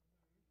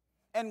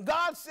 And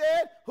God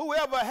said,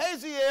 whoever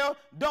Hazael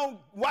don't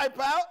wipe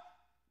out,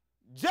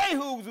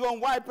 Jehu's going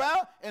to wipe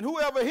out, and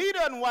whoever he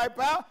doesn't wipe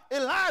out,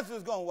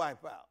 Elijah's going to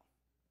wipe out.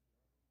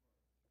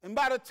 And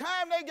by the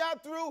time they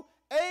got through,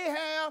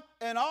 Ahab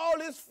and all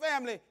his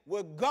family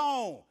were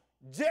gone.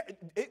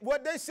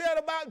 What they said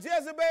about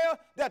Jezebel,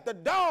 that the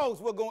dogs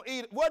were going to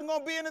eat it, wasn't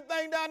going to be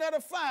anything down there to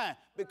find.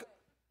 Because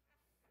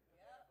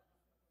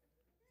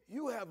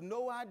you have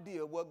no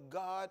idea what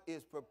God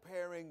is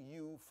preparing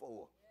you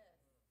for.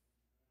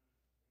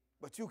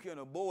 But you can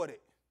abort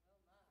it.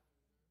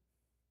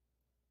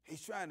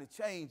 He's trying to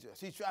change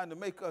us. He's trying to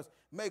make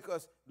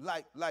us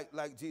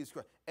like Jesus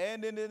Christ.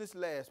 And then in this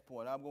last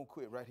point, I'm going to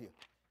quit right here.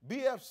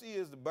 BFC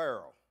is the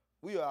barrel.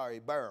 We are a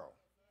barrel.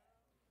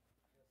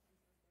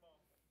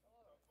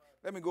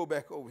 Let me go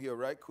back over here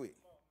right quick.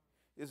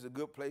 This is a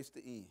good place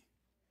to end.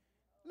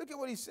 Look at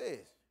what he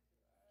says.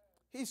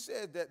 He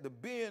says that the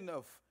bin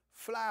of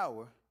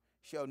flour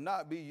shall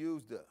not be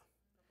used up.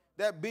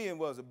 That bin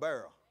was a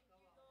barrel.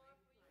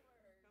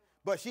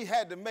 But she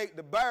had to make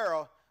the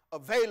barrel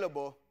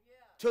available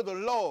to the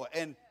Lord.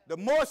 And the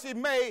more she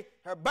made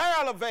her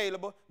barrel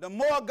available, the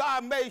more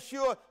God made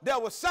sure there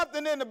was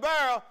something in the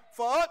barrel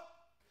for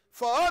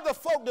other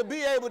folk to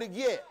be able to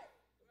get.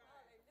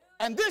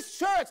 And this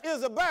church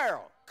is a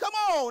barrel. Come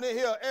on in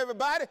here,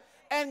 everybody.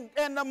 And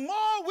the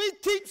more we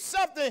keep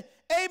something,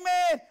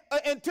 amen,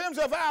 in terms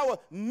of our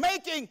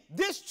making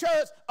this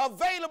church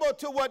available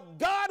to what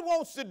God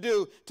wants to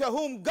do, to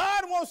whom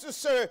God wants to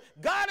serve,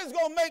 God is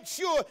going to make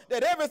sure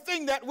that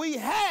everything that we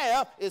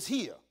have is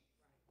here.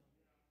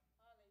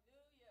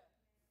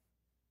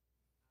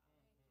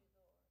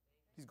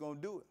 He's going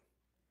to do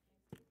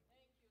it.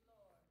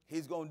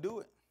 He's going to do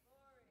it.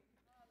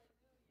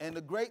 And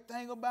the great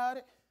thing about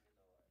it,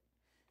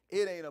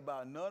 it ain't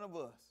about none of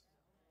us.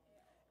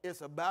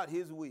 It's about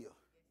his will.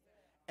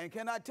 And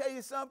can I tell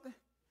you something?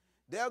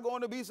 There are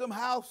going to be some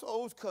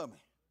households coming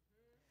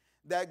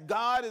that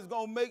God is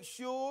going to make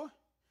sure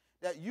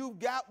that you've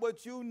got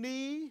what you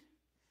need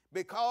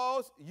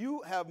because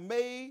you have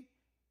made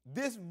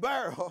this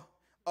barrel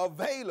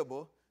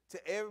available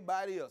to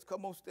everybody else.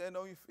 Come on, stand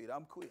on your feet.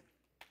 I'm quitting.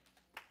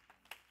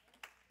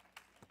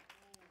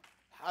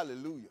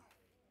 Hallelujah.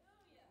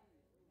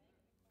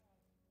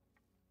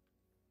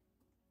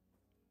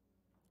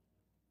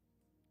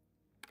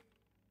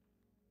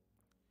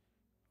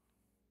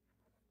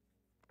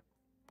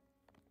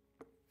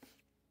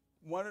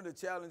 One of the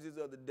challenges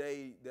of the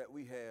day that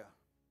we have,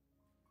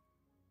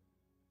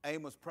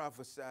 Amos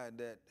prophesied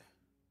that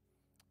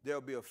there'll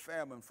be a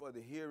famine for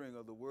the hearing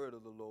of the word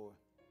of the Lord.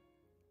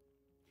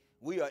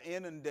 We are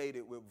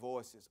inundated with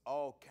voices,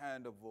 all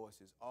kind of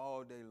voices,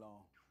 all day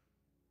long.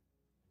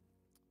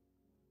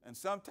 And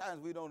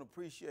sometimes we don't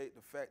appreciate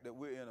the fact that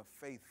we're in a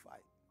faith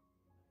fight,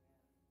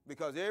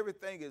 because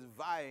everything is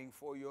vying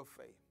for your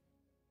faith.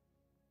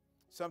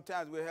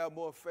 Sometimes we have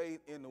more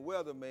faith in the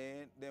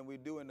weatherman than we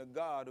do in the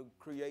God who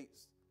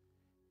creates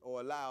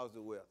or allows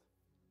the weather.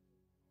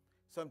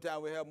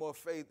 Sometimes we have more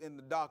faith in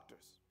the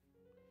doctors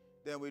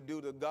than we do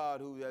the God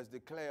who has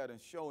declared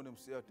and shown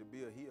himself to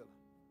be a healer.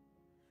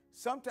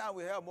 Sometimes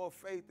we have more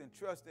faith and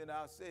trust in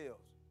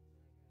ourselves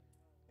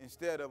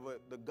instead of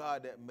the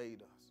God that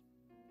made us.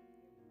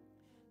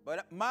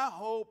 But my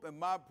hope and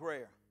my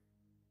prayer,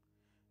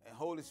 and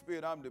Holy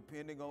Spirit, I'm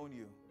depending on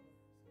you.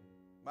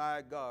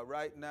 My God,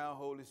 right now,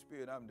 Holy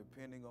Spirit, I'm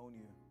depending on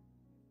you.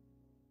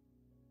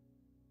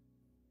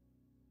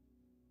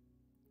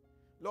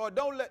 Lord,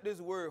 don't let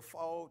this word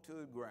fall to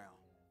the ground.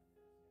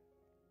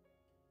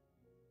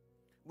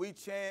 We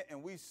chant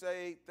and we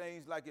say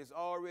things like it's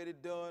already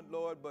done,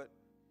 Lord, but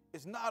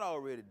it's not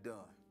already done.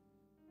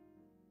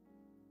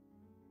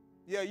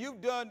 Yeah,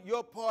 you've done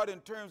your part in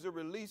terms of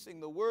releasing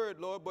the word,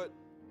 Lord, but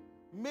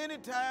many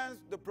times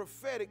the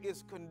prophetic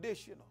is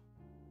conditional.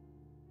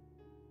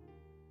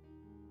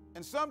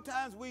 And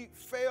sometimes we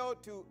fail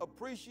to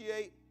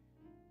appreciate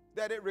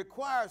that it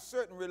requires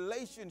certain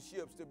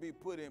relationships to be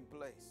put in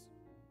place.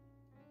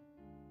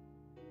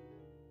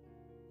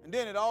 And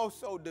then it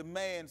also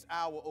demands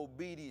our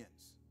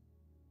obedience.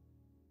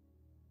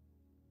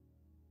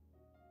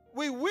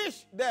 We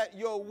wish that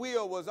your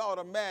will was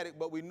automatic,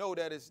 but we know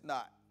that it's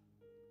not.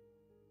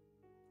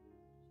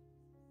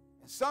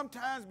 And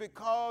sometimes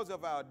because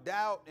of our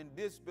doubt and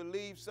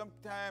disbelief,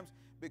 sometimes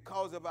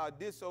because of our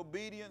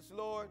disobedience,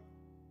 Lord,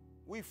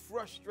 we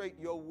frustrate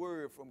your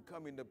word from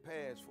coming to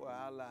pass for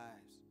our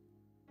lives.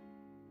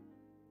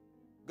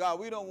 God,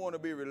 we don't want to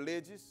be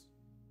religious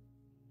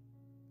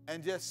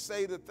and just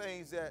say the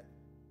things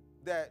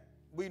that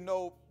we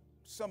know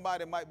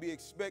somebody might be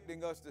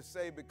expecting us to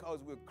say because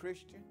we're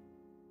Christian.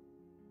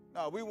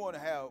 No, we want to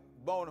have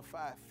bona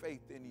fide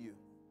faith in you.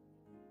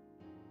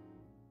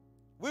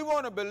 We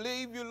want to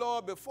believe you,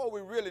 Lord, before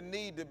we really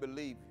need to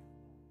believe you.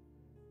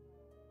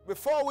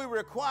 Before we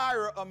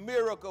require a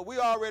miracle, we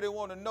already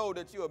want to know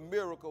that you're a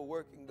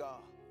miracle-working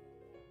God.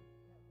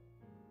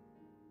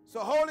 So,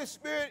 Holy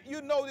Spirit, you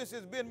know this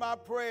has been my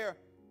prayer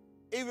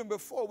even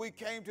before we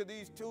came to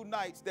these 2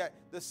 nights, that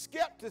the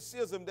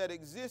skepticism that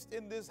exists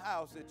in this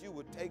house, that you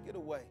would take it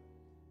away.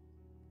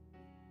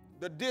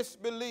 The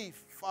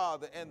disbelief,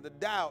 Father, and the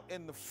doubt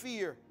and the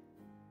fear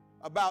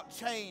about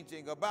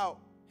changing, about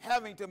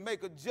having to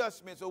make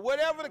adjustments, or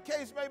whatever the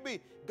case may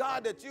be,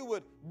 God, that you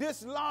would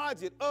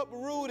dislodge it,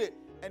 uproot it,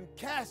 and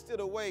cast it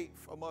away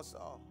from us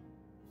all.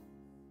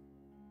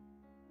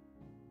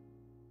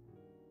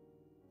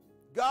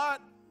 God,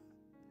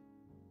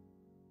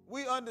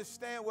 we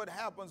understand what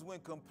happens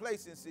when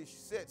complacency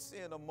sets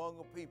in among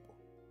a people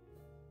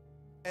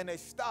and they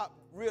stop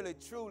really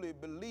truly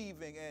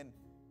believing and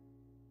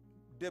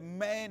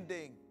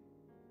demanding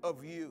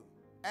of you,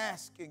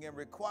 asking and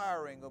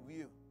requiring of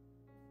you.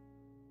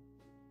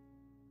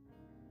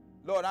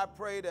 Lord, I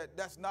pray that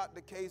that's not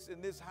the case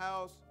in this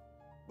house,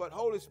 but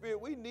Holy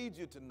Spirit, we need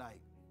you tonight.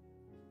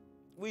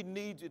 We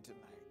need you tonight.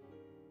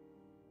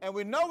 And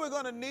we know we're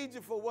going to need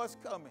you for what's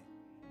coming.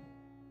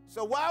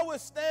 So while we're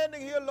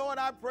standing here, Lord,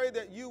 I pray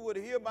that you would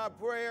hear my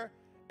prayer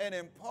and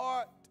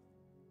impart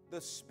the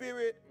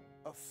spirit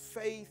of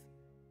faith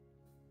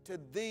to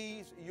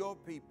these, your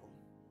people.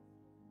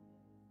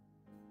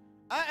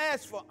 I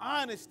ask for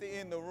honesty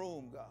in the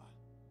room, God.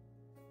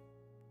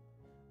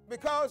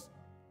 Because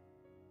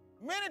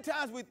many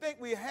times we think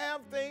we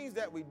have things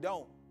that we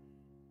don't.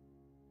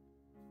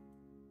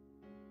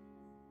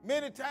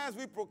 Many times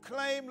we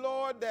proclaim,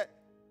 Lord, that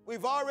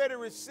we've already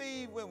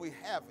received when we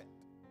haven't.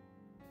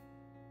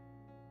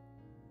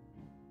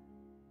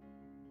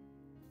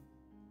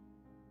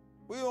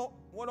 We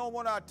don't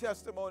want our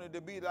testimony to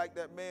be like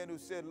that man who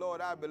said, Lord,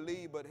 I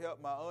believe, but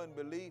help my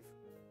unbelief.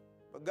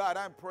 But God,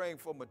 I'm praying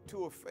for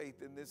mature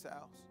faith in this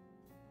house.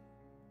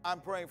 I'm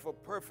praying for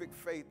perfect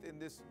faith in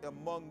this,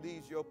 among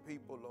these your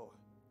people, Lord.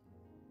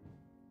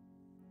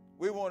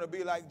 We want to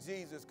be like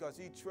Jesus because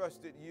he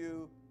trusted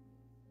you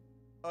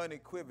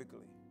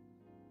unequivocally.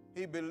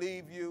 He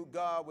believed you,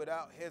 God,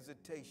 without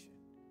hesitation.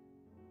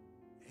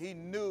 He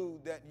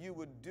knew that you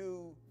would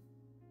do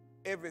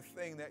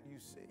everything that you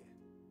said.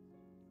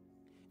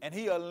 And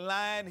he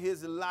aligned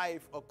his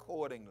life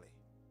accordingly.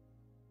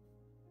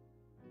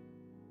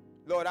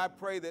 Lord, I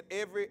pray that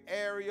every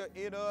area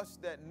in us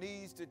that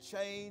needs to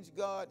change,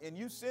 God, and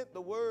you sent the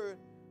word,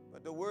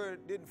 but the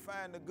word didn't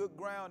find the good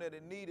ground that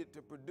it needed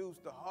to produce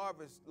the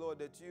harvest, Lord,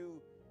 that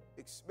you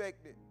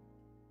expected.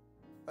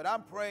 But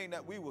I'm praying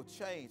that we will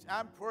change.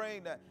 I'm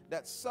praying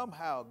that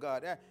somehow,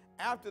 God,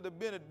 after the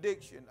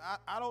benediction,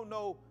 I don't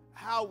know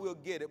how we'll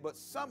get it, but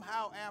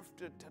somehow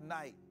after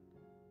tonight,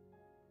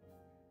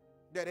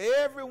 that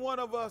every one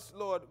of us,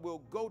 Lord, will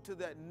go to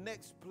that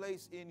next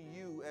place in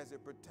you as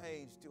it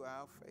pertains to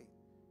our faith.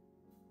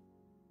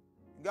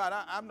 God,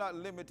 I'm not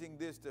limiting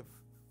this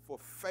for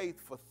faith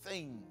for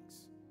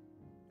things.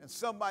 And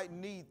some might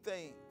need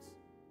things.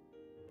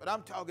 But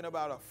I'm talking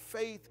about a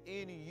faith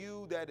in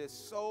you that is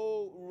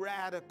so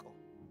radical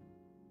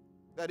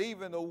that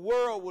even the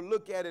world will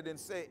look at it and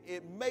say,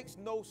 it makes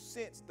no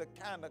sense the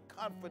kind of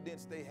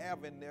confidence they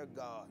have in their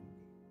God.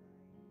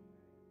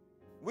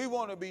 We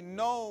want to be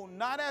known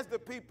not as the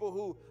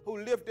people who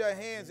lift their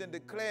hands and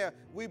declare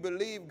we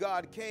believe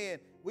God can.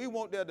 We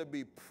want there to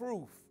be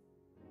proof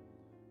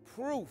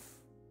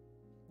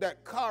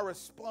that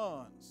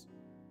corresponds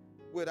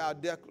with our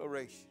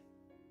declaration.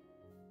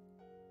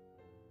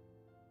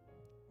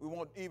 We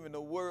want even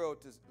the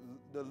world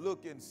to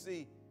look and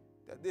see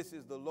that this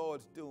is the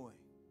Lord's doing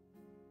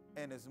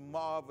and is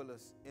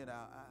marvelous in our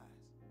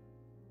eyes.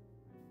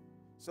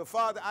 So,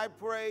 Father, I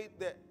pray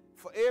that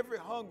for every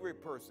hungry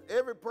person,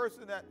 every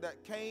person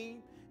that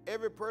came,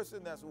 every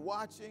person that's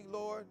watching,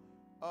 Lord,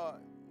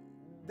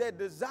 they're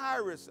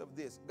desirous of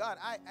this. God,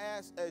 I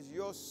ask as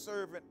your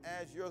servant,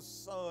 as your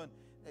son,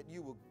 that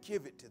you will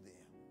give it to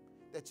them,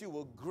 that you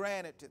will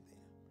grant it to them.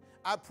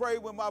 I pray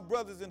when my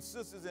brothers and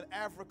sisters in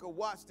Africa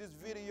watch this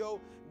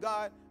video,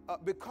 God,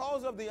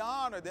 because of the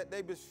honor that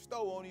they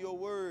bestow on your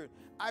word,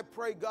 I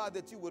pray, God,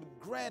 that you would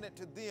grant it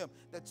to them,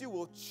 that you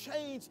will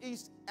change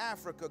East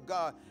Africa,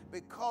 God,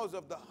 because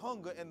of the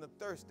hunger and the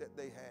thirst that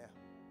they have.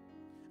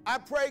 I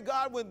pray,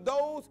 God, when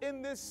those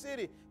in this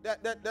city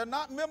that they're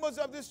not members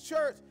of this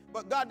church,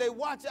 but God, they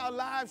watch our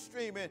live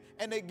stream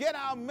and they get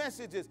our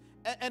messages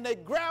and they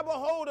grab a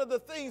hold of the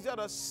things that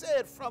are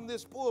said from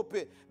this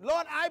pulpit.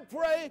 Lord, I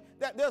pray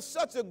that there's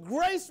such a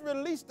grace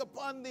released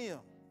upon them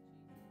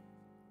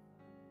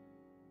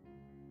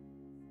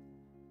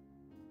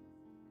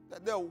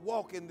that they'll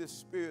walk in this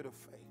spirit of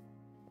faith.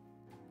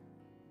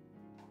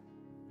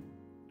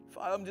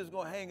 Father, I'm just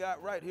going to hang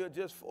out right here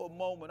just for a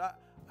moment.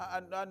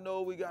 I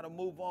know we got to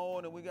move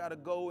on and we got to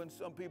go in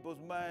some people's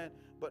mind,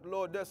 but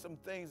Lord, there's some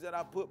things that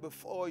I put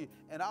before you,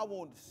 and I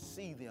want to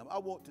see them. I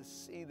want to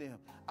see them.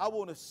 I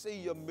want to see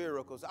your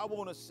miracles. I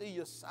want to see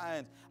your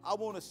signs. I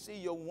want to see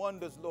your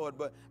wonders, Lord,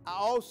 but I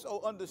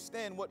also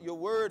understand what your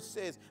word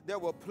says. There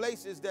were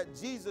places that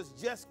Jesus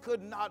just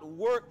could not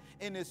work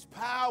in his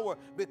power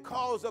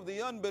because of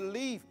the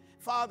unbelief,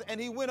 Father,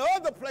 and he went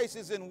other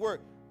places and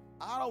worked.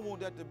 I don't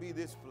want that to be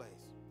this place.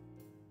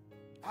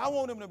 I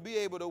want him to be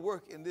able to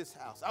work in this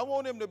house. I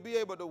want him to be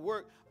able to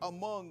work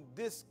among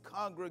this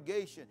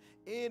congregation,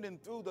 in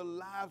and through the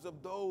lives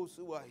of those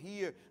who are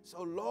here.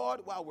 So, Lord,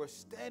 while we're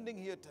standing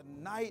here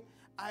tonight,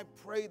 I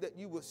pray that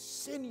you will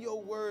send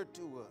your word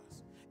to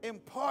us.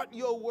 Impart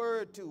your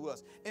word to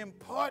us.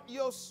 Impart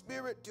your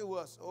spirit to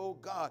us, oh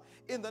God,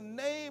 in the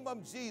name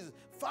of Jesus.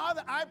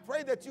 Father, I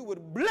pray that you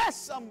would bless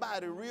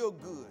somebody real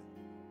good.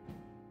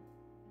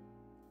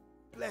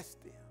 Bless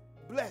them,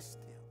 bless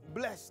them,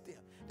 bless them.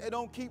 They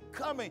don't keep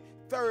coming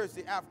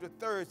Thursday after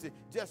Thursday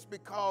just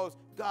because,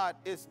 God,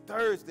 it's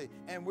Thursday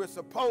and we're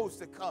supposed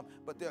to come.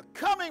 But they're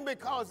coming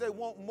because they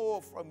want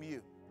more from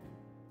you.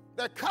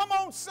 They come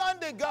on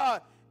Sunday,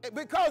 God,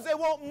 because they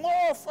want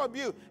more from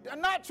you. They're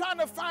not trying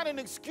to find an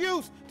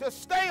excuse to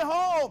stay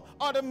home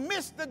or to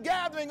miss the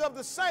gathering of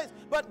the saints.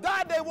 But,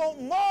 God, they want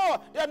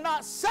more. They're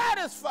not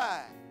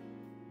satisfied.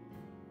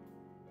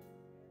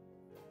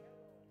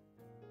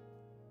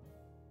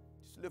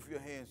 Just lift your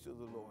hands to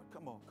the Lord.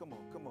 Come on, come on,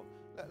 come on.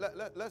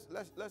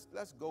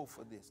 Let's go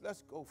for this.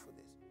 Let's go for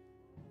this.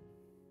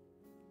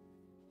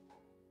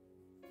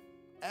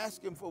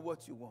 Ask him for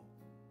what you want.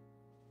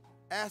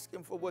 Ask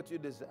him for what you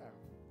desire.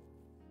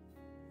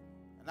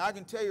 And I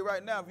can tell you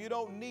right now, if you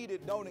don't need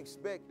it, don't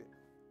expect it.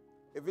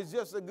 If it's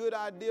just a good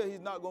idea, he's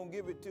not going to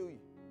give it to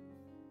you.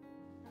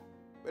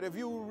 But if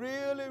you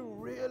really,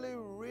 really,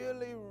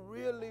 really,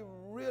 really,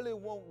 really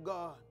want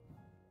God,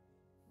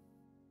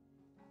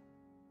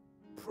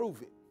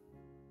 prove it.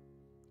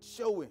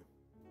 Show him.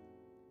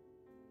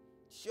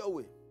 Show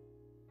him.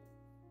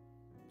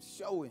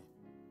 Show him.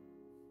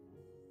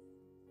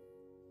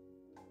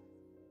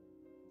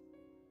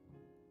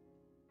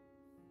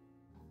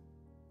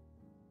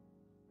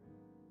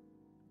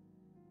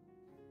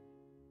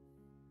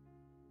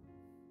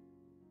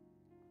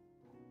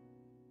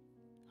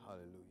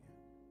 Hallelujah.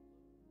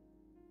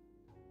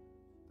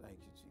 Thank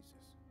you,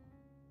 Jesus.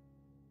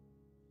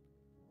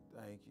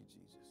 Thank you,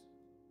 Jesus.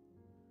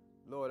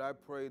 Lord, I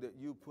pray that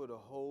you put a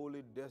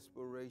holy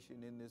desperation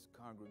in this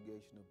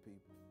congregation of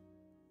people.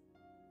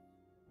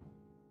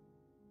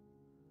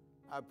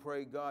 I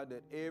pray, God,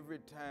 that every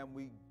time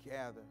we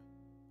gather,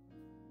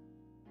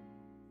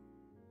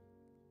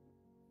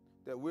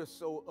 that we're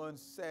so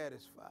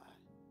unsatisfied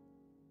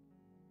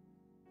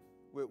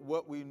with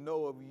what we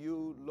know of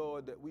you,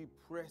 Lord, that we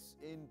press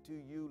into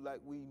you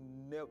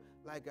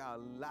like our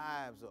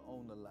lives are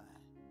on the line.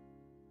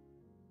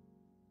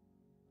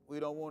 We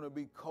don't want to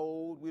be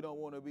cold. We don't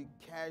want to be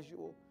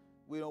casual.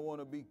 We don't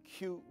want to be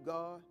cute,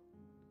 God.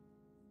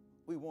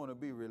 We want to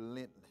be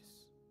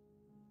relentless.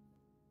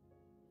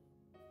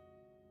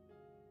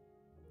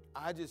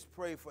 I just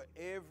pray for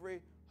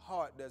every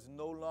heart that's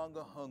no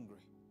longer hungry.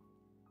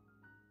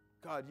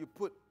 God, you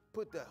put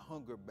that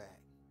hunger back.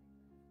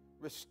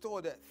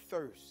 Restore that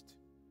thirst.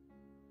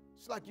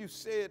 It's like you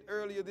said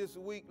earlier this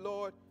week,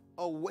 Lord,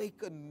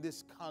 awaken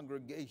this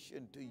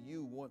congregation to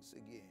you once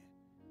again.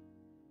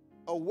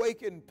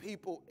 Awaken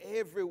people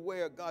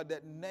everywhere, God,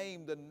 that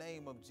name the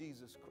name of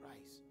Jesus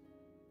Christ.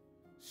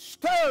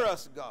 Stir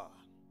us, God.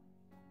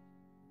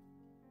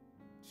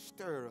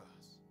 Stir us.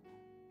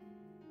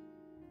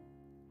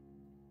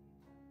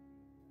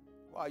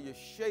 While you're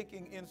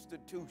shaking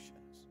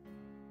institutions,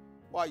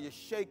 while you're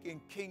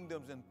shaking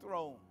kingdoms and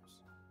thrones,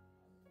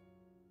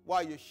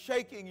 while you're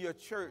shaking your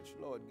church,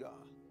 Lord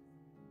God,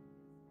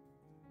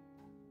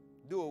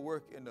 do a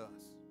work in us.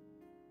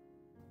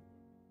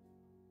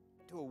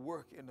 Do a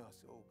work in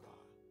us, oh God.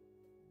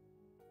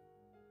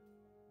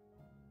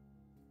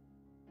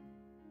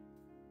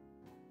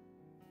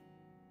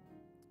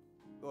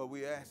 Lord,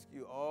 we ask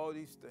you all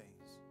these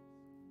things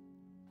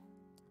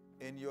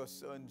in your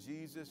Son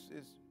Jesus'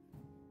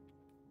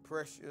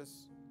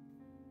 precious,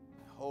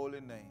 holy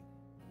name.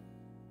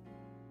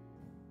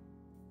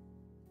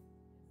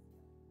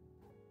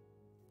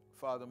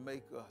 Father,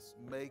 make us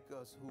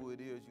who it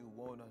is you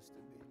want us to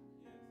be.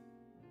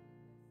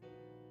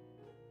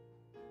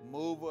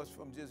 Move us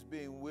from just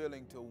being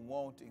willing to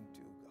wanting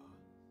to, God.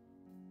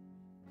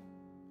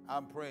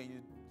 I'm praying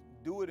you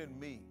do it in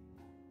me.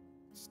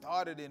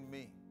 Start it in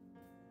me.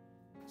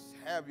 Just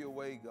have your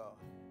way, God.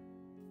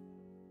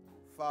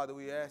 Father,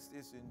 we ask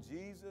this in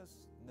Jesus'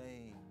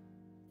 name.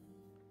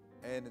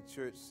 And the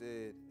church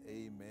said,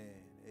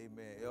 amen.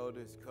 Amen.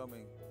 Elders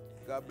coming.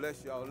 God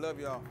bless y'all. Love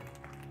y'all.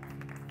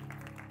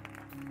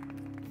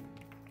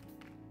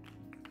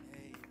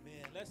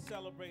 Amen. Let's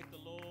celebrate the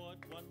Lord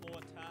one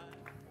more time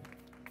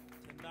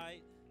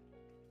tonight.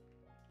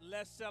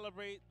 Let's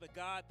celebrate the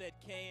God that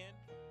can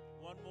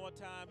one more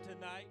time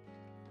tonight.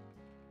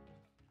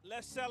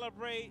 Let's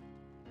celebrate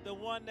the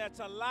one that's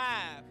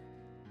alive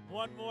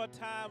one more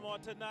time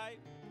on tonight.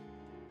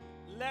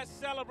 Let's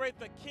celebrate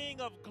the King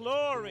of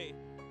glory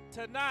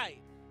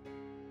tonight.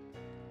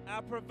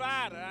 Our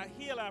provider, our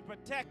healer, our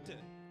protector.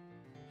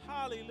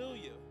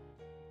 Hallelujah.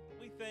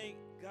 We thank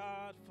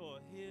God for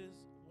his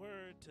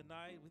word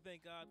tonight. We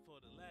thank God for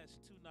the last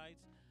 2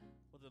 nights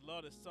where the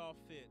Lord has saw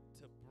fit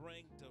to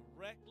bring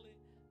directly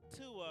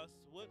to us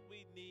what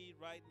we need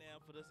right now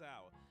for this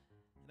hour.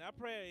 And our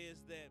prayer is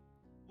that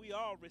we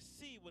all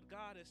receive what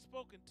God has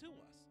spoken to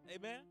us.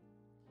 Amen.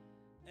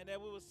 And that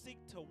we will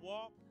seek to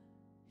walk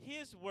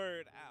his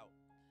word out.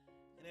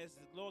 And as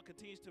the Lord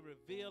continues to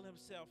reveal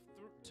himself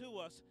to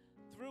us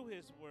through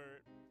his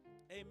word,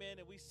 amen,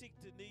 and we seek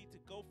to need to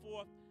go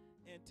forth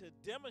and to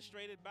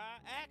demonstrate it by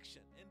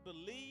action and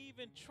believe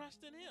and trust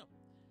in him.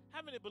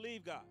 How many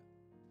believe God?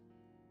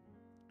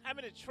 How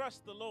many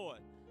trust the Lord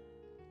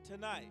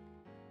tonight?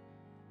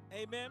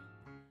 Amen.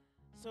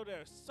 So there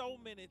are so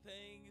many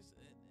things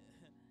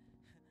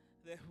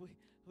that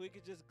we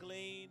could just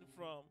glean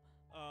from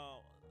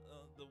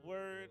the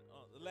word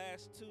the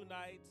last 2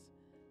 nights.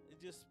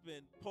 It's just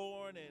been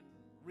pouring and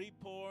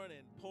repouring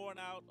and pouring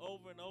out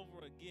over and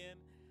over again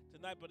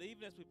tonight. But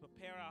even as we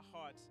prepare our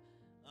hearts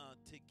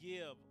to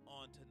give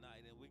on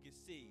tonight, and we can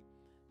see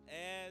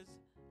as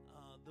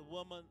the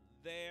woman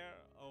there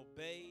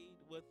obeyed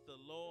what the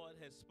Lord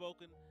had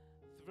spoken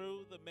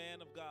through the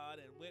man of God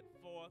and went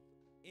forth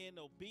in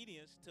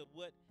obedience to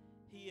what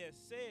he has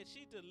said,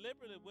 she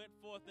deliberately went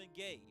forth and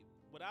gave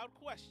without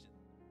question.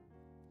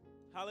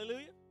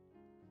 Hallelujah.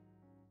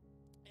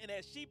 And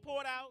as she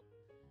poured out,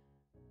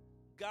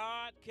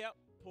 God kept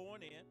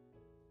pouring in.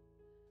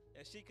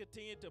 As she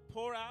continued to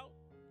pour out,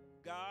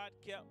 God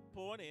kept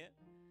pouring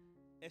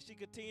in. As she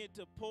continued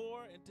to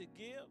pour and to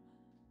give,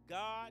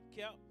 God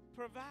kept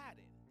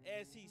providing,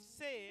 as he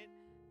said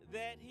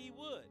that he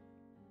would.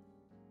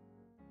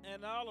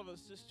 And all of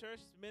us, this church,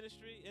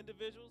 ministry,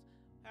 individuals,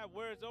 have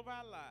words over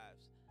our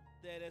lives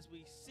that as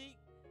we seek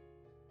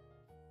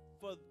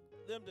for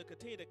them to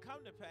continue to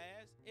come to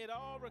pass, it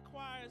all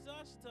requires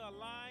us to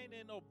align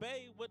and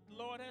obey what the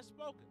Lord has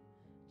spoken,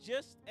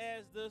 just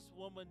as this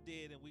woman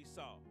did and we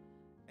saw.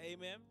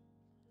 Amen.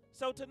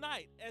 So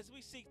tonight, as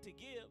we seek to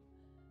give,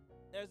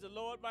 as the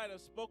Lord might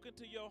have spoken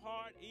to your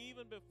heart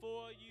even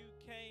before you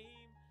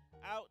came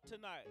out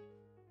tonight,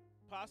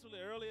 possibly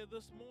earlier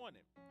this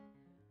morning,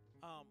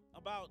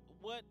 about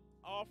what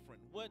offering,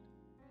 what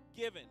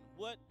giving,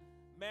 what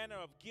manner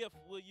of gift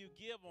will you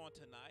give on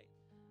tonight?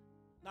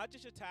 Not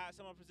just your tithes.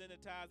 Someone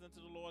presented tithes unto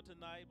the Lord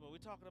tonight, but we're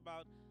talking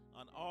about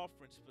an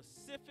offering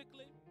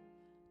specifically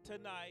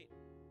tonight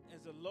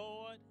as the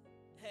Lord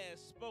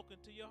has spoken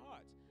to your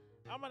hearts.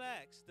 I'm going to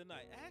ask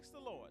tonight, ask the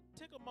Lord,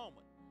 take a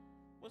moment.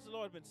 What's the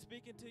Lord been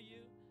speaking to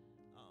you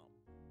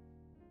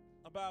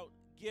about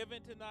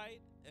giving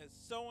tonight, as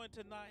sowing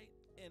tonight,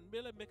 and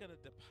really making a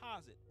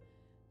deposit,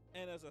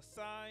 and as a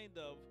sign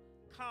of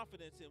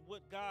confidence in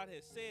what God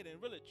has said,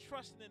 and really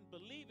trusting and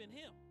believing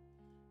him.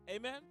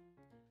 Amen.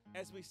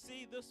 As we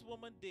see this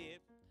woman did,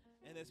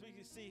 and as we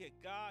can see here,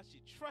 God,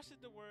 she trusted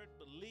the word,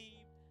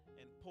 believed,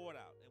 and poured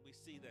out. And we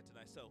see that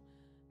tonight. So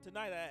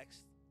tonight I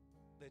ask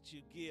that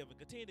you give, and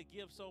continue to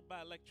give so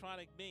by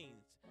electronic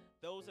means.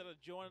 Those that are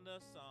joining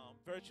us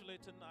virtually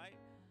tonight,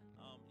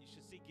 you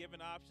should see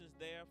giving options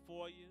there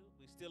for you.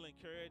 We still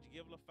encourage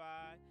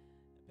Givelify,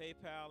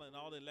 PayPal, and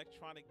all the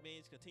electronic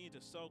means. Continue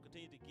to sow,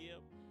 continue to give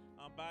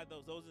by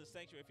those. Those in the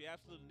sanctuary, if you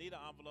absolutely need an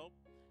envelope,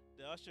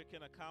 the usher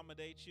can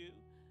accommodate you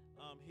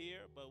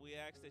here, but we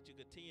ask that you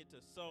continue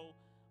to sow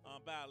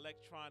by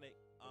electronic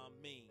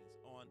means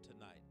on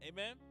tonight.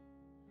 Amen?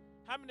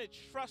 How many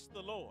trust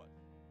the Lord?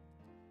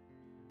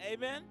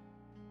 Amen?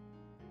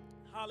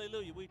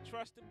 Hallelujah. We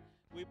trust Him,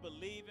 we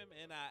believe Him,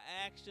 and our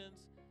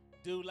actions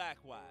do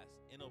likewise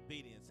in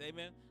obedience.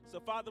 Amen? So,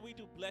 Father, we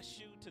do bless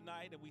you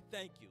tonight, and we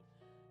thank you.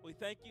 We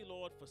thank you,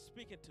 Lord, for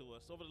speaking to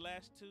us over the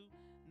last 2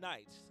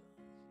 nights.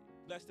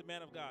 Bless the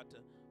man of God to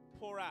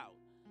pour out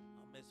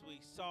as we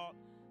sought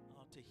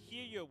to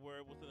hear your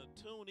word with an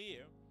attuned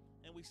ear,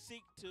 and we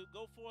seek to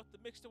go forth to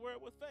mix the word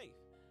with faith.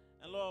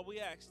 And Lord,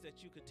 we ask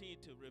that you continue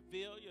to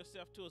reveal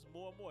yourself to us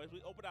more and more as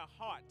we open our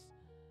hearts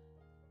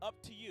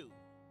up to you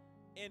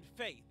in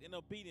faith, in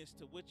obedience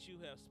to which you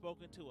have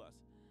spoken to us.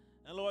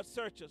 And Lord,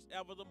 search us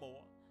ever the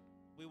more.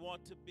 We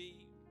want to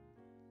be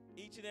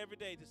each and every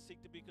day to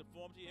seek to be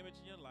conformed to your image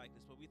and your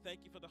likeness. But we thank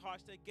you for the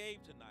hearts that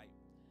gave tonight.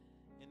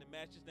 In the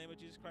matchless name of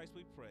Jesus Christ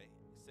we pray.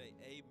 We say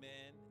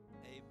amen,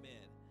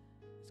 amen.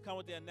 Let's come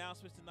with the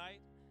announcements tonight.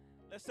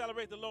 Let's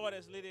celebrate the Lord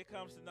as Lydia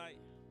comes tonight.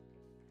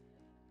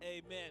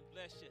 Amen.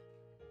 Bless you.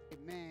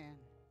 Amen.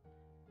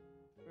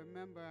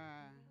 Remember,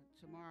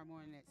 tomorrow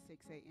morning at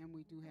 6 a.m.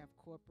 we do have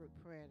corporate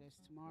prayer. That's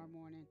tomorrow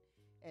morning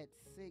at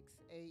 6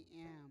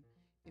 a.m.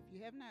 If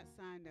you have not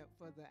signed up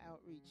for the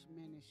outreach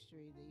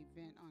ministry, the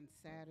event on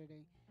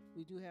Saturday,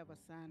 we do have a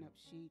sign-up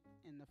sheet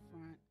in the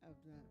front of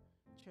the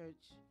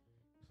church.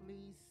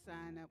 Please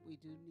sign up. We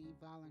do need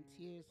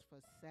volunteers for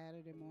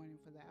Saturday morning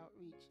for the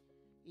outreach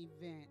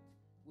event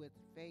with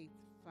Faith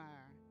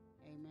Fire.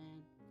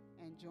 Amen.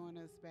 And join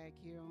us back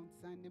here on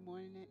Sunday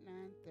morning at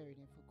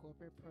 9:30 for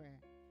corporate prayer,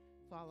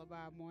 followed by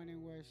our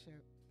morning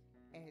worship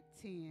at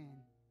 10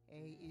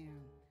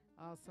 a.m.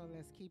 Also,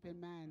 let's keep in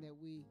mind that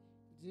we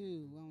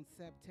do on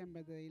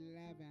September the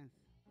 11th.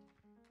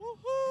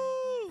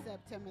 Woohoo!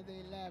 September the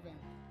 11th.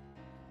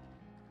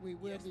 We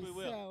will be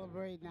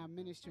celebrating our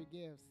ministry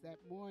gifts. That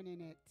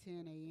morning at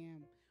 10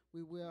 a.m.,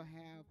 we will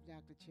have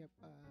Dr. Chip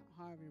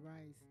Harvey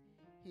Rice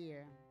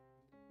here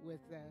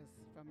with us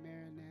from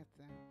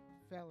Maranatha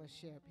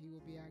Fellowship. He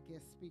will be our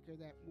guest speaker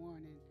that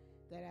morning.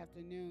 That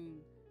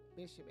afternoon,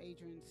 Bishop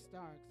Adrian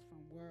Starks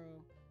from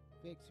World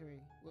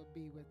Victory will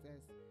be with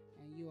us,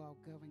 and you all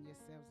govern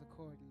yourselves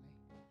accordingly.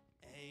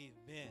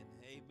 Amen.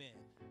 Amen.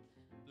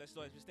 Bless the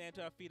Lord. As we stand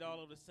to our feet all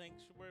over the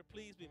sanctuary,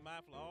 please be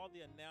mindful of all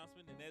the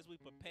announcements. And as we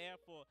prepare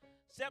for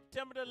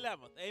September the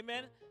 11th,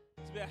 amen,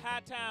 it's been a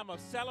high time of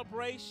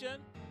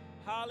celebration.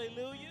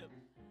 Hallelujah.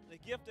 The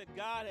gift that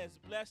God has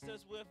blessed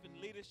us with in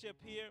leadership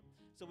here.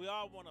 So we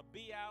all want to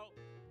be out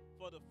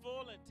for the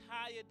full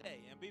entire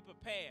day and be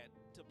prepared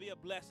to be a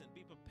blessing,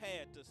 be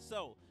prepared to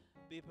sow,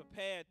 be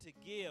prepared to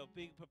give,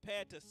 be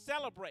prepared to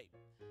celebrate.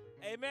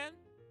 Amen.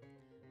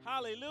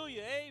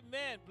 Hallelujah.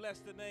 Amen. Bless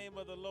the name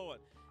of the Lord.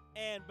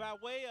 And by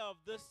way of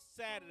this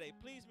Saturday,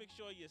 please make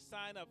sure you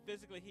sign up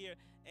physically here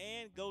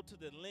and go to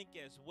the link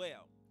as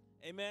well.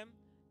 Amen.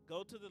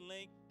 Go to the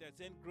link that's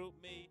in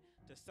GroupMe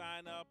to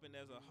sign up, and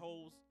there's a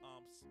whole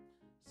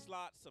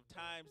slots of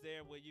times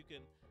there where you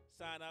can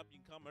sign up.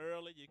 You can come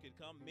early, you can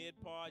come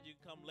mid-part, you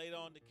can come later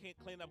on the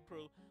cleanup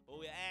crew. But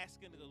we're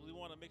asking because we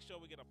want to make sure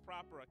we get a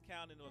proper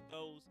accounting of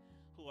those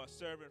who are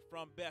serving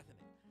from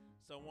Bethany.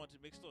 So I want to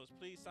make sure,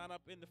 please sign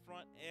up in the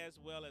front as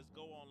well as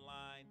go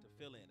online to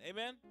fill in.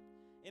 Amen?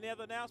 Any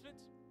other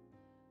announcements?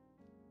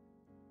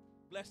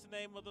 Bless the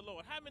name of the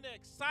Lord. How many are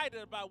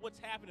excited about what's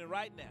happening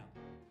right now?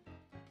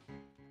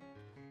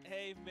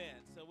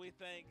 Amen. So we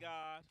thank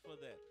God for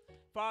that.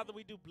 Father,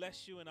 we do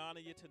bless you and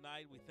honor you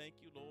tonight. We thank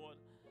you, Lord,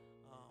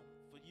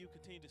 for you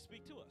continue to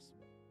speak to us.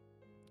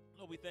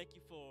 Lord, we thank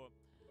you for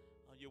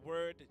your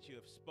word that you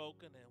have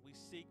spoken, and we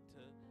seek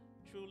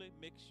to truly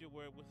mix your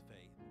word with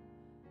faith.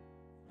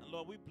 And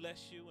Lord, we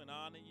bless you and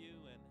honor you,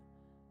 and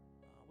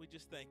we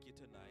just thank you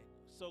tonight.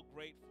 So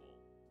grateful.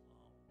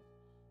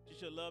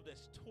 Just your love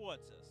that's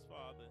towards us,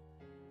 Father.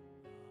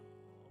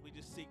 We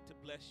just seek to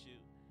bless you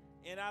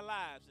in our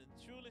lives and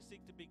truly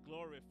seek to be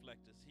glory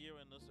reflectors here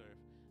on this earth,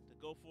 to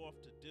go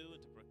forth to do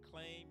and to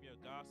proclaim your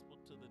gospel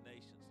to the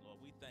nations, Lord.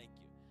 We thank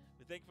you.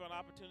 We thank you for an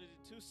opportunity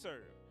to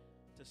serve,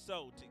 to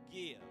sow, to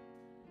give,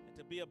 and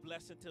to be a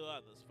blessing to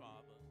others,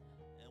 Father.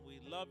 And we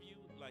love you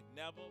like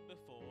never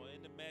before. In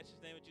the matchless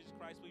name of Jesus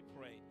Christ, we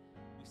pray.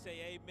 We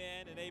say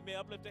amen and amen.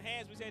 Uplift the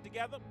hands. We say it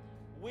together.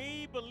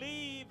 We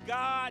believe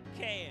God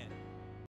can.